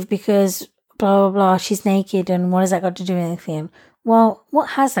exploitative because blah, blah, blah, she's naked, and what has that got to do with anything? Well,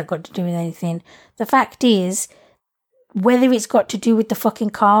 what has that got to do with anything? The fact is, whether it's got to do with the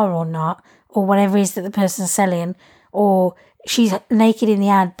fucking car or not, or whatever it is that the person's selling, or she's naked in the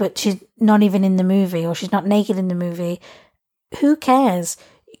ad, but she's not even in the movie, or she's not naked in the movie, who cares?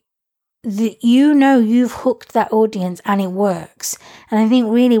 You've hooked that audience and it works. And I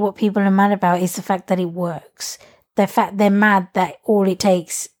think really what people are mad about is the fact that it works. They're mad that all it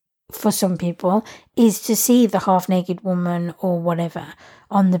takes for some people is to see the half-naked woman or whatever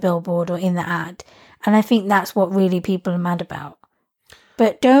on the billboard or in the ad. And I think that's what really people are mad about.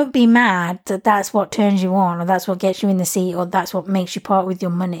 But don't be mad that that's what turns you on, or that's what gets you in the seat, or that's what makes you part with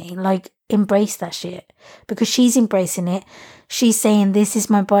your money. Like, embrace that shit. Because she's embracing it. She's saying, this is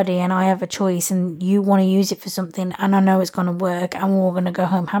my body and I have a choice, and you want to use it for something, and I know it's going to work, and we're all going to go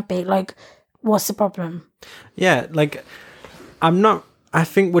home happy. Like, what's the problem? Yeah, like, I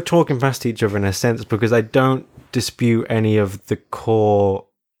think we're talking past each other in a sense, because I don't dispute any of the core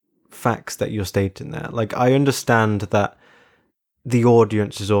facts that you're stating there. Like, I understand that the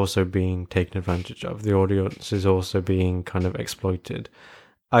audience is also being taken advantage of. The audience is also being kind of exploited.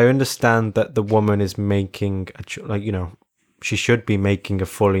 I understand that the woman is making she should be making a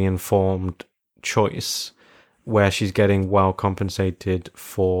fully informed choice where she's getting well compensated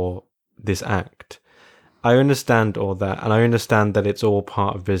for this act. I understand all that, and I understand that it's all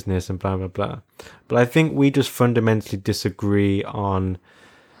part of business and blah, blah, blah. But I think we just fundamentally disagree on...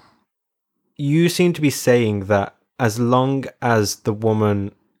 You seem to be saying that as long as the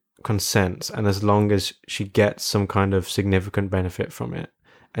woman consents and as long as she gets some kind of significant benefit from it,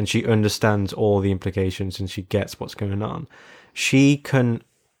 and she understands all the implications and she gets what's going on, she can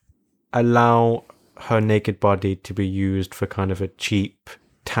allow her naked body to be used for kind of a cheap,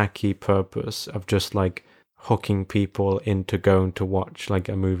 tacky purpose of just like hooking people into going to watch like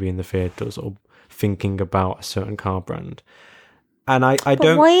a movie in the theaters or thinking about a certain car brand. And I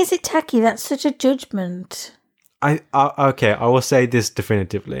don't... Why is it tacky? That's such a judgment. Okay, I will say this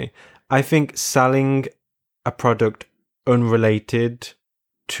definitively. I think selling a product unrelated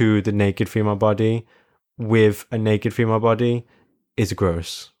to the naked female body with a naked female body is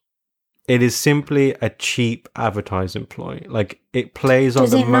gross. It is simply a cheap advertising ploy. Like, it plays on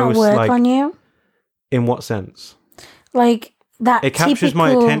the most... Does it not work on you? In what sense? Like, that it captures my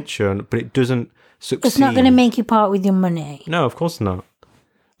attention, but it doesn't succeed. It's not going to make you part with your money. No, of course not.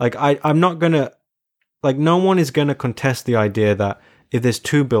 Like, I'm not going to... Like, no one is going to contest the idea that if there's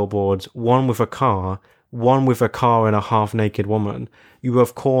two billboards, one with a car and a half-naked woman, you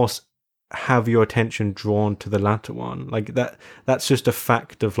of course have your attention drawn to the latter one. Like, that's just a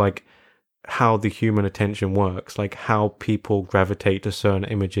fact of, like, how the human attention works, like how people gravitate to certain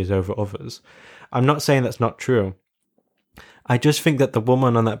images over others. I'm not saying that's not true. I just think that the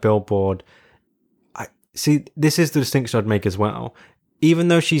woman on that billboard... this is the distinction I'd make as well. Even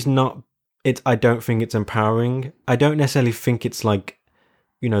though she's not... I don't think it's empowering. I don't necessarily think it's like,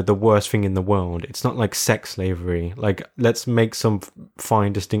 the worst thing in the world. It's not like sex slavery. Like, let's make some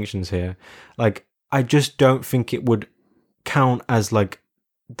fine distinctions here. Like, I just don't think it would count as like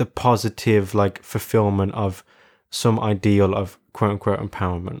the positive like fulfillment of some ideal of quote unquote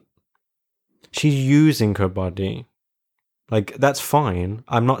empowerment. She's using her body. Like, that's fine.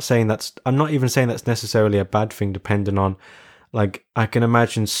 I'm not even saying that's necessarily a bad thing, depending on, like, I can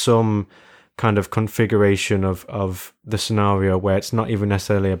imagine some kind of configuration of the scenario where it's not even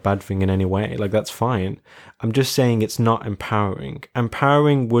necessarily a bad thing in any way. Like, that's fine. I'm just saying it's not empowering.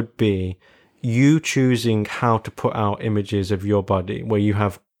 Empowering would be you choosing how to put out images of your body where you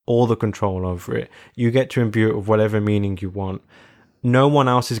have all the control over it. You get to imbue it with whatever meaning you want. No one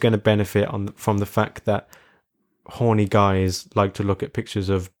else is going to benefit from the fact that horny guys like to look at pictures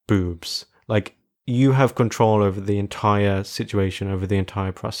of boobs. Like, you have control over the entire situation, over the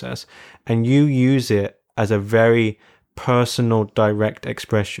entire process, and you use it as a very personal, direct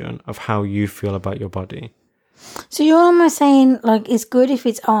expression of how you feel about your body. So you're almost saying, like, it's good if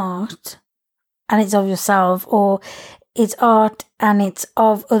it's art and it's of yourself, or it's art and it's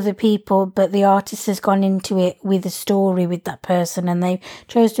of other people, but the artist has gone into it with a story with that person and they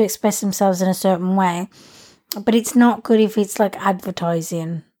chose to express themselves in a certain way. But it's not good if it's like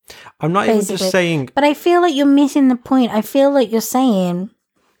advertising. I'm not basically. Even just saying... But I feel like you're missing the point. I feel like you're saying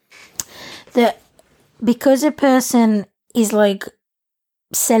that because a person is like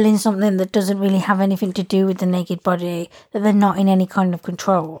selling something that doesn't really have anything to do with the naked body, that they're not in any kind of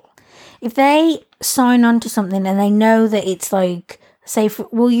control. If they sign on to something and they know that it's like, say,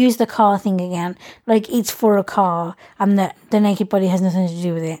 we'll use the car thing again, like it's for a car and that the naked body has nothing to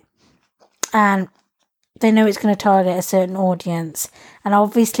do with it. And they know it's going to target a certain audience. And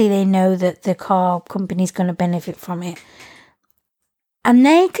obviously they know that the car company is going to benefit from it. And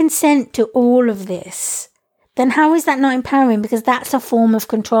they consent to all of this. Then how is that not empowering? Because that's a form of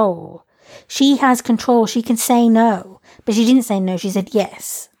control. She has control. She can say no. But she didn't say no. She said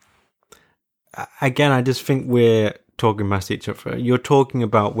yes. Again, I just think we're talking past each other. You're talking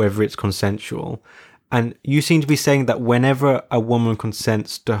about whether it's consensual. And you seem to be saying that whenever a woman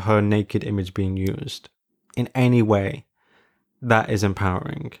consents to her naked image being used in any way, that is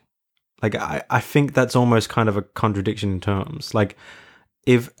empowering. Like, I think that's almost kind of a contradiction in terms. Like,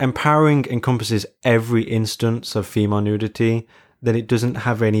 if empowering encompasses every instance of female nudity, then it doesn't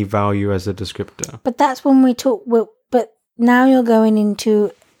have any value as a descriptor. But that's when we talk... But now you're going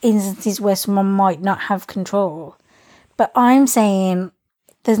into instances where someone might not have control. But I'm saying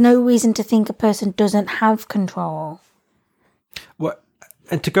there's no reason to think a person doesn't have control. Well,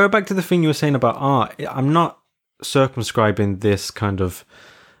 and to go back to the thing you were saying about art, I'm not circumscribing this kind of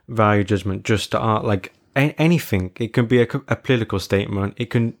value judgment just to art. Like, anything. It can be a political statement. It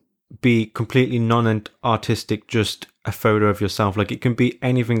can be completely non-artistic, just a photo of yourself. Like, it can be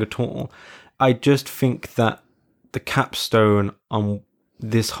anything at all. I just think that the capstone on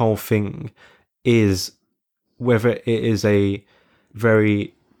this whole thing is whether it is a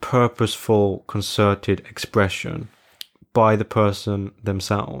very purposeful, concerted expression by the person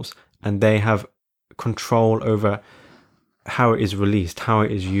themselves, and they have control over how it is released, how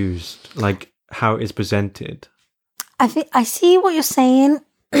it is used, like how it is presented. I see what you're saying,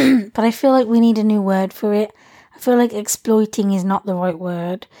 but I feel like we need a new word for it. I feel like exploiting is not the right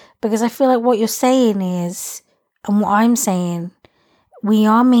word, because I feel like what you're saying is, and what I'm saying, we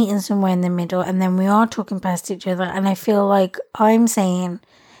are meeting somewhere in the middle, and then we are talking past each other, and I feel like I'm saying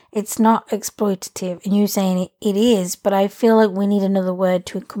it's not exploitative, and you saying it is, but I feel like we need another word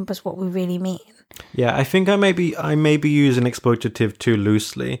to encompass what we really mean. Yeah, I think I may be using exploitative too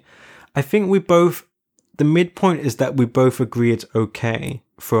loosely. I think the midpoint is that we both agree it's okay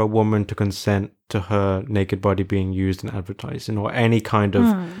for a woman to consent to her naked body being used in advertising or any kind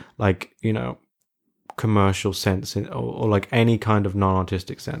of like, you know, commercial sense or like any kind of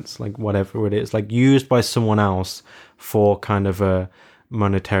non-artistic sense, like whatever it is, like used by someone else for kind of a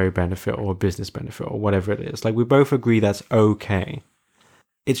monetary benefit or a business benefit or whatever it is. Like, we both agree that's okay.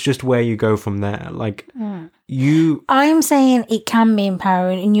 It's just where you go from there. Like, I'm saying it can be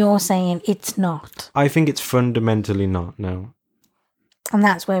empowering, and you're saying it's not. I think it's fundamentally not, no. And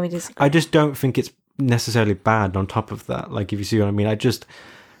that's where we disagree. I just don't think it's necessarily bad on top of that. Like, if you see what I mean,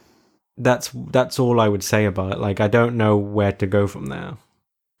 that's all I would say about it. Like, I don't know where to go from there.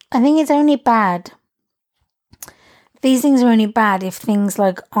 I think it's only bad. These things are only bad if things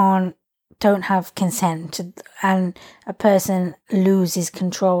like don't have consent and a person loses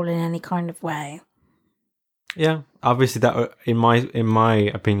control in any kind of way. Yeah, obviously that, in my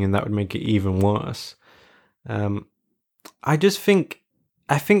opinion, that would make it even worse. I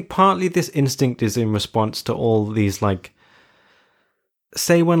think partly this instinct is in response to all these, like,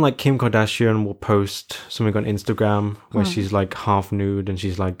 say when like Kim Kardashian will post something on Instagram where she's like half nude and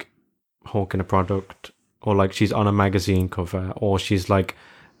she's like hawking a product, or like she's on a magazine cover, or she's like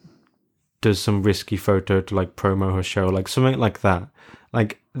does some risky photo to like promo her show, like something like that.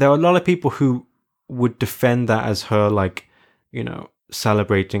 Like, there are a lot of people who would defend that as her, like, you know,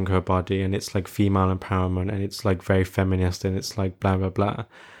 celebrating her body, and it's like female empowerment, and it's like very feminist, and it's like blah blah blah.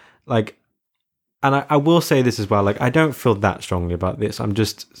 Like, and I will say this as well, like, I don't feel that strongly about this. I'm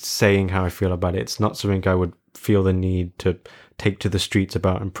just saying how I feel about it. It's not something I would feel the need to take to the streets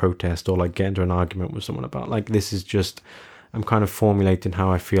about and protest or like get into an argument with someone about. Like, this is just, I'm kind of formulating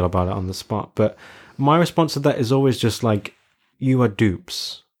how I feel about it on the spot. But my response to that is always just like, you are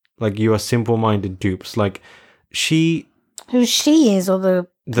dupes. Like, you are simple-minded dupes. Like, Who she is, or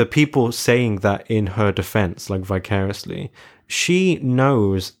the people saying that in her defense, like vicariously, she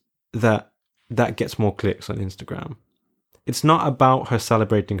knows that gets more clicks on Instagram. It's not about her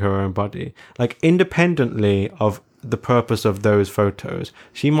celebrating her own body. Like, independently of the purpose of those photos,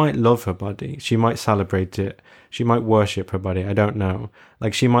 she might love her body. She might celebrate it. She might worship her body. I don't know.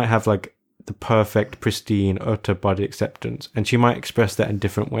 Like, she might have like the perfect, pristine, utter body acceptance, and she might express that in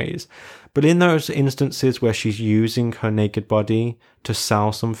different ways. But in those instances where she's using her naked body to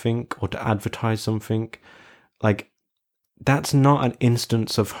sell something or to advertise something, like, that's not an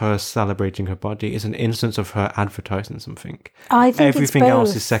instance of her celebrating her body. It's an instance of her advertising something. I think everything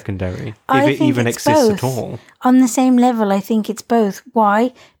else is secondary, if it even exists at all. On the same level, I think it's both.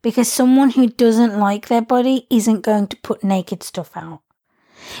 Why? Because someone who doesn't like their body isn't going to put naked stuff out.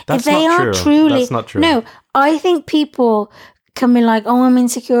 That's not true. That's not true. No, I think people can be like, oh, I'm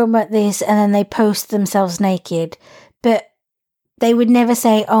insecure about this, and then they post themselves naked, but they would never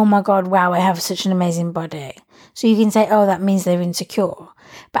say, oh my God, wow, I have such an amazing body. So you can say, oh, that means they're insecure.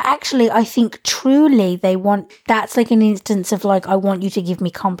 But actually, I think truly that's like an instance of like, I want you to give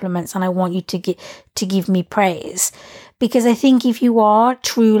me compliments and I want you to give me praise. Because I think if you are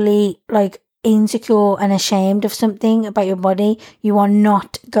truly like insecure and ashamed of something about your body, you are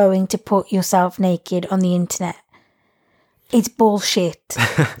not going to put yourself naked on the internet. It's bullshit.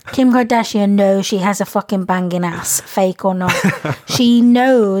 Kim Kardashian knows she has a fucking banging ass, fake or not. She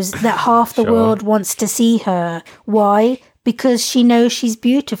knows that half the world wants to see her. Why? Because she knows she's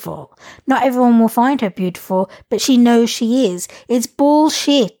beautiful. Not everyone will find her beautiful, but she knows she is. It's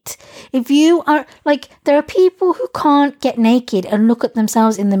bullshit. If you are, like, there are people who can't get naked and look at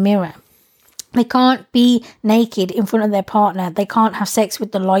themselves in the mirror. They can't be naked in front of their partner. They can't have sex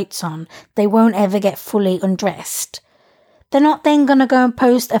with the lights on. They won't ever get fully undressed. They're not then going to go and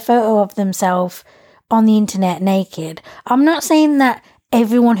post a photo of themselves on the internet naked. I'm not saying that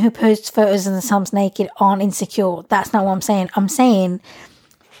everyone who posts photos of themselves naked aren't insecure. That's not what I'm saying. I'm saying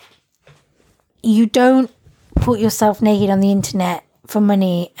you don't put yourself naked on the internet for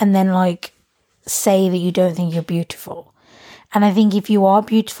money and then like say that you don't think you're beautiful. And I think if you are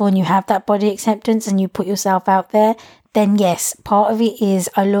beautiful and you have that body acceptance and you put yourself out there, then yes, part of it is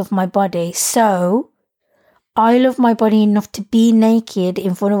I love my body. So I love my body enough to be naked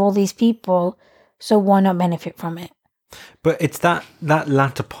in front of all these people, so why not benefit from it? But it's that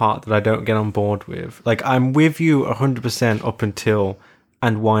latter part that I don't get on board with. Like, I'm with you 100% up until,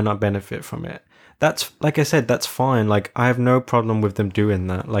 and why not benefit from it? That's, like I said, that's fine. Like, I have no problem with them doing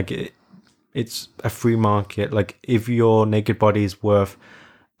that. Like, it's a free market. Like, if your naked body is worth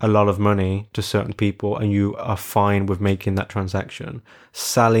a lot of money to certain people and you are fine with making that transaction,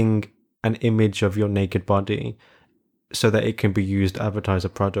 selling an image of your naked body so that it can be used to advertise a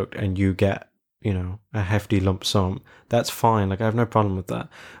product and you get, you know, a hefty lump sum, that's fine. Like, I have no problem with that.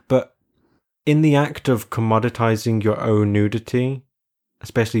 But in the act of commoditizing your own nudity,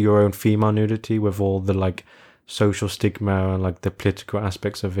 especially your own female nudity with all the like social stigma and like the political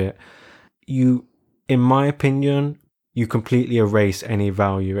aspects of it, you, in my opinion, you completely erase any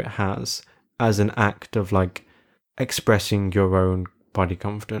value it has as an act of like expressing your own body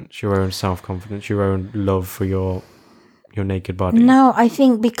confidence, your own self-confidence, your own love for your naked body. No, I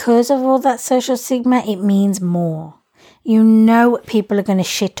think because of all that social stigma, it means more. You know people are going to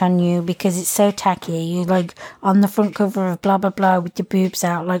shit on you because it's so tacky. You're like on the front cover of blah, blah, blah with your boobs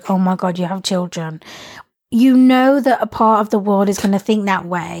out, like, oh my God, you have children. You know that a part of the world is going to think that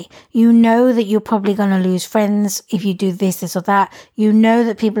way. You know that you're probably going to lose friends if you do this or that. You know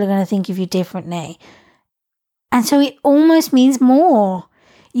that people are going to think of you differently. And so it almost means more.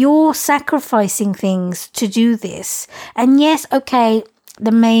 You're sacrificing things to do this. And yes, okay,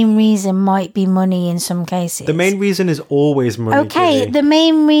 the main reason might be money in some cases. The main reason is always money. Okay, Julie. The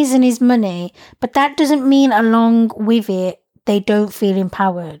main reason is money. But that doesn't mean along with it, they don't feel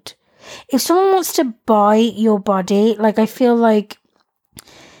empowered. If someone wants to buy your body, like, I feel like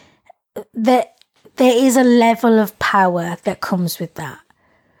that there is a level of power that comes with that.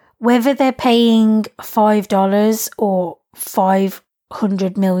 Whether they're paying $5 or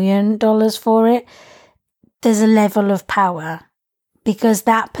 $500 million for it, there's a level of power because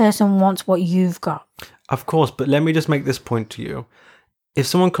that person wants what you've got. Of course, but let me just make this point to you. If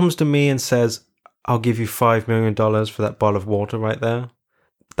someone comes to me and says, I'll give you $5 million for that bottle of water right there,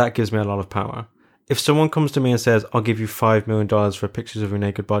 that gives me a lot of power. If someone comes to me and says, I'll give you $5 million for pictures of your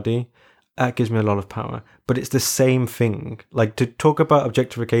naked body, that gives me a lot of power. But it's the same thing. Like, to talk about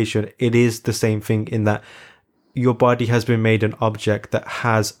objectification, it is the same thing in that your body has been made an object that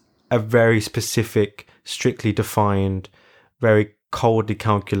has a very specific, strictly defined, very coldly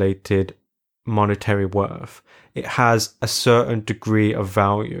calculated monetary worth. It has a certain degree of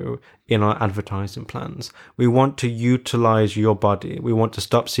value in our advertising plans. We want to utilize your body. We want to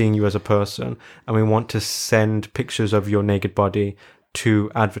stop seeing you as a person, and we want to send pictures of your naked body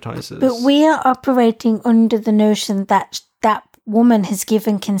to advertisers. But we are operating under the notion that that woman has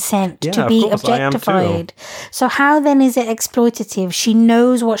given consent to be objectified. So how then is it exploitative? She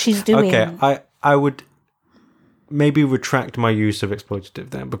knows what she's doing. Okay, I would maybe retract my use of exploitative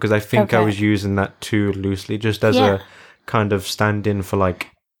then, because I think I was using that too loosely, just as a kind of stand-in for like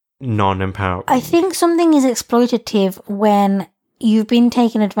non-empowering. I think something is exploitative when you've been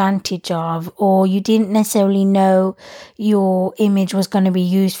taken advantage of, or you didn't necessarily know your image was going to be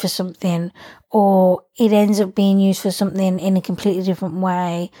used for something, or it ends up being used for something in a completely different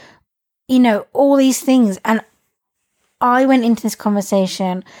way. You know, all these things. And I went into this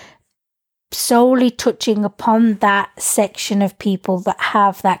conversation solely touching upon that section of people that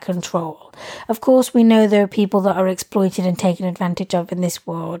have that control. Of course, we know there are people that are exploited and taken advantage of in this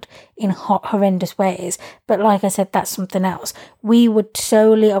world in horrendous ways. But like I said, that's something else. We would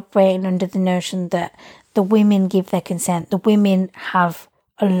solely operate under the notion that the women give their consent. The women have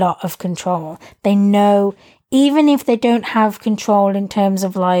a lot of control. They know, even if they don't have control in terms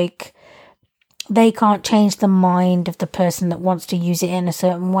of like, they can't change the mind of the person that wants to use it in a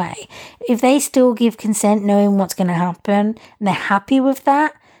certain way. If they still give consent knowing what's going to happen and they're happy with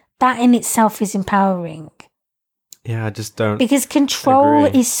that, that in itself is empowering. Yeah, I just don't. Because control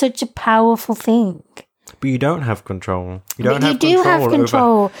is such a powerful thing. But you don't have control. You don't have control. You do have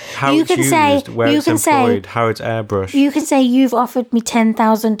control. Over how it's used, where it's employed, how it's airbrushed. You can say, you've offered me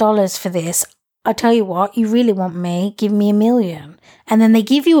 $10,000 for this. I tell you what, you really want me, give me $1 million. And then they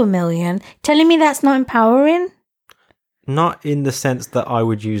give you $1 million, telling me that's not empowering? Not in the sense that I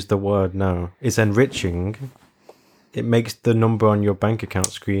would use the word, no. It's enriching. It makes the number on your bank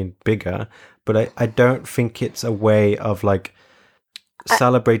account screen bigger. But I don't think it's a way of like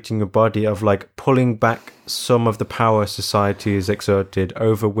celebrating your body, of like pulling back some of the power society has exerted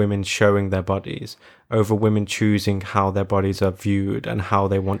over women showing their bodies, over women choosing how their bodies are viewed and how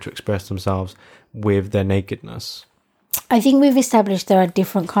they want to express themselves with their nakedness. I think we've established there are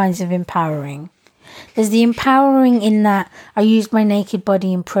different kinds of empowering. There's the empowering in that I used my naked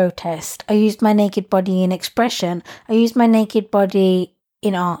body in protest. I used my naked body in expression. I used my naked body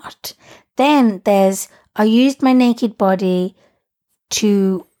in art. Then there's I used my naked body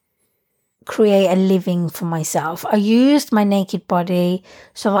to create a living for myself. I used my naked body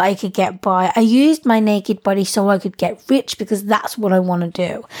so that I could get by. I used my naked body so I could get rich because that's what I want to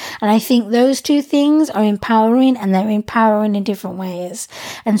do. And I think those two things are empowering, and they're empowering in different ways.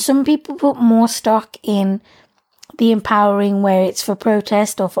 And some people put more stock in the empowering where it's for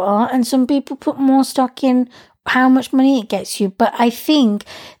protest or for art, and some people put more stock in how much money it gets you. But I think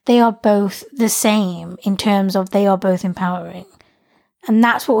they are both the same in terms of they are both empowering. And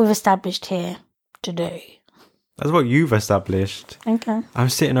that's what we've established here today. That's what you've established. Okay. I'm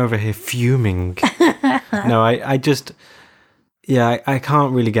sitting over here fuming. No, I just... Yeah, I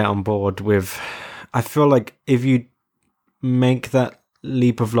can't really get on board with... I feel like if you make that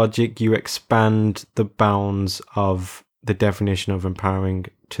leap of logic, you expand the bounds of the definition of empowering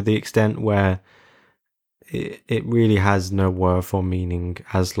to the extent where it really has no worth or meaning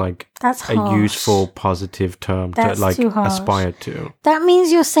as like a useful positive term to like aspire to. That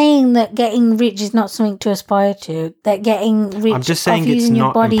means you're saying that getting rich is not something to aspire to. That getting rich I'm just saying using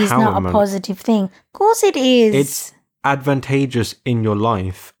your body empowerment. Is not a positive thing. Of course it is. It's advantageous in your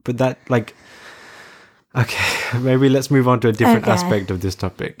life, but that like okay, maybe let's move on to a different aspect of this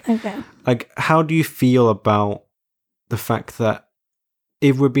topic. Okay. Like, how do you feel about the fact that,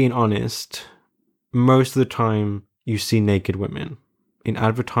 if we're being honest, most of the time you see naked women in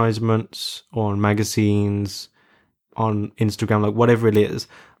advertisements or on magazines, on Instagram, like whatever it is.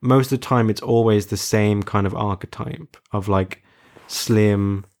 Most of the time it's always the same kind of archetype of like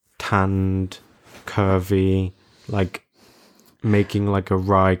slim, tanned, curvy, like making like a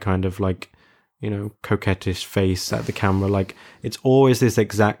wry kind of like, you know, coquettish face at the camera. Like it's always this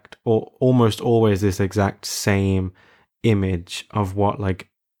exact, or almost always this exact same image of what like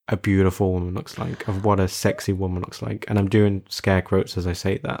a beautiful woman looks like, of what a sexy woman looks like. And I'm doing scare quotes as I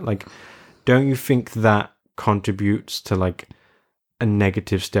say that. Like, don't you think that contributes to like a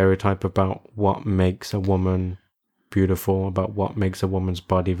negative stereotype about what makes a woman beautiful, about what makes a woman's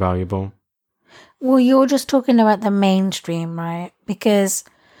body valuable? Well, you're just talking about the mainstream, right? Because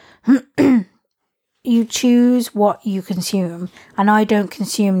you choose what you consume, and I don't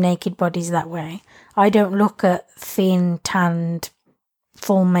consume naked bodies that way. I don't look at thin, tanned,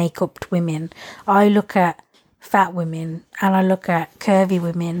 full makeup women. I look at fat women, and I look at curvy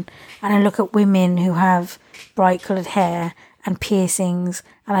women, and I look at women who have bright coloured hair and piercings,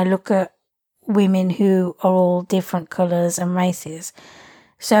 and I look at women who are all different colours and races.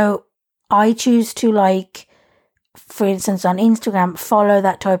 So I choose to, like, for instance, on Instagram, follow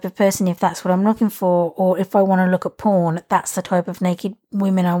that type of person if that's what I'm looking for, or if I want to look at porn, that's the type of naked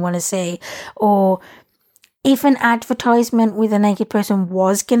women I want to see. Or if an advertisement with a naked person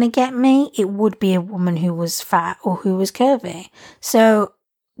was going to get me, it would be a woman who was fat or who was curvy. So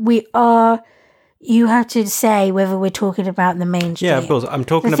you have to say whether we're talking about the mainstream. Yeah, of course. I'm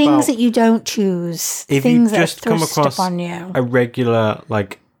talking the about things that you don't choose. If things you just that are come thrust across upon you. a regular,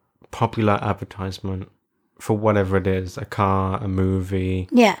 like, popular advertisement for whatever it is, a car, a movie.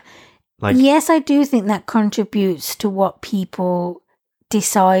 Yeah. Like, yes, I do think that contributes to what people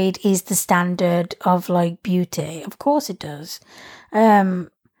decide is the standard of, like, beauty. Of course it does.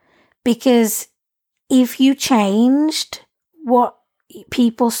 Because if you changed what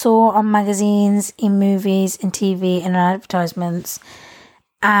people saw on magazines, in movies, in TV, and advertisements,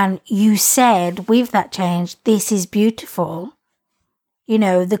 and you said with that change, this is beautiful, you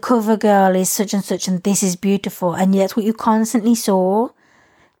know, the cover girl is such and such and this is beautiful, and yet what you constantly saw,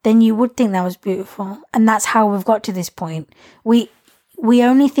 then you would think that was beautiful. And that's how we've got to this point. We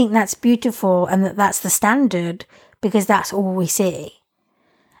only think that's beautiful and that's the standard because that's all we see.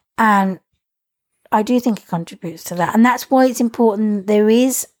 And I do think it contributes to that. And that's why it's important there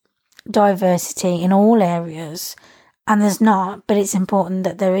is diversity in all areas. And there's not, but it's important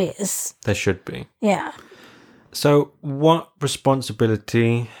that there is. There should be. Yeah. So what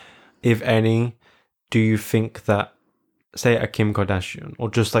responsibility, if any, do you think that, say, a Kim Kardashian, or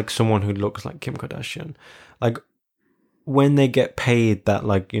just like someone who looks like Kim Kardashian, like when they get paid that,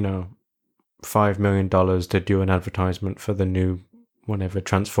 like, you know, $5 million to do an advertisement for the new whatever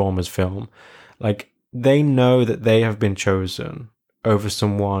Transformers film, like, they know that they have been chosen over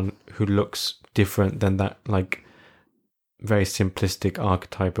someone who looks different than that, like, very simplistic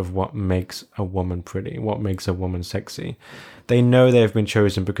archetype of what makes a woman pretty, what makes a woman sexy. They know they have been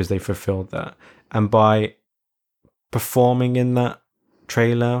chosen because they fulfilled that. And by performing in that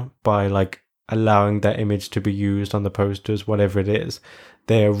trailer, by, like, allowing their image to be used on the posters, whatever it is,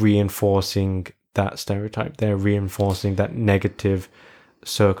 they are reinforcing that stereotype. They're reinforcing that negative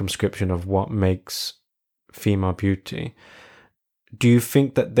circumscription of what makes female beauty. Do you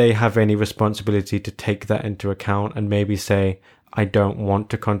think that they have any responsibility to take that into account and maybe say, I don't want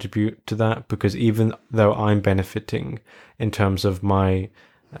to contribute to that, because even though I'm benefiting in terms of my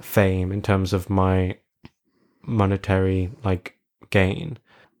fame, in terms of my monetary, like, gain,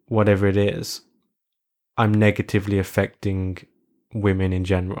 whatever it is, I'm negatively affecting women in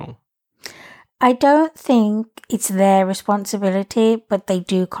general? I don't think it's their responsibility, but they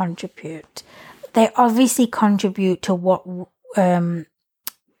do contribute. They obviously contribute to what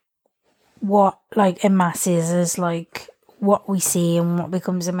like amasses as, like, what we see and what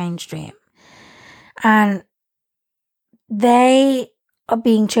becomes the mainstream. And they are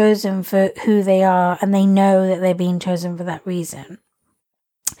being chosen for who they are, and they know that they're being chosen for that reason.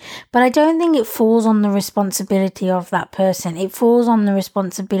 But I don't think it falls on the responsibility of that person. It falls on the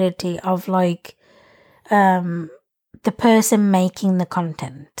responsibility of, like, the person making the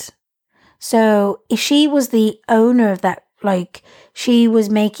content. So if she was the owner of that, like, she was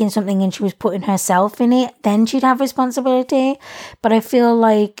making something and she was putting herself in it, then she'd have responsibility. But I feel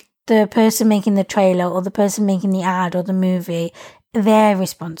like the person making the trailer or the person making the ad or the movie, they're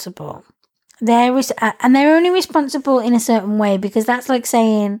responsible. And they're only responsible in a certain way, because that's like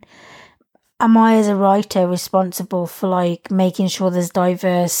saying, am I as a writer responsible for, like, making sure there's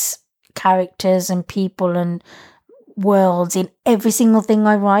diverse characters and people and worlds in every single thing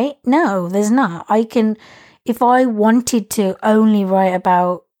I write? No, there's not. If I wanted to only write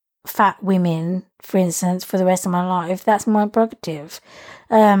about fat women, for instance, for the rest of my life, that's my prerogative.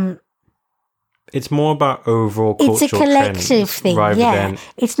 It's more about overall cultural it's a collective thing, yeah.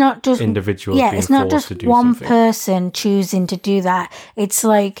 It's not just individuals. Yeah, being it's not forced just to do one something. person choosing to do that. It's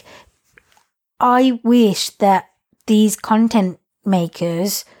like, I wish that these content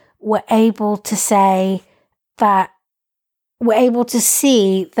makers were able to say that, we're able to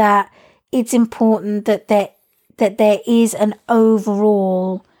see that it's important that there is an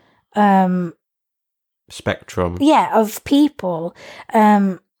overall spectrum, of people,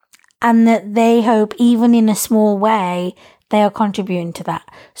 and that they hope, even in a small way, they are contributing to that.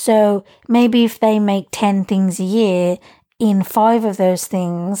 So maybe if they make 10 things a year, in 5 of those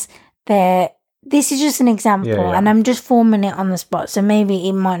things, this is just an example, and I'm just forming it on the spot, so maybe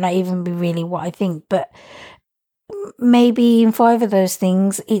it might not even be really what I think, but maybe in 5 of those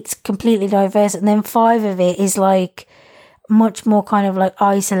things, it's completely diverse. And then 5 of it is like much more kind of like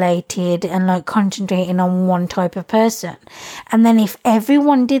isolated and like concentrating on one type of person. And then if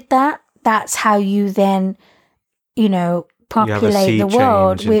everyone did that, that's how you then, you know, populate the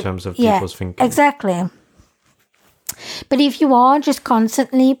world in terms of people's thinking. Exactly. But if you are just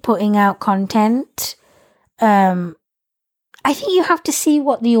constantly putting out content, I think you have to see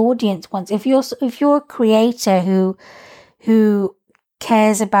what the audience wants. If you're a creator who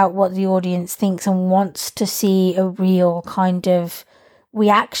cares about what the audience thinks and wants to see a real kind of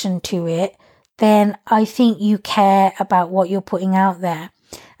reaction to it, then I think you care about what you're putting out there.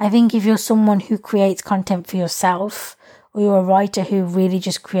 I think if you're someone who creates content for yourself, or you're a writer who really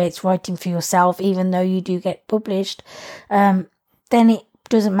just creates writing for yourself, even though you do get published, then it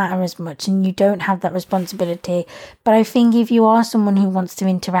doesn't matter as much and you don't have that responsibility. But I think if you are someone who wants to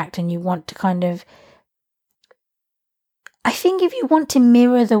interact and you want to kind of, I think if you want to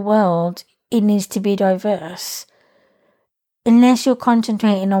mirror the world, it needs to be diverse. Unless you're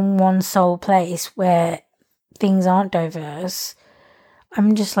concentrating on one sole place where things aren't diverse.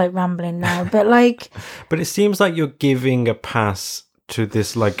 I'm just like rambling now, but like... But it seems like you're giving a pass to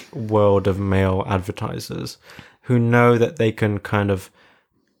this like world of male advertisers who know that they can kind of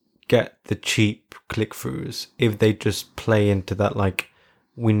get the cheap click-throughs if they just play into that, like,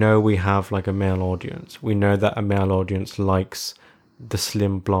 we know we have like a male audience. We know that a male audience likes the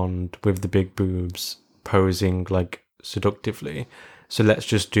slim blonde with the big boobs posing like seductively. So let's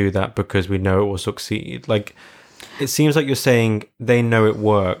just do that because we know it will succeed. Like, it seems like you're saying they know it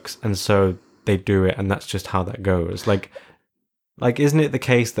works and so they do it and that's just how that goes. Like isn't it the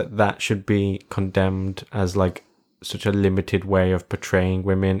case that that should be condemned as like such a limited way of portraying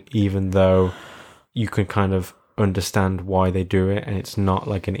women, even though you can kind of understand why they do it and it's not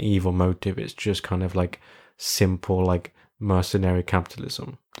like an evil motive, it's just kind of like simple like mercenary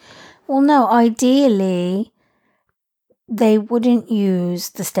capitalism? Well, no, ideally they wouldn't use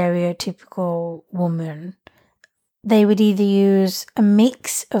the stereotypical woman. They would either use a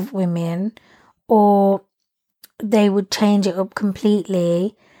mix of women or they would change it up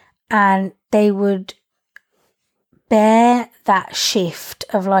completely and they would bear that shift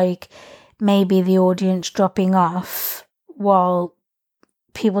of like maybe the audience dropping off while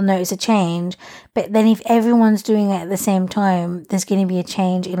people notice a change. But then if everyone's doing it at the same time, there's going to be a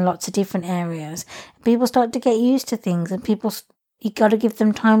change in lots of different areas. People start to get used to things and you got to give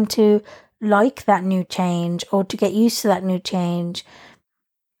them time to like that new change or to get used to that new change.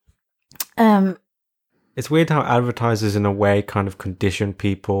 It's weird how advertisers in a way kind of condition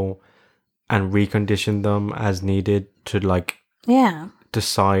people and recondition them as needed to like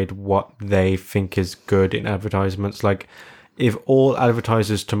decide what they think is good in advertisements. Like if all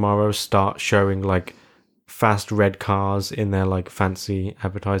advertisers tomorrow start showing like fast red cars in their like fancy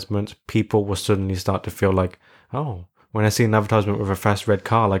advertisements, people will suddenly start to feel like, oh, when I see an advertisement with a fast red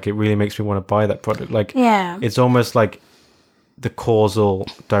car, like it really makes me want to buy that product. Like, it's almost like the causal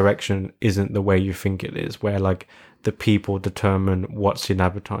direction isn't the way you think it is, where like the people determine what's in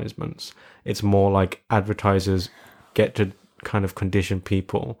advertisements. It's more like advertisers get to kind of condition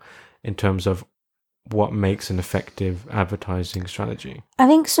people in terms of what makes an effective advertising strategy. I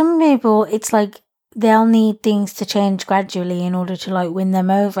think some people, it's like they'll need things to change gradually in order to like win them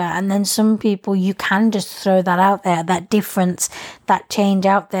over. And then some people, you can just throw that out there, that difference, that change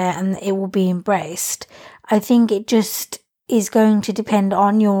out there, and it will be embraced. I think it just is going to depend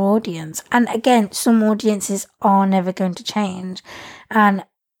on your audience. And again, some audiences are never going to change. And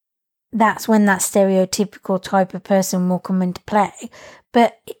that's when that stereotypical type of person will come into play.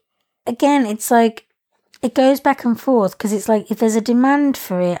 But again, it's like, it goes back and forth because it's like, if there's a demand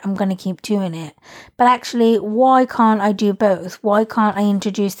for it, I'm going to keep doing it. But actually, why can't I do both? Why can't I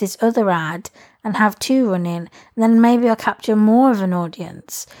introduce this other ad and have 2 running? And then maybe I'll capture more of an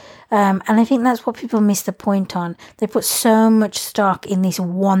audience. And I think that's what people miss the point on. They put so much stock in this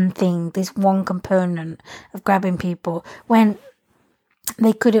one thing, this one component of grabbing people, when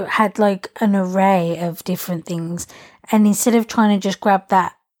they could have had like an array of different things. And instead of trying to just grab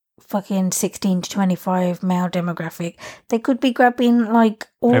that fucking 16 to 25 male demographic, they could be grabbing like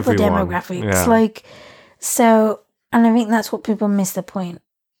all everyone, the demographics. Like, so, and I think that's what people miss the point.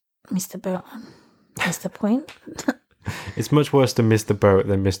 Miss the boat. Miss the point. It's much worse to miss the boat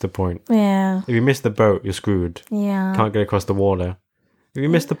than miss the point. Yeah. If you miss the boat, you're screwed. Yeah. Can't get across the water. If you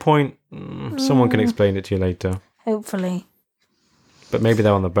miss the point, someone can explain it to you later. Hopefully. But maybe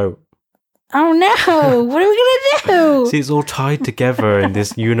they're on the boat. Oh no! What are we gonna do? See, it's all tied together in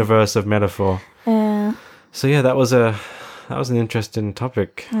this universe of metaphor. Yeah. So yeah, that was an interesting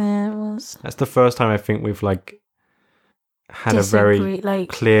topic. Yeah, it was. That's the first time I think we've like had a very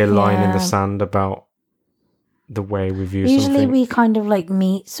clear line in the sand about the way we view Usually something. we kind of like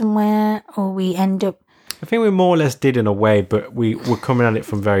meet somewhere, or we end up... I think we more or less did in a way, but we're coming at it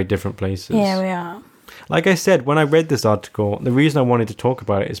from very different places. Yeah, we are. Like I said, when I read this article, the reason I wanted to talk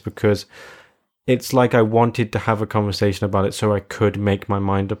about it is because it's like I wanted to have a conversation about it so I could make my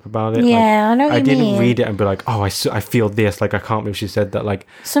mind up about it. Yeah, like, I know what you mean. I didn't read it and be like, oh, I feel this. Like, I can't believe she said that. Like,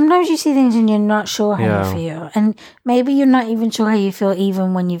 sometimes you see things and you're not sure how you feel. And maybe you're not even sure how you feel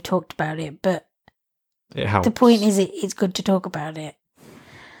even when you've talked about it. But it helps. The point is it's good to talk about it.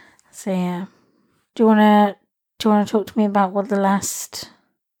 So, yeah. Do you want to talk to me about what the last...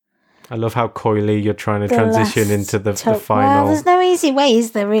 I love how coyly you're trying to transition into the final. Well, there's no easy way,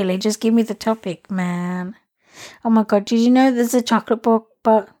 is there, really? Just give me the topic, man. Oh, my God. Did you know there's a chocolate bar?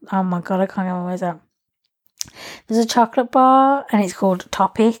 Oh, my God. I can't get my words out. There's a chocolate bar, and it's called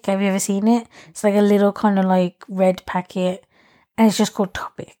Topic. Have you ever seen it? It's like a little kind of like red packet, and it's just called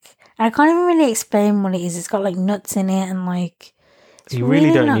Topic. And I can't even really explain what it is. It's got like nuts in it and like... You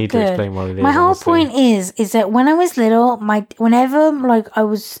really don't need to explain what it is. My whole point is that when I was little, whenever like I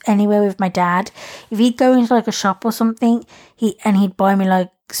was anywhere with my dad, if he'd go into like a shop or something, he'd buy me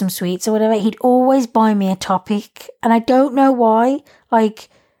like some sweets or whatever, he'd always buy me a Topic, and I don't know why. Like,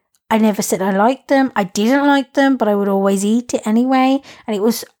 I never said I liked them. I didn't like them, but I would always eat it anyway. And it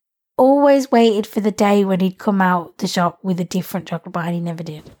was always waited for the day when he'd come out the shop with a different chocolate bar, and he never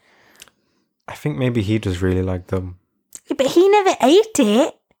did. I think maybe he just really liked them. But he never ate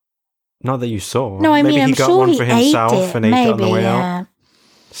it. Not that you saw. No, I mean, maybe I'm he got sure one he for himself ate it. and ate it on the way yeah. out.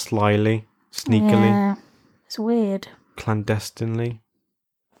 Slyly, sneakily. Yeah, it's weird. Clandestinely.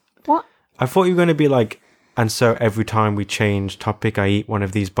 What? I thought you were going to be like, and so every time we change topic, I eat one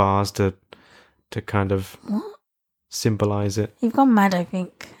of these bars to kind of symbolize it. You've gone mad, I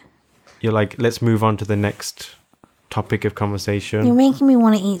think. You're like, let's move on to the next topic of conversation. You're making me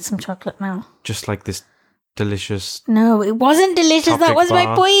want to eat some chocolate now. Just like this delicious... No, it wasn't delicious. That was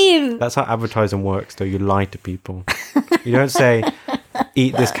my point. That's how advertising works, though. You lie to people. You don't say,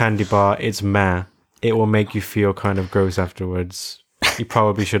 eat this candy bar, it's meh. It will make you feel kind of gross afterwards. You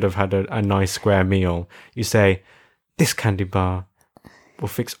probably should have had a nice square meal. You say, this candy bar will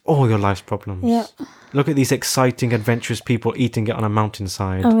fix all your life's problems. Yeah. Look at these exciting, adventurous people eating it on a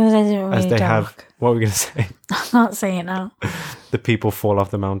mountainside. I'm going to say really as they dark. have... What were we going to say? I'm not saying it now. The people fall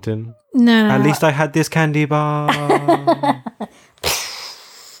off the mountain. No. At least I had this candy bar.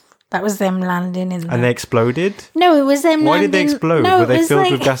 That was them landing in there. And they exploded? No, it was them landing... Why did they explode? No, were they filled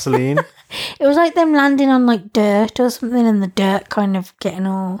like... with gasoline? It was like them landing on like dirt or something, and the dirt kind of getting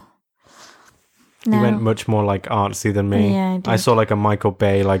all... No. You went much more like artsy than me. Yeah, I did. I saw like a Michael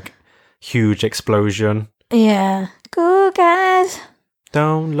Bay like huge explosion. Yeah. Go guys.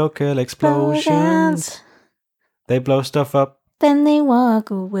 Don't look at explosions. They blow stuff up. Then they walk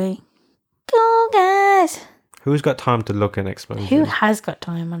away. Go guys. Who's got time to look at an explosion? Who has got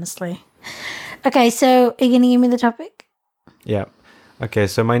time, honestly? Okay, so are you going to give me the topic? Yeah. Okay,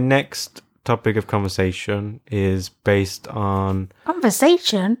 so my next topic of conversation is based on...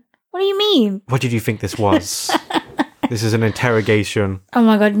 Conversation? What do you mean? What did you think this was? This is an interrogation. Oh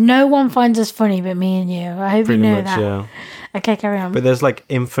my God, no one finds us funny but me and you. I hope Pretty you know much, that. Yeah. Okay, carry on. But there's like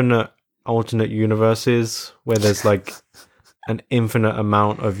infinite alternate universes where there's like an infinite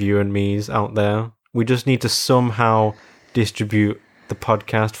amount of you and me's out there. We just need to somehow distribute the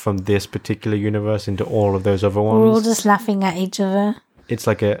podcast from this particular universe into all of those other ones. We're all just laughing at each other. It's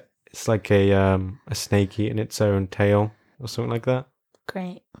like a snake eating its own tail or something like that.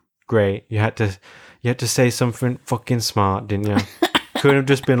 Great. You had to say something fucking smart, didn't you? Couldn't have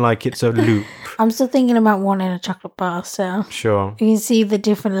just been like it's a loop. I'm still thinking about wanting a chocolate bar, so sure. You can see the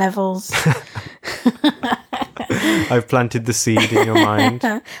different levels. I've planted the seed in your mind.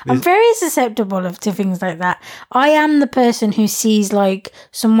 I'm very susceptible to things like that. I am the person who sees like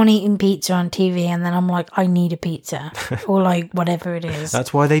someone eating pizza on TV and then I'm like, I need a pizza or like whatever it is.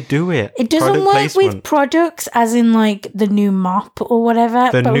 That's why they do it. It doesn't work with products as in like the new mop or whatever.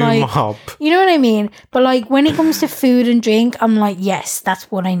 The but new like, mop. You know what I mean? But like when it comes to food and drink, I'm like, yes, that's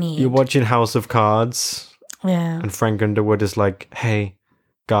what I need. You're watching House of Cards. Yeah. And Frank Underwood is like, hey,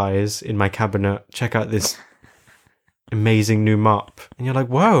 guys, in my cabinet, check out this amazing new mop. And you're like,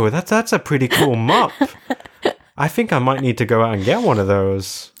 whoa, that's a pretty cool mop. I think I might need to go out and get one of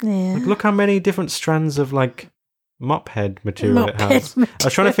those. Yeah. Like, look how many different strands of like mop head material it has. I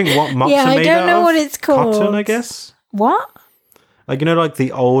was trying to think what mops are made out of. I don't know what it's called. Cotton, I guess. What? Like, you know, like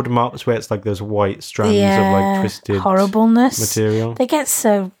the old mops where it's like those white strands of like twisted horribleness material. They get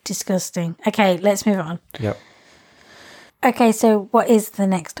so disgusting. Okay, let's move on. Yep. Okay, so what is the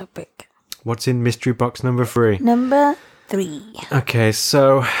next topic? What's in mystery box number 3? Number 3. Okay,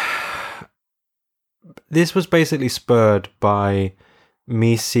 so this was basically spurred by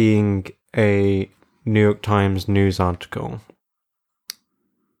me seeing a New York Times news article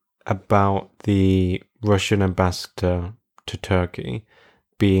about the Russian ambassador to Turkey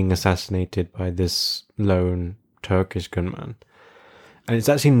being assassinated by this lone Turkish gunman. And it's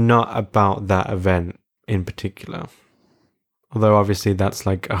actually not about that event in particular. Although obviously that's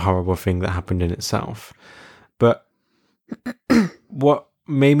like a horrible thing that happened in itself. But what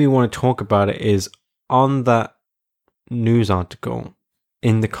made me want to talk about it is on that news article,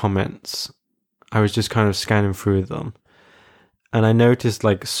 in the comments, I was just kind of scanning through them. And I noticed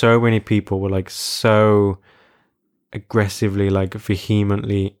like so many people were like so aggressively, like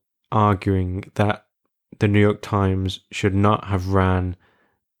vehemently arguing that the New York Times should not have ran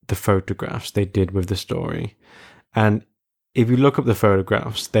the photographs they did with the story. And if you look up the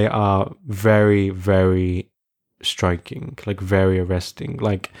photographs, they are very, very striking, like very arresting.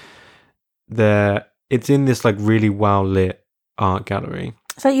 Like it's in this like really well lit art gallery.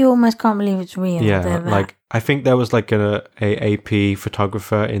 It's like you almost can't believe it's real. Yeah, like I think there was like a AP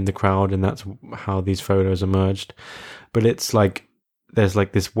photographer in the crowd, and that's how these photos emerged. But it's like there's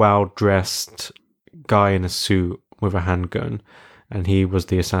like this well-dressed guy in a suit with a handgun, and he was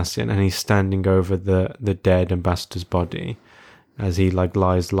the assassin, and he's standing over the dead ambassador's body as he like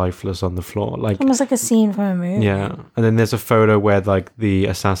lies lifeless on the floor, like almost like a scene from a movie. Yeah, and then there's a photo where like the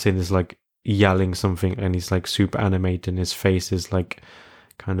assassin is like yelling something, and he's like super animated, and his face is like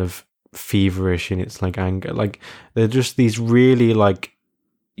kind of feverish in its like anger. Like they're just these really like,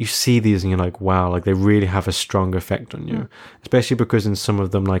 you see these and you're like, wow, like they really have a strong effect on you. Especially because in some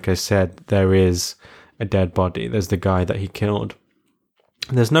of them, like I said, there is a dead body. There's the guy that he killed.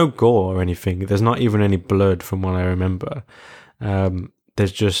 And there's no gore or anything. There's not even any blood from what I remember.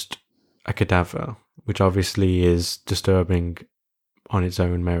 There's just a cadaver, which obviously is disturbing on its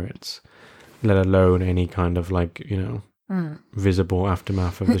own merits, let alone any kind of like, you know, visible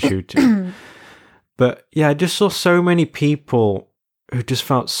aftermath of the shooting. But yeah, I just saw so many people who just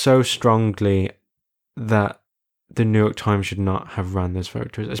felt so strongly that the New York Times should not have run those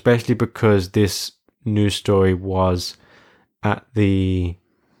photos, especially because this news story was at the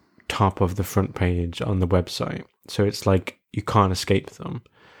top of the front page on the website. So it's like you can't escape them.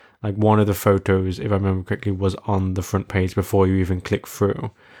 Like one of the photos, if I remember correctly, was on the front page before you even click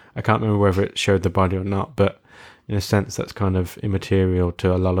through. I can't remember whether it showed the body or not, but in a sense that's kind of immaterial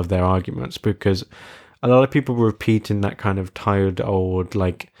to a lot of their arguments, because a lot of people were repeating that kind of tired old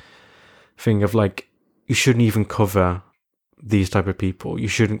like thing of like, you shouldn't even cover these type of people. You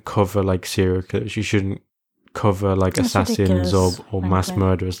shouldn't cover like serial killers. You shouldn't cover like that's assassins or mass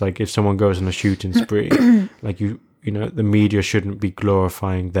murderers. Like if someone goes on a shooting spree, like you know, the media shouldn't be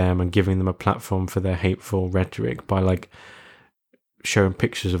glorifying them and giving them a platform for their hateful rhetoric by like showing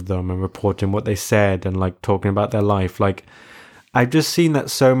pictures of them and reporting what they said and like talking about their life. Like I've just seen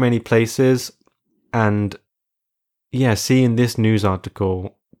that so many places, and yeah, seeing this news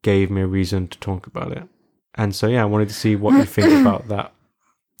article gave me a reason to talk about it. And so yeah, I wanted to see what you think about that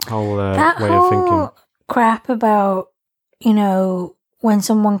whole way of thinking. Crap about, you know, when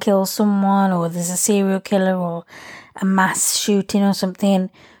someone kills someone or there's a serial killer or a mass shooting or something,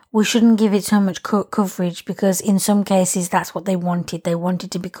 we shouldn't give it so much coverage because in some cases that's what they wanted. They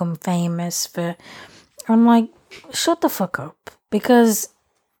wanted to become famous for... I'm like, shut the fuck up. Because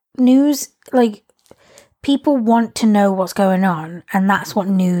news, like, people want to know what's going on, and that's what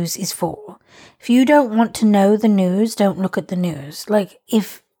news is for. If you don't want to know the news, don't look at the news. Like,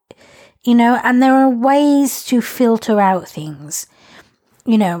 if, you know, and there are ways to filter out things,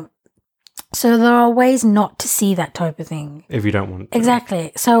 you know. So there are ways not to see that type of thing. If you don't want to.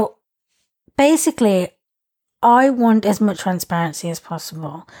 Exactly. So basically, I want as much transparency as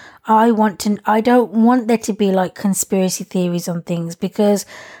possible. I don't want there to be like conspiracy theories on things because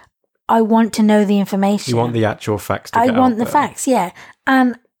I want to know the information. You want the actual facts to get out there. I want the facts, yeah.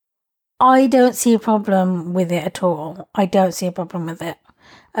 And I don't see a problem with it at all. I don't see a problem with it.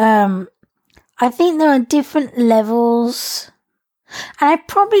 I think there are different levels. And I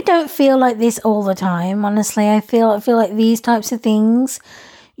probably don't feel like this all the time, honestly. I feel like these types of things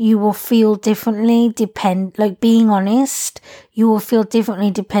you will feel differently like being honest, you will feel differently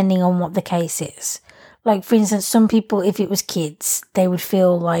depending on what the case is. Like, for instance, some people, if it was kids, they would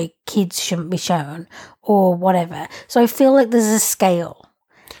feel like kids shouldn't be shown or whatever. So I feel like there's a scale.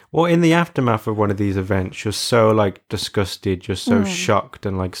 Well, in the aftermath of one of these events, you're so like disgusted, you're so shocked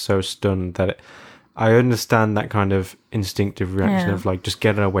and like so stunned that I understand that kind of instinctive reaction of like, just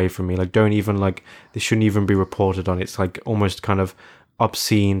get it away from me. Like, don't even like, this shouldn't even be reported on. It's like almost kind of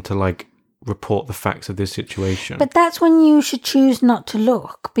obscene to like report the facts of this situation. But that's when you should choose not to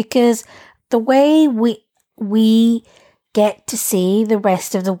look, because the way we get to see the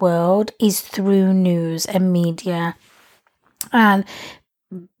rest of the world is through news and media and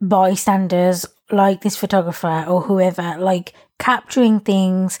bystanders like this photographer or whoever, like capturing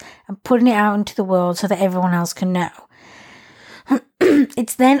things and putting it out into the world so that everyone else can know.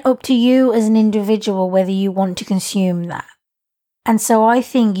 It's then up to you as an individual whether you want to consume that. And so I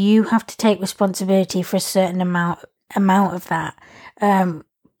think you have to take responsibility for a certain amount of that,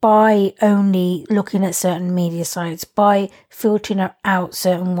 by only looking at certain media sites, by filtering out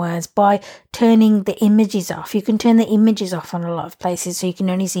certain words, by turning the images off. You can turn the images off on a lot of places so you can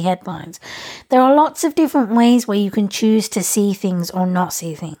only see headlines. There are lots of different ways where you can choose to see things or not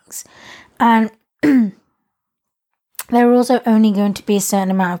see things. And there are also only going to be a certain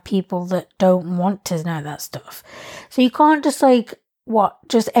amount of people that don't want to know that stuff. So you can't just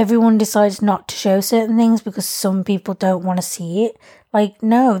just everyone decides not to show certain things because some people don't want to see it. Like,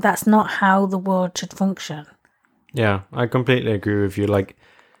 no, that's not how the world should function. Yeah, I completely agree with you. Like,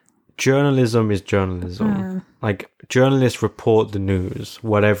 journalism is journalism. Like, journalists report the news,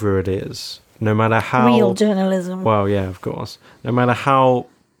 whatever it is, no matter how... Real journalism. Well, yeah, of course. No matter how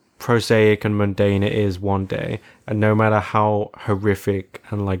prosaic and mundane it is one day, and no matter how horrific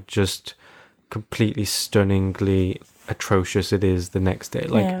and like just completely stunningly atrocious it is the next day,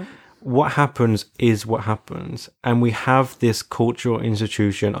 like what happens is what happens. And we have this cultural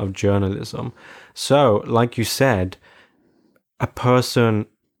institution of journalism. So like you said, a person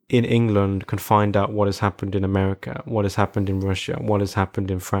in England can find out what has happened in America, what has happened in Russia, what has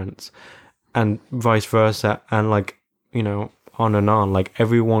happened in France, and vice versa, and like, you know, on and on. Like,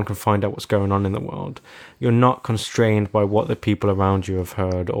 everyone can find out what's going on in the world. You're not constrained by what the people around you have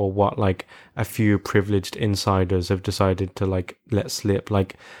heard or what like a few privileged insiders have decided to like let slip.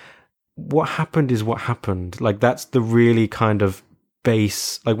 Like, what happened is what happened. Like, that's the really kind of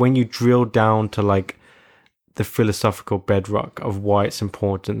base, like when you drill down to like the philosophical bedrock of why it's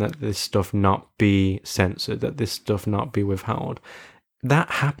important that this stuff not be censored, that this stuff not be withheld. That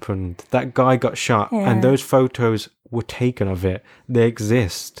happened. That guy got shot, and those photos were taken of it. They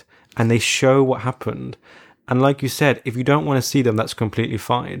exist, and they show what happened. And like you said, if you don't want to see them, that's completely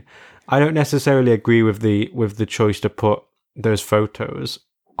fine. I don't necessarily agree with the choice to put those photos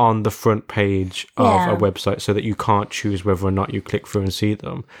on the front page of a website so that you can't choose whether or not you click through and see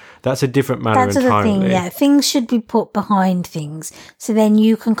them. That's a different matter entirely. That's the thing, yeah. Things should be put behind things, so then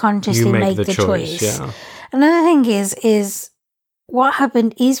you can consciously make the choice. Yeah. Another thing is what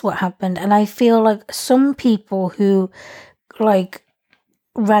happened is what happened, and I feel like some people who like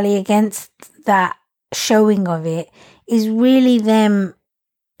rally against that showing of it is really them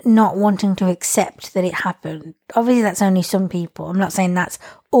not wanting to accept that it happened. Obviously that's only some people. I'm not saying that's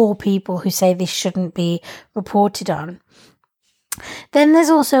all people who say this shouldn't be reported on. Then there's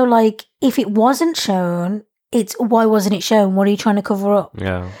also like, if it wasn't shown, it's why wasn't it shown? What are you trying to cover up?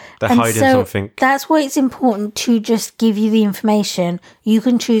 Yeah, they're hiding something. That's why it's important to just give you the information. You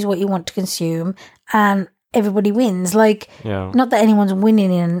can choose what you want to consume, and everybody wins. Like, not that anyone's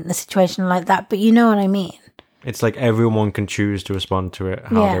winning in a situation like that, but you know what I mean. It's like everyone can choose to respond to it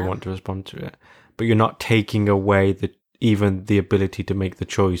how they want to respond to it, but you're not taking away even the ability to make the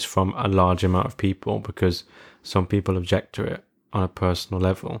choice from a large amount of people, because some people object to it on a personal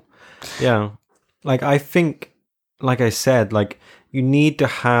level. Yeah. Like, I think, like I said, like, you need to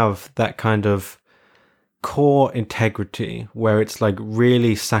have that kind of core integrity where it's like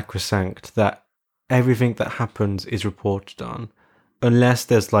really sacrosanct that everything that happens is reported on, unless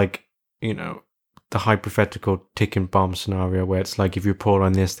there's like, you know, the hypothetical ticking bomb scenario where it's like, if you report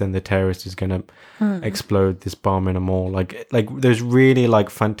on this, then the terrorist is going to explode this bomb in a mall. Like there's really like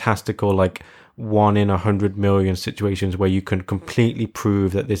fantastical, like 1 in 100 million situations where you can completely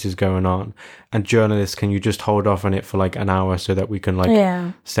prove that this is going on, and journalists, can you just hold off on it for like an hour so that we can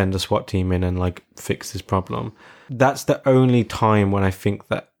like send a SWAT team in and like fix this problem? That's the only time when I think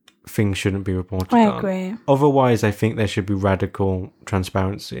that things shouldn't be reported on. I agree. Otherwise, I think there should be radical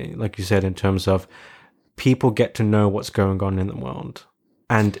transparency, like you said, in terms of people get to know what's going on in the world.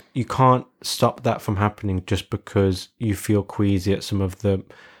 And you can't stop that from happening just because you feel queasy at some of the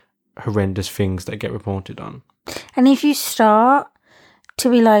horrendous things that get reported on. And if you start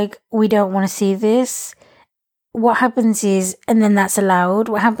to be like, we don't want to see this, what happens is, and then that's allowed,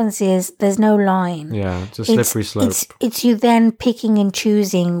 what happens is there's no line. Yeah, it's a slippery slope. It's you then picking and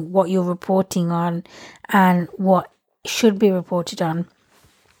choosing what you're reporting on and what should be reported on.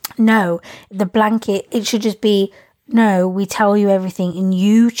 No, the blanket, it should just be, no, we tell you everything and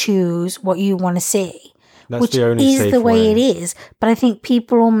you choose what you want to see. That's which the only is safe the way it is. But I think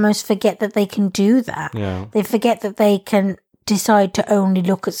people almost forget that they can do that. Yeah. They forget that they can decide to only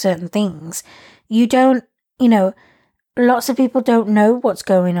look at certain things. You don't, lots of people don't know what's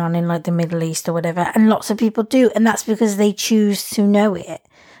going on in like the Middle East or whatever, and lots of people do, and that's because they choose to know it.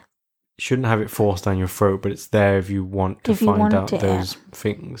 You shouldn't have it forced down your throat, but it's there if you want to find out those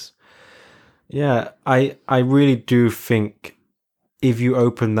things. Yeah, I really do think if you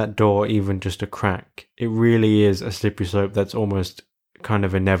open that door even just a crack, it really is a slippery slope that's almost kind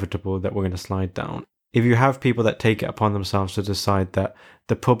of inevitable that we're going to slide down. If you have people that take it upon themselves to decide that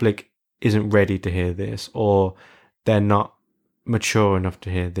the public isn't ready to hear this, or they're not mature enough to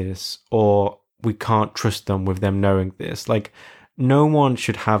hear this, or we can't trust them with them knowing this, like, no one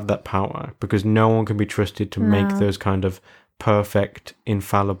should have that power, because no one can be trusted to make those kind of perfect,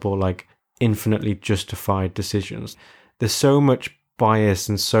 infallible, like infinitely justified decisions. There's so much bias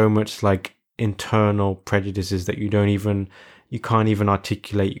and so much like internal prejudices that you can't even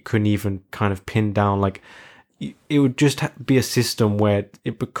articulate, you couldn't even kind of pin down. Like, it would just be a system where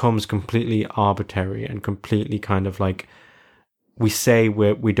it becomes completely arbitrary and completely kind of like, we say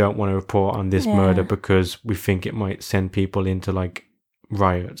we don't want to report on this murder because we think it might send people into like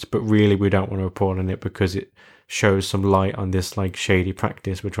riots, but really we don't want to report on it because it shows some light on this like shady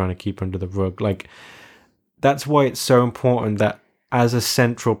practice we're trying to keep under the rug. Like, that's why it's so important that as a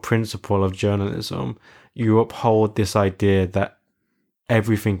central principle of journalism, you uphold this idea that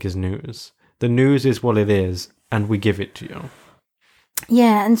everything is news. The news is what it is, and we give it to you.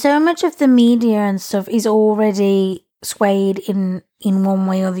 Yeah, and so much of the media and stuff is already swayed in one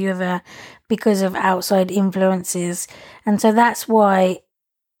way or the other because of outside influences. And so that's why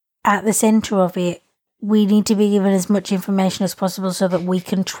at the centre of it, we need to be given as much information as possible so that we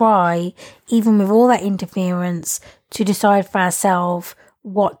can try, even with all that interference, to decide for ourselves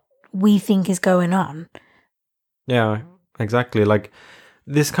what we think is going on. Yeah, exactly. Like,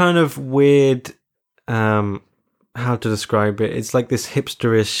 this kind of weird, how to describe it? It's like this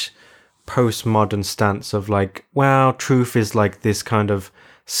hipsterish postmodern stance of like, wow, truth is like this kind of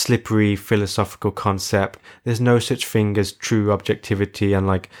slippery philosophical concept. There's no such thing as true objectivity, and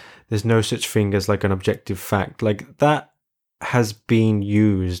like there's no such thing as like an objective fact. Like, that has been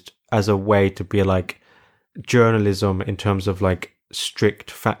used as a way to be like journalism in terms of like strict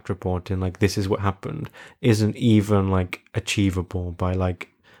fact reporting, like this is what happened, isn't even like achievable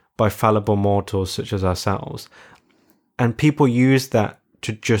by fallible mortals such as ourselves. And people use that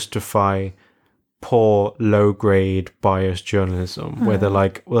to justify poor, low-grade, biased journalism, where they're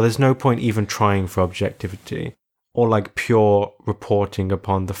like, well, there's no point even trying for objectivity, or like pure reporting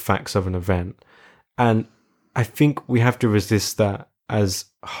upon the facts of an event. And I think we have to resist that as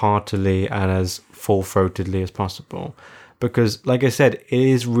heartily and as full-throatedly as possible, because, like I said, it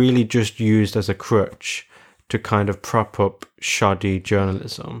is really just used as a crutch to kind of prop up shoddy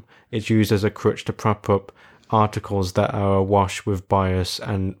journalism. It's used as a crutch to prop up articles that are awash with bias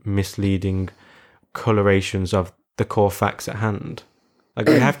and misleading colorations of the core facts at hand. Like,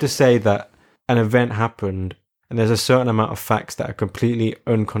 we have to say that an event happened and there's a certain amount of facts that are completely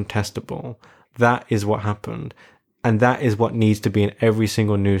uncontestable. That is what happened. And that is what needs to be in every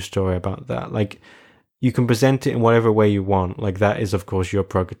single news story about that. Like, you can present it in whatever way you want. Like, that is, of course, your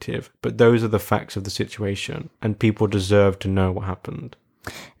prerogative. But those are the facts of the situation. And people deserve to know what happened.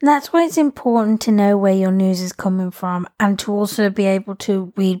 And that's why it's important to know where your news is coming from, and to also be able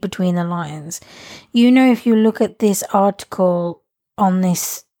to read between the lines. If you look at this article on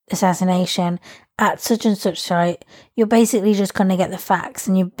this assassination at such and such site, you're basically just going to get the facts,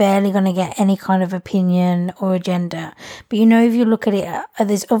 and you're barely going to get any kind of opinion or agenda. But if you look at it at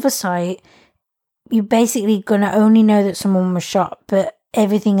this other site, you're basically going to only know that someone was shot, but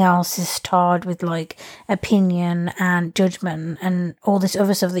everything else is tarred with like opinion and judgment and all this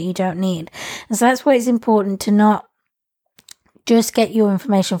other stuff that you don't need. And so that's why it's important to not just get your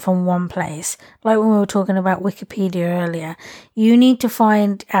information from one place. Like when we were talking about Wikipedia earlier, you need to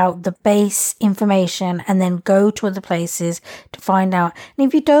find out the base information and then go to other places to find out. And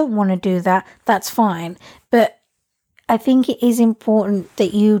if you don't want to do that, that's fine. But I think it is important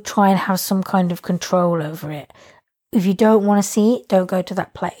that you try and have some kind of control over it. If you don't want to see it, don't go to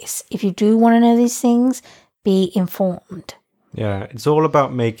that place. If you do want to know these things, be informed. Yeah, it's all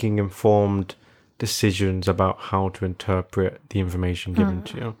about making informed decisions about how to interpret the information given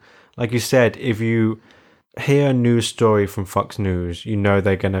to you. Like you said, if you hear a news story from Fox News,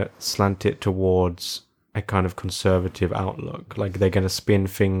 they're going to slant it towards a kind of conservative outlook. Like, they're going to spin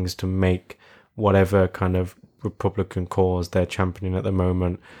things to make whatever kind of Republican cause they're championing at the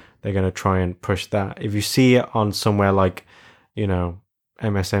moment, they're going to try and push that. If you see it on somewhere like,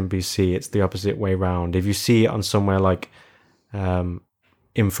 MSNBC, it's the opposite way round. If you see it on somewhere like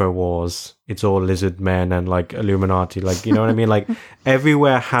InfoWars, it's all lizard men and like Illuminati, like, you know what I mean? Like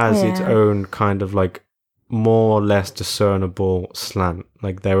everywhere has its own kind of like more or less discernible slant,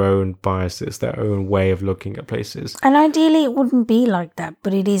 like their own biases, their own way of looking at places. And ideally it wouldn't be like that,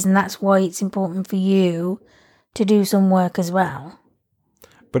 but it is, and that's why it's important for you to do some work as well.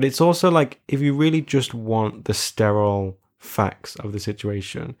 But it's also like, if you really just want the sterile facts of the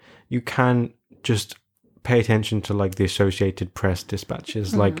situation, you can just pay attention to like the Associated Press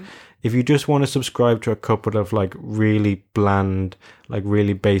dispatches. Like if you just want to subscribe to a couple of like really bland, like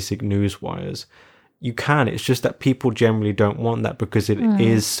really basic news wires, you can. It's just that people generally don't want that because it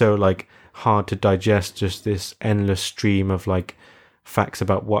is so like hard to digest, just this endless stream of like facts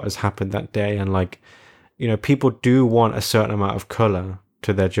about what has happened that day. And like, you know, people do want a certain amount of colour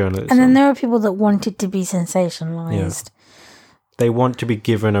to their journalism. And then there are people that want it to be sensationalised. Yeah. They want to be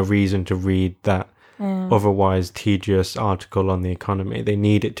given a reason to read that otherwise tedious article on the economy. They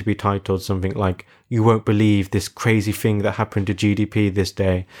need it to be titled something like, "You won't believe this crazy thing that happened to GDP this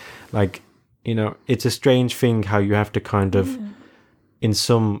day." Like, you know, it's a strange thing how you have to kind of, in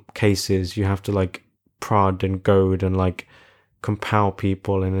some cases, you have to like prod and goad and like compel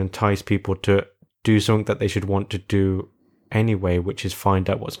people and entice people to do something that they should want to do anyway, which is find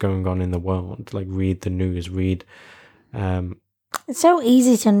out what's going on in the world, like read the news, read. It's so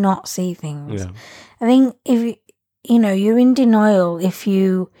easy to not see things. Yeah. I think if you know, you're in denial if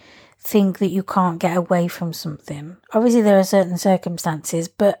you think that you can't get away from something. Obviously there are certain circumstances,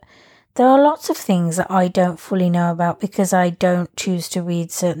 but there are lots of things that I don't fully know about because I don't choose to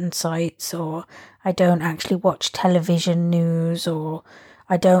read certain sites, or I don't actually watch television news, or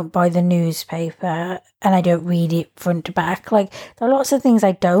I don't buy the newspaper and I don't read it front to back. Like, there are lots of things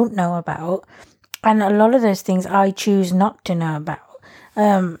I don't know about, and a lot of those things I choose not to know about.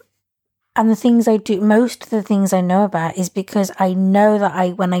 And the things I do, most of the things I know about is because I know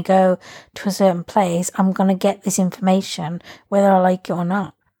that when I go to a certain place, I'm going to get this information, whether I like it or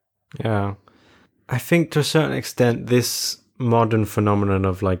not. Yeah. I think to a certain extent, this modern phenomenon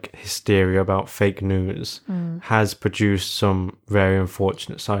of like hysteria about fake news has produced some very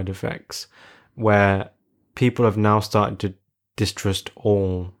unfortunate side effects, where people have now started to distrust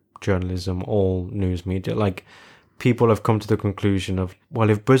all journalism, all news media. Like, people have come to the conclusion of, well,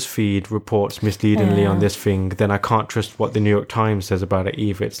 if BuzzFeed reports misleadingly on this thing, then I can't trust what the New York Times says about it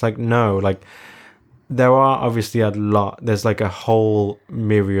either. It's like, no, like, there are obviously there's like a whole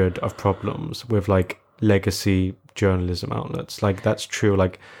myriad of problems with like legacy journalism outlets. Like, that's true.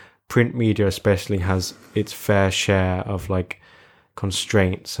 Like, print media especially has its fair share of like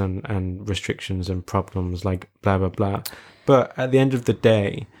constraints and restrictions and problems, like blah, blah, blah. But at the end of the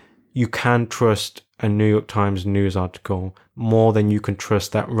day, you can trust a New York Times news article more than you can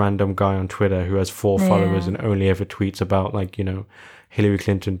trust that random guy on Twitter who has 4 followers and only ever tweets about, like, you know, Hillary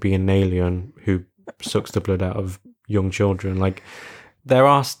Clinton being an alien who sucks the blood out of young children. Like, there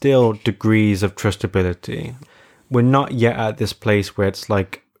are still degrees of trustability. We're not yet at this place where it's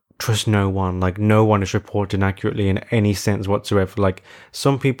like, trust no one. Like, no one is reporting accurately in any sense whatsoever. Like,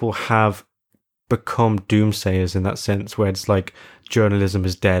 some people have become doomsayers in that sense, where it's like, journalism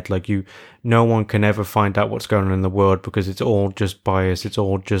is dead. Like, no one can ever find out what's going on in the world because it's all just bias, it's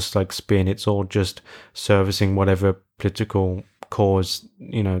all just like spin, it's all just servicing whatever political cause,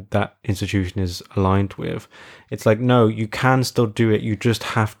 you know, that institution is aligned with. It's like, no, you can still do it, you just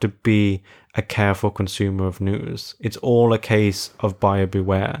have to be a careful consumer of news. It's all a case of buyer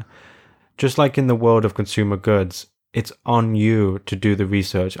beware. Just like in the world of consumer goods, it's on you to do the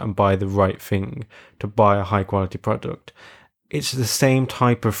research and buy the right thing, to buy a high quality product. It's the same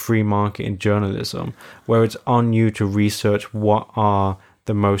type of free market in journalism, where it's on you to research what are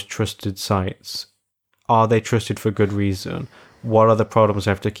the most trusted sites. Are they trusted for good reason? What are the problems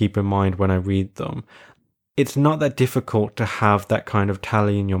I have to keep in mind when I read them? It's not that difficult to have that kind of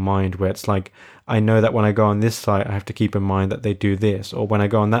tally in your mind, where it's like, I know that when I go on this site, I have to keep in mind that they do this, or when I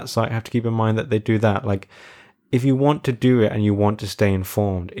go on that site, I have to keep in mind that they do that. Like, if you want to do it and you want to stay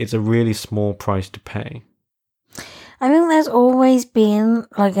informed, it's a really small price to pay. I think there's always been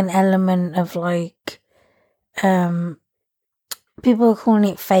like an element of like, people are calling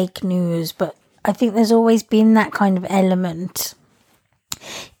it fake news, but I think there's always been that kind of element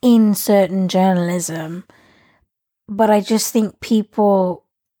in certain journalism. But I just think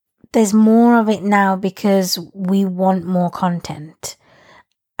there's more of it now because we want more content.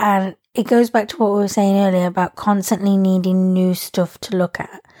 And it goes back to what we were saying earlier about constantly needing new stuff to look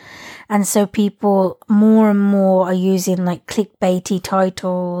at. And so people more and more are using like clickbaity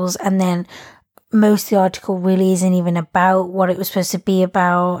titles and then most of the article really isn't even about what it was supposed to be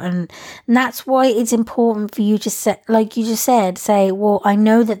about. And that's why it's important for you to set, like you just said, say, well, I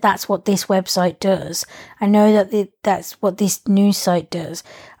know that that's what this website does. I know that that's what this news site does.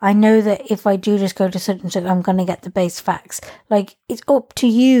 I know that if I do just go to such and such, I'm going to get the base facts. Like, it's up to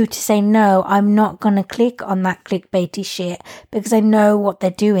you to say, no, I'm not going to click on that clickbaity shit because I know what they're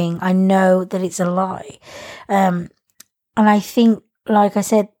doing. I know that it's a lie. And I think, like I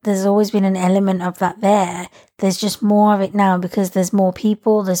said, there's always been an element of that there. There's just more of it now because there's more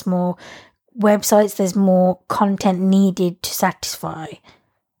people, there's more websites, there's more content needed to satisfy.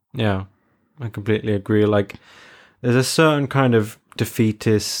 Yeah, I completely agree. Like, there's a certain kind of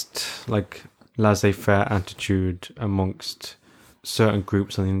defeatist, like, laissez-faire attitude amongst certain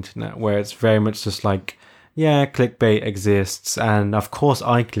groups on the internet where it's very much just like, yeah, clickbait exists, and of course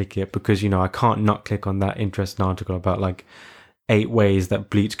I click it because, I can't not click on that interesting article about, like, 8 ways that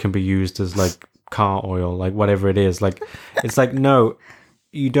bleach can be used as, like, car oil, like, whatever it is. Like, it's like, no,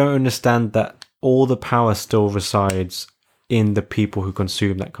 you don't understand that all the power still resides in the people who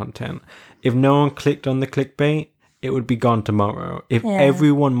consume that content. If no one clicked on the clickbait, it would be gone tomorrow. If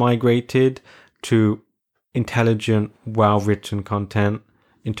everyone migrated to intelligent, well-written content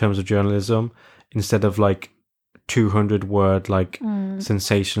in terms of journalism, instead of, like, 200-word, like,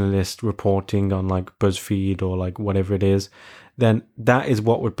 sensationalist reporting on, like, BuzzFeed or, like, whatever it is, then that is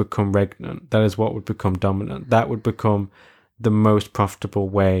what would become regnant. That is what would become dominant. That would become the most profitable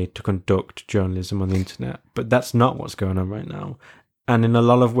way to conduct journalism on the internet. But that's not what's going on right now. And in a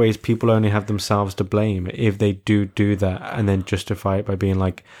lot of ways, people only have themselves to blame if they do that and then justify it by being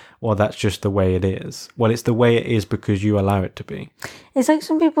like, well, that's just the way it is. Well, it's the way it is because you allow it to be. It's like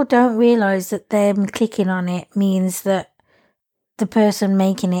some people don't realise that them clicking on it means that the person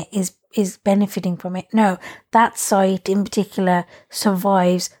making it is benefiting from it. No, that site in particular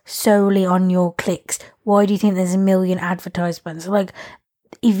survives solely on your clicks. Why do you think there's a million advertisements? Like,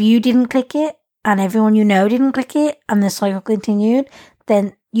 if you didn't click it and everyone didn't click it and the cycle continued,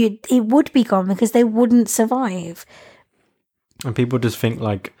 then it would be gone because they wouldn't survive. And people just think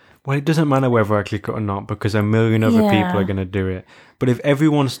like, well, it doesn't matter whether I click it or not because a million other people are going to do it. But if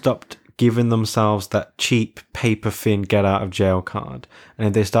everyone stopped giving themselves that cheap paper thin get out of jail card, and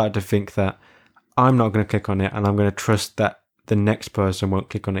if they started to think that I'm not going to click on it and I'm going to trust that the next person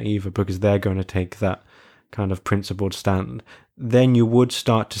won't click on it either because they're going to take that kind of principled stand, then you would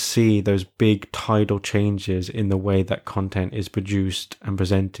start to see those big tidal changes in the way that content is produced and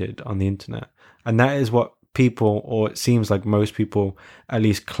presented on the internet. And that is what people, or it seems like most people at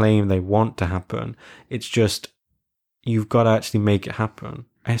least claim they want to happen. It's just, you've got to actually make it happen.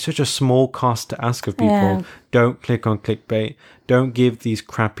 And it's such a small cost to ask of people. Yeah. Don't click on clickbait. Don't give these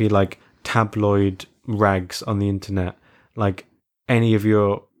crappy like tabloid rags on the internet like any of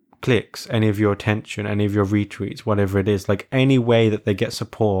your clicks, any of your attention, any of your retweets, whatever it is. Like any way that they get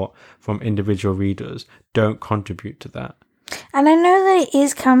support from individual readers, don't contribute to that. And I know that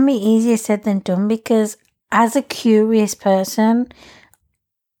it can be easier said than done because as a curious person,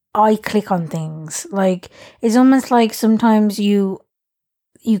 I click on things. Like it's almost like sometimes you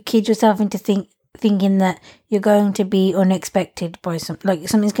kid yourself into thinking that you're going to be unexpected by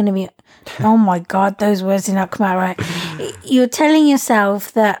something's going to be, oh my God, those words did not come out right. You're telling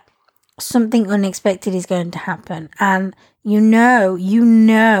yourself that something unexpected is going to happen and you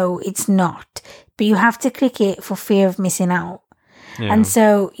know it's not, but you have to click it for fear of missing out. Yeah. And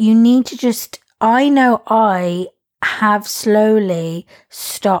so you need to I know I have slowly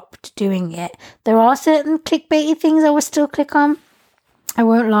stopped doing it. There are certain clickbaity things I will still click on, I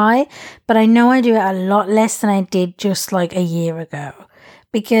won't lie, but I know I do it a lot less than I did just like a year ago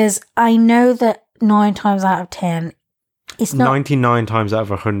because I know that 9 times out of 10, it's not 99 times out of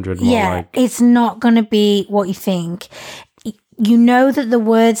 100. It's not going to be what you think. You know that the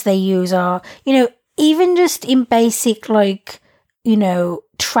words they use are, even just in basic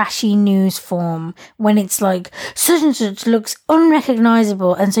trashy news form when it's like such and such looks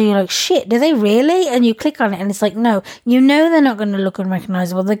unrecognizable and so you're like, shit, do they really? And you click on it and it's like, no, they're not going to look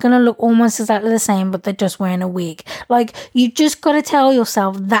unrecognizable. They're going to look almost exactly the same, but they're just wearing a wig. Like you just got to tell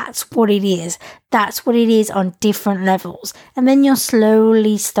yourself that's what it is. That's what it is on different levels. And then you'll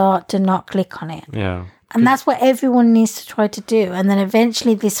slowly start to not click on it. Yeah. And that's what everyone needs to try to do. And then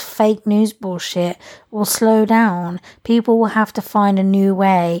eventually this fake news bullshit will slow down. People will have to find a new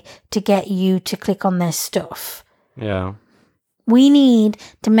way to get you to click on their stuff. Yeah. We need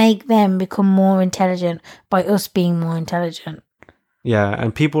to make them become more intelligent by us being more intelligent. Yeah,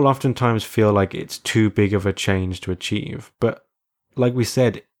 and people oftentimes feel like it's too big of a change to achieve. But like we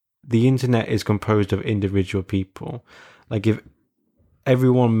said, the internet is composed of individual people. Like if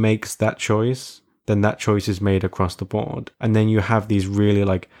everyone makes that choice, then that choice is made across the board. And then you have these really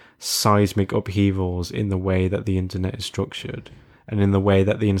like seismic upheavals in the way that the internet is structured and in the way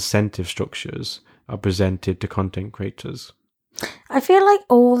that the incentive structures are presented to content creators. I feel like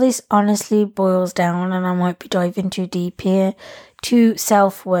all this honestly boils down, and I might be diving too deep here, to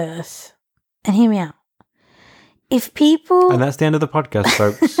self-worth. And hear me out. If people... And that's the end of the podcast,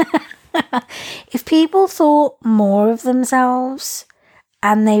 folks. If people thought more of themselves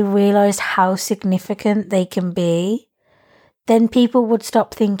and they realised how significant they can be, then people would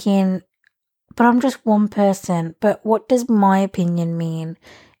stop thinking, but I'm just one person. But what does my opinion mean?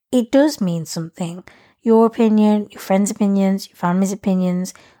 It does mean something. Your opinion, your friends' opinions, your family's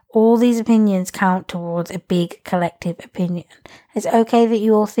opinions, all these opinions count towards a big collective opinion. It's okay that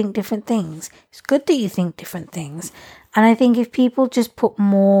you all think different things. It's good that you think different things. And I think if people just put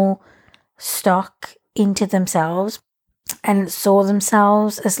more stock into themselves and saw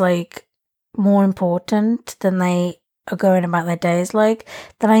themselves as like more important than they are going about their days like,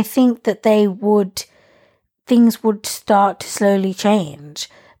 then I think that things would start to slowly change.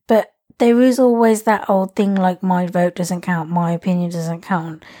 But there is always that old thing like my vote doesn't count, my opinion doesn't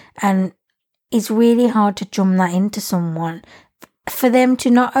count. And it's really hard to drum that into someone for them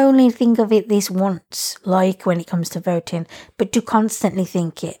to not only think of it this once, like when it comes to voting, but to constantly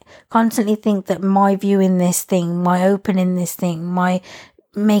think that my view in this thing, my opening this thing, my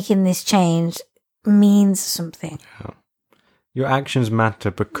making this change means something. Yeah. Your actions matter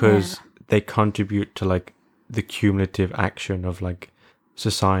because they contribute to like the cumulative action of like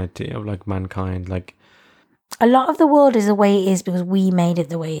society, of like mankind. Like a lot of the world is the way it is because we made it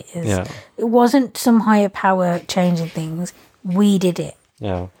the way it is. Yeah. It wasn't some higher power changing things. We did it.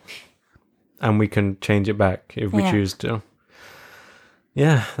 Yeah. And we can change it back if we choose to.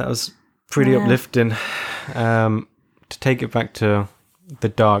 Yeah, that was pretty uplifting. To take it back to the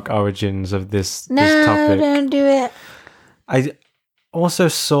dark origins of this topic. No, don't do it. I also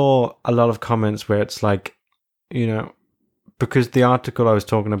saw a lot of comments where it's like, you know, because the article I was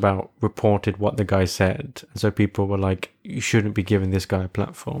talking about reported what the guy said. And so people were like, you shouldn't be giving this guy a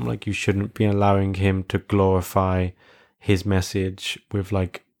platform. Like, you shouldn't be allowing him to glorify his message with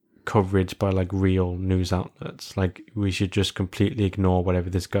like coverage by like real news outlets. Like, we should just completely ignore whatever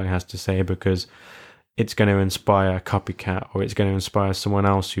this guy has to say because it's going to inspire a copycat, or it's going to inspire someone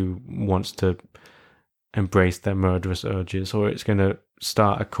else who wants to embrace their murderous urges, or it's going to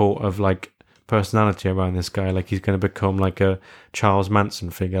start a cult of like personality around this guy. Like, he's going to become like a Charles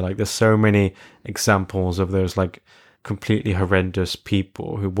Manson figure. Like, there's so many examples of those like completely horrendous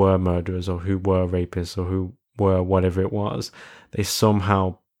people who were murderers or who were rapists or who were whatever it was. They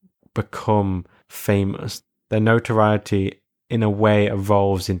somehow become famous. Their notoriety in a way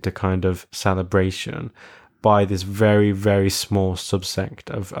evolves into kind of celebration by this very, very small subsect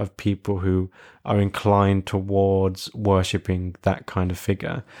of people who are inclined towards worshipping that kind of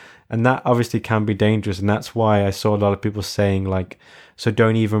figure. And that obviously can be dangerous. And that's why I saw a lot of people saying like, so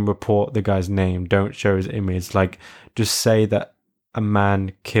don't even report the guy's name. Don't show his image. Like, just say that a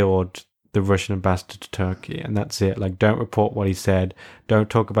man killed the Russian ambassador to Turkey, and that's it. Like, don't report what he said. Don't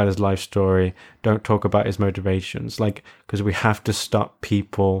talk about his life story. Don't talk about his motivations. Like, because we have to stop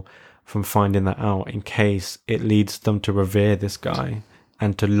people from finding that out in case it leads them to revere this guy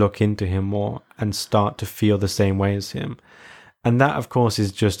and to look into him more and start to feel the same way as him. And that, of course,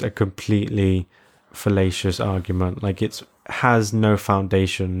 is just a completely fallacious argument. Like, it has no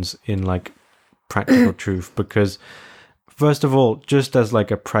foundations in like practical truth, because first of all, just as like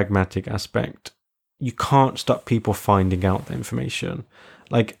a pragmatic aspect, you can't stop people finding out the information.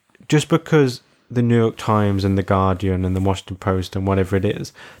 Like, just because the New York Times and the Guardian and the Washington Post and whatever it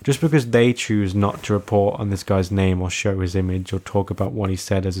is, just because they choose not to report on this guy's name or show his image or talk about what he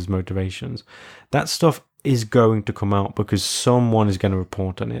said as his motivations, that stuff is going to come out because someone is going to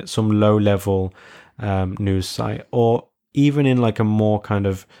report on it, some low-level news site, or even in like a more kind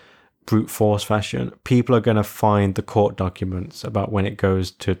of brute force fashion, people are going to find the court documents about when it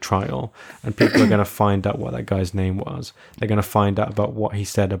goes to trial, and people are going to find out what that guy's name was. They're going to find out about what he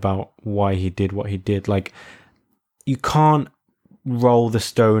said about why he did what he did. Like, you can't roll the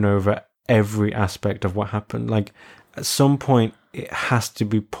stone over every aspect of what happened. Like, at some point it has to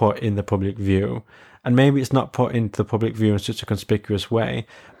be put in the public view, and maybe it's not put into the public view in such a conspicuous way,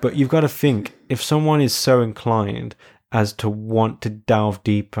 but you've got to think, if someone is so inclined as to want to delve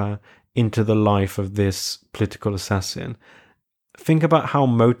deeper into the life of this political assassin, think about how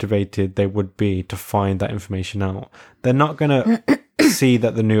motivated they would be to find that information out. They're not going to see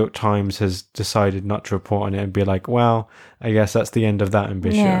that the New York Times has decided not to report on it and be like, well, I guess that's the end of that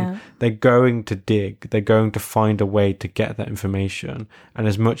ambition. Yeah. They're going to dig. They're going to find a way to get that information and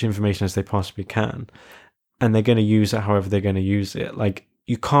as much information as they possibly can. And they're going to use it however they're going to use it. Like,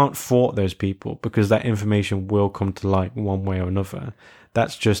 you can't thwart those people because that information will come to light one way or another.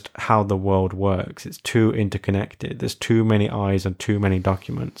 That's just how the world works. It's too interconnected. There's too many eyes and too many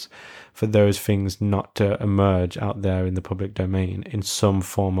documents for those things not to emerge out there in the public domain in some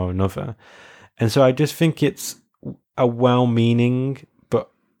form or another. And so I just think it's a well-meaning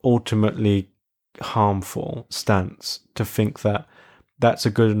but ultimately harmful stance to think that that's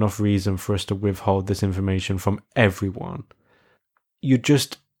a good enough reason for us to withhold this information from everyone. You're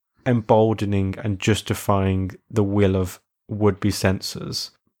just emboldening and justifying the will of would-be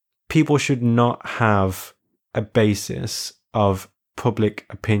censors. People should not have a basis of public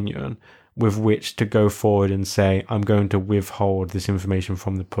opinion with which to go forward and say, I'm going to withhold this information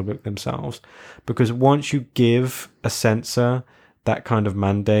from the public themselves. Because once you give a censor that kind of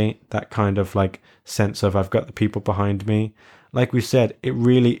mandate, that kind of like sense of I've got the people behind me, like we said, it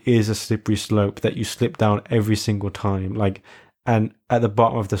really is a slippery slope that you slip down every single time. Like, and at the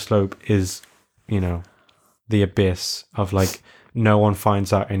bottom of the slope is, the abyss of like, no one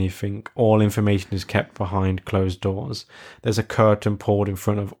finds out anything. All information is kept behind closed doors. There's a curtain pulled in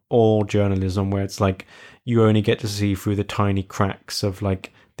front of all journalism where it's like, you only get to see through the tiny cracks of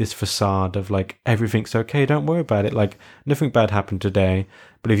like this facade of like, everything's okay, don't worry about it. Like, nothing bad happened today.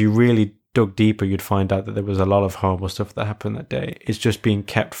 But if you really dug deeper, you'd find out that there was a lot of horrible stuff that happened that day. It's just being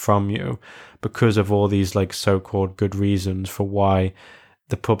kept from you because of all these like so-called good reasons for why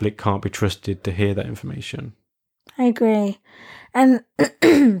the public can't be trusted to hear that information. I agree. And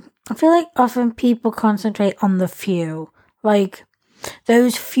I feel like often people concentrate on the few. Like,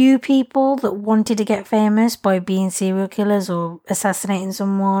 those few people that wanted to get famous by being serial killers or assassinating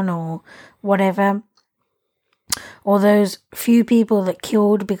someone or whatever. Or those few people that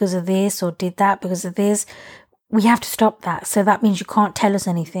killed because of this or did that because of this. We have to stop that. So that means you can't tell us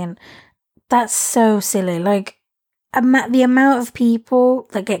anything. That's so silly. Like, the amount of people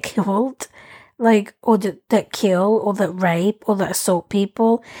that get killed, like, or that kill, or that rape, or that assault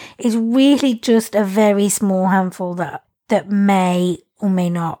people, is really just a very small handful that may or may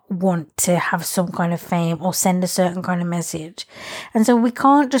not want to have some kind of fame or send a certain kind of message. And so we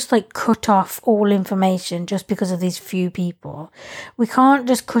can't just like cut off all information just because of these few people. We can't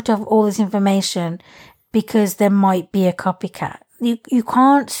just cut off all this information because there might be a copycat. You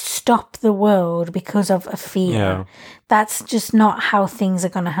can't stop the world because of a fear. Yeah. That's just not how things are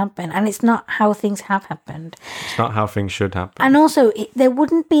going to happen. And it's not how things have happened. It's not how things should happen. And also, there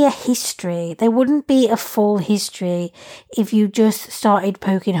wouldn't be a history. There wouldn't be a full history if you just started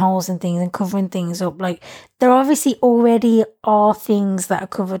poking holes in things and covering things up. Like, there obviously already are things that are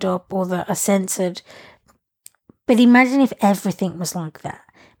covered up or that are censored. But imagine if everything was like that.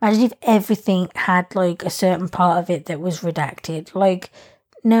 Imagine if everything had like a certain part of it that was redacted. Like,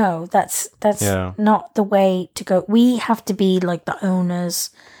 no, that's not the way to go. We have to be like the owners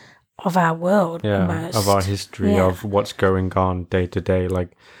of our world, almost. Of our history, of what's going on day to day.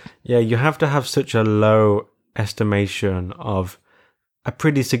 Like, you have to have such a low estimation of a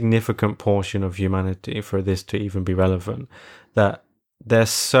pretty significant portion of humanity for this to even be relevant, that they're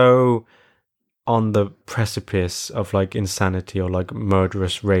so on the precipice of like insanity or like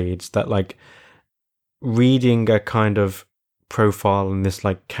murderous raids that like reading a kind of profile in this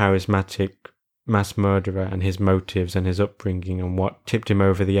like charismatic mass murderer and his motives and his upbringing and what tipped him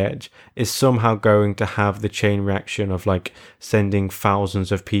over the edge is somehow going to have the chain reaction of like sending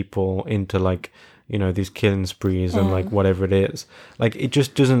thousands of people into like, these killing sprees and like whatever it is. Like, it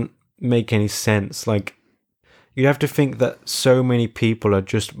just doesn't make any sense. Like, you have to think that so many people are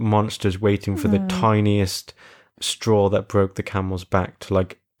just monsters waiting for the tiniest straw that broke the camel's back to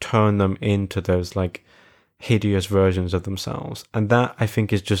like turn them into those like hideous versions of themselves. And that, I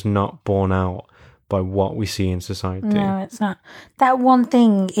think, is just not borne out by what we see in society. No, it's not. That one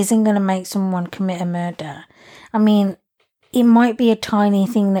thing isn't going to make someone commit a murder. I mean, it might be a tiny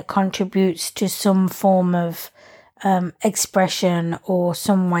thing that contributes to some form of expression or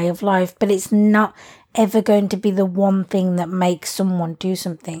some way of life, but it's not ever going to be the one thing that makes someone do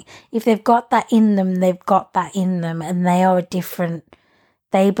something. If they've got that in them, they've got that in them, and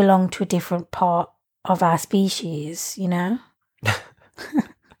they belong to a different part of our species,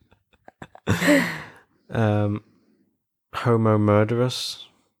 Homo murderous.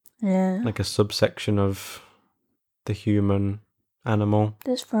 Yeah. Like a subsection of the human animal.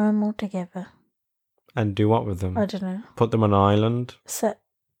 Just throw them all together. And do what with them? I don't know. Put them on an island? Set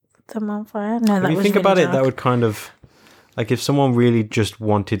them on fire? No, that when you was think really about dark. it, that would kind of Like, if someone really just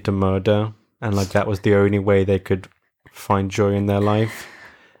wanted to murder and, like, that was the only way they could find joy in their life,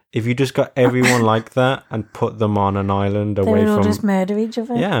 if you just got everyone like that and put them on an island away they would all from... just murder each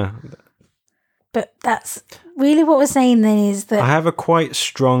other. Yeah. But that's really what we're saying then is that... I have a quite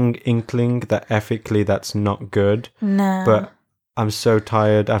strong inkling that ethically that's not good. No. But I'm so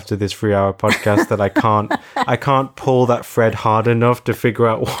tired after this 3-hour podcast that I can't pull that thread hard enough to figure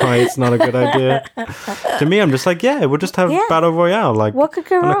out why it's not a good idea. To me, I'm just like, we'll just have Battle Royale, like, what could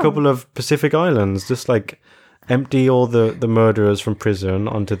go on wrong? a couple of Pacific islands. Just, like, empty all the murderers from prison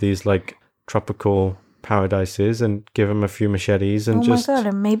onto these, like, tropical paradises and give them a few machetes and just... Oh my God,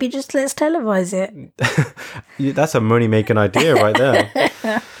 and maybe just let's televise it. That's a money-making idea right there.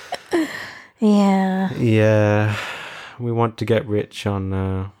 Yeah. Yeah. We want to get rich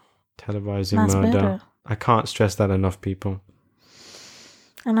on televising murder. I can't stress that enough, people.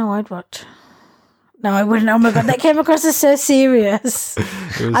 I know I'd watch. No, I wouldn't. Oh my God, that came across as so serious.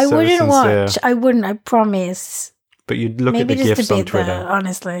 I so wouldn't sincere. watch. I wouldn't, I promise. But you'd look Maybe at the just gifs a on bit Twitter. there,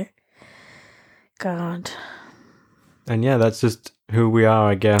 honestly. God. And yeah, that's just who we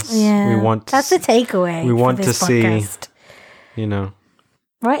are, I guess. Yeah. We want that's the takeaway. We want for this to podcast. see,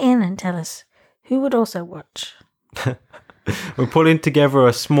 Write in and tell us who would also watch. We're pulling together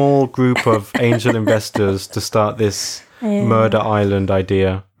a small group of angel investors to start this Murder Island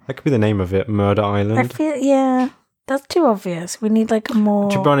idea. That could be the name of it, Murder Island. I feel, that's too obvious. We need like a more...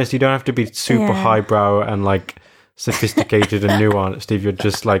 To be honest, you don't have to be super highbrow and like sophisticated and nuanced if you're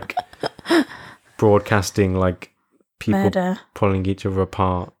just like broadcasting like people murder. Pulling each other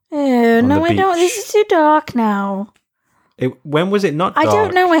apart. Oh, no, I don't. This is too dark now. When was it not dark? I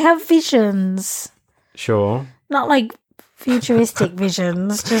don't know. I have visions. Sure. Not like futuristic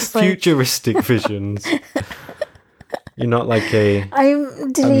visions, just like... Futuristic visions. You're not like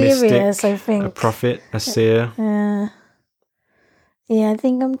I'm delirious, a mystic, I think. a prophet, a seer. Yeah, I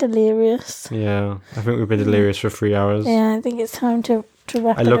think I'm delirious. Yeah, I think we've been delirious for 3 hours. Yeah, I think it's time to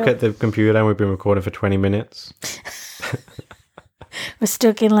wrap I it look up. at the computer and we've been recording for 20 minutes. We're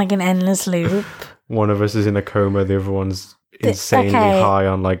stuck in like an endless loop. One of us is in a coma, the other one's insanely high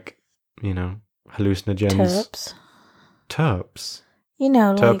on like, hallucinogens. Terps? You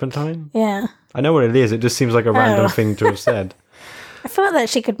know, like... Turpentine? Yeah. I know what it is. It just seems like a random thing to have said. I felt that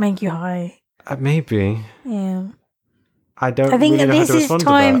she could make you high. Maybe. Yeah. I don't I think really know how this to is respond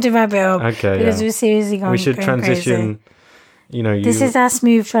time to to wrap it up. Okay, because we're seriously going we should transition. Crazy. This is our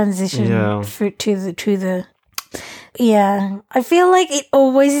smooth transition to the. Yeah, I feel like it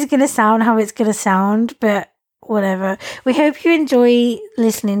always is going to sound how it's going to sound, but whatever. We hope you enjoy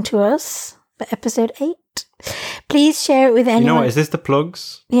listening to us for episode 8. Please share it with anyone. You know what? Is this the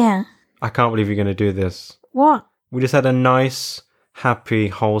plugs? Yeah. I can't believe you're going to do this. What? We just had a nice, happy,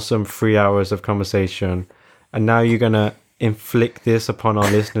 wholesome 3 hours of conversation, and now you're going to inflict this upon our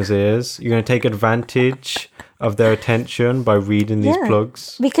listeners' ears. You're going to take advantage of their attention by reading these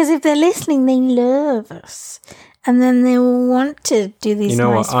plugs. Because if they're listening, they love us. And then they will want to do these. You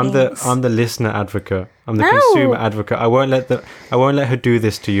know nice what? things. I'm the listener advocate. I'm the consumer advocate. I won't let her do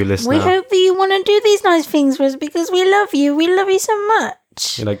this to you, listener. We hope that you want to do these nice things for us because we love you. We love you so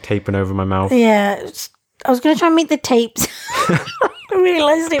much. You're like taping over my mouth. Yeah, I was going to try and make the tapes. I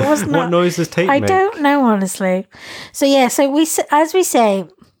realised it was not. What noise does tape make? I don't know, honestly. So yeah, as we say,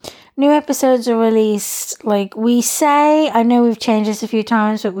 new episodes are released, like we say, I know we've changed this a few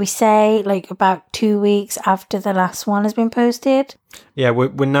times, but we say like about 2 weeks after the last one has been posted. Yeah,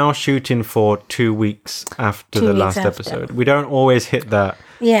 we're now shooting for 2 weeks after the last episode. We don't always hit that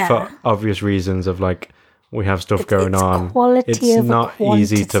for obvious reasons of like, we have stuff going on. It's not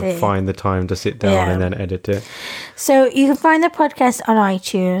easy to find the time to sit down and then edit it. So you can find the podcast on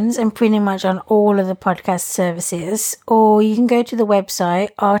iTunes and pretty much on all of the podcast services, or you can go to the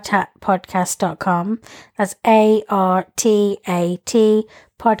website artatpodcast.com. That's ARTAT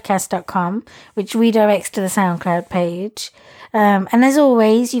podcast.com, which redirects to the SoundCloud page. And as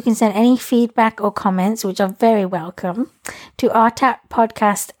always, you can send any feedback or comments, which are very welcome, to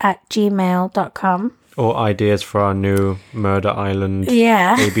artatpodcast@gmail.com. Or ideas for our new Murder Island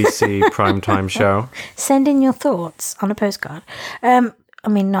ABC primetime show. Send in your thoughts on a postcard.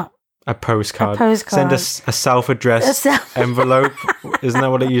 Not a postcard. A postcard. Send us a self-addressed envelope. Isn't that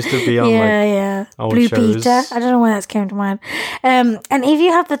what it used to be on old Blue shows? Peter. I don't know why that's came to mind. And if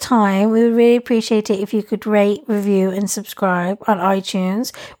you have the time, we would really appreciate it if you could rate, review and subscribe on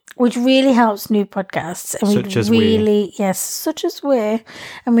iTunes, which really helps new podcasts. And such as we. Yes, such as we.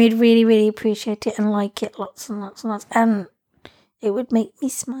 And we'd really, really appreciate it and like it lots and lots and lots. And it would make me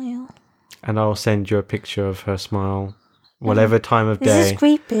smile. And I'll send you a picture of her smile. Whatever time of day. This is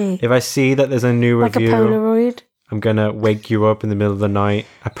creepy. If I see that there's a new review, like a Polaroid. I'm going to wake you up in the middle of the night,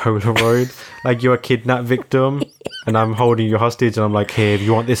 a Polaroid, like you're a kidnap victim, and I'm holding you hostage, and I'm like, here, if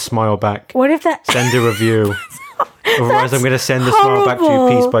you want this smile back, What if that... send a review. Otherwise, I'm going to send the smile back to you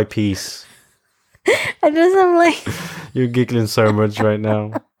piece by piece. It doesn't like... You're giggling so much right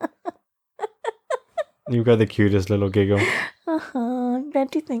now. You've got the cutest little giggle. I'm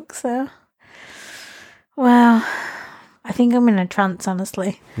glad you think so. Wow. I think I'm in a trance,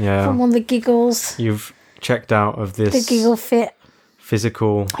 honestly. Yeah. From all the giggles. You've checked out of this... The giggle fit.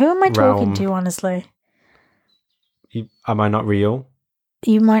 Physical Who am I talking realm. to, honestly? Am I not real?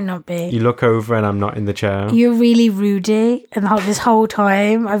 You might not be. You look over and I'm not in the chair. You're really Rudy, and this whole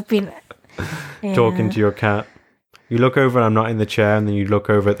time I've been... Talking to your cat. You look over and I'm not in the chair, and then you look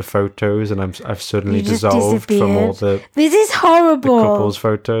over at the photos and I've suddenly dissolved from all the... This is horrible. The couple's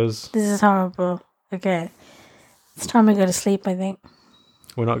photos. This is horrible. Okay. It's time I go to sleep, I think.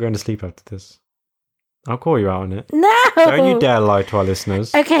 We're not going to sleep after this. I'll call you out on it. No! Don't you dare lie to our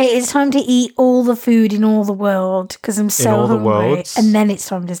listeners. Okay, it's time to eat all the food in all the world, because I'm so all the hungry. worlds? And then it's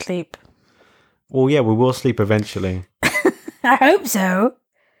time to sleep. Well, yeah, we will sleep eventually. I hope so.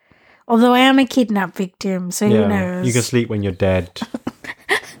 Although I am a kidnap victim, so who knows? You can sleep when you're dead.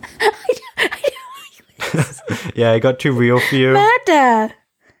 Yeah, it got too real for you. Murder!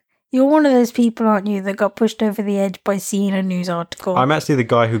 You're one of those people, aren't you, that got pushed over the edge by seeing a news article? I'm actually the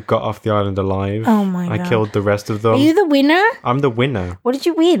guy who got off the island alive. Oh my God. I killed the rest of them. Are you the winner? I'm the winner. What did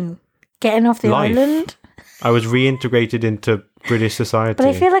you win? Getting off the Life. island? I was reintegrated into British society. But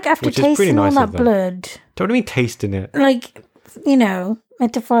I feel like after tasting all that blood... Don't mean tasting it. Like,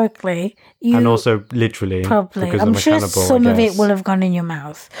 metaphorically, you... And also literally. Probably. Because I'm sure cannibal, some of it will have gone in your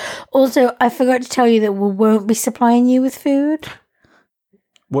mouth. Also, I forgot to tell you that we won't be supplying you with food.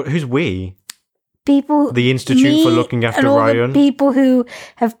 What? Who's we? People... The Institute for Looking After and all Ryan? The people who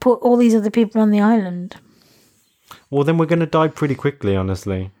have put all these other people on the island. Well, then we're going to die pretty quickly,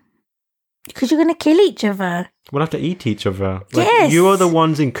 honestly. Because you're going to kill each other. We'll have to eat each other. Yes. You are the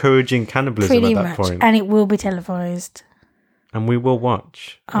ones encouraging cannibalism Pretty at that much. point. And it will be televised. And we will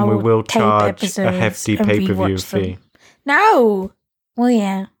watch. I And we will will tape charge a episodes hefty and pay-per-view rewatch them. fee. No! Well,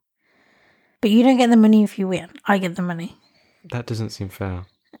 yeah. But you don't get the money if you win. I get the money. That doesn't seem fair.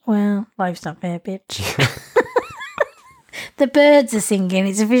 Well, life's not fair, bitch. The birds are singing.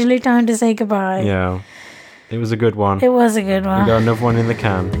 It's officially time to say goodbye. Yeah. It was a good one. It was a good one. We got another one in the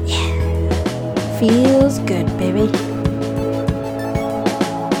can. Feels good, baby.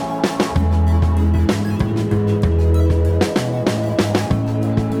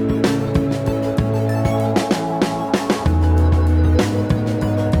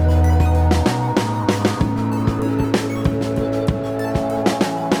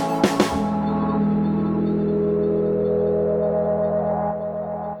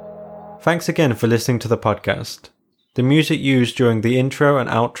 Thanks again for listening to the podcast. The music used during the intro and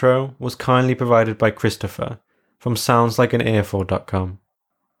outro was kindly provided by Christopher from soundslikeanearful.com.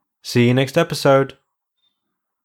 See you next episode.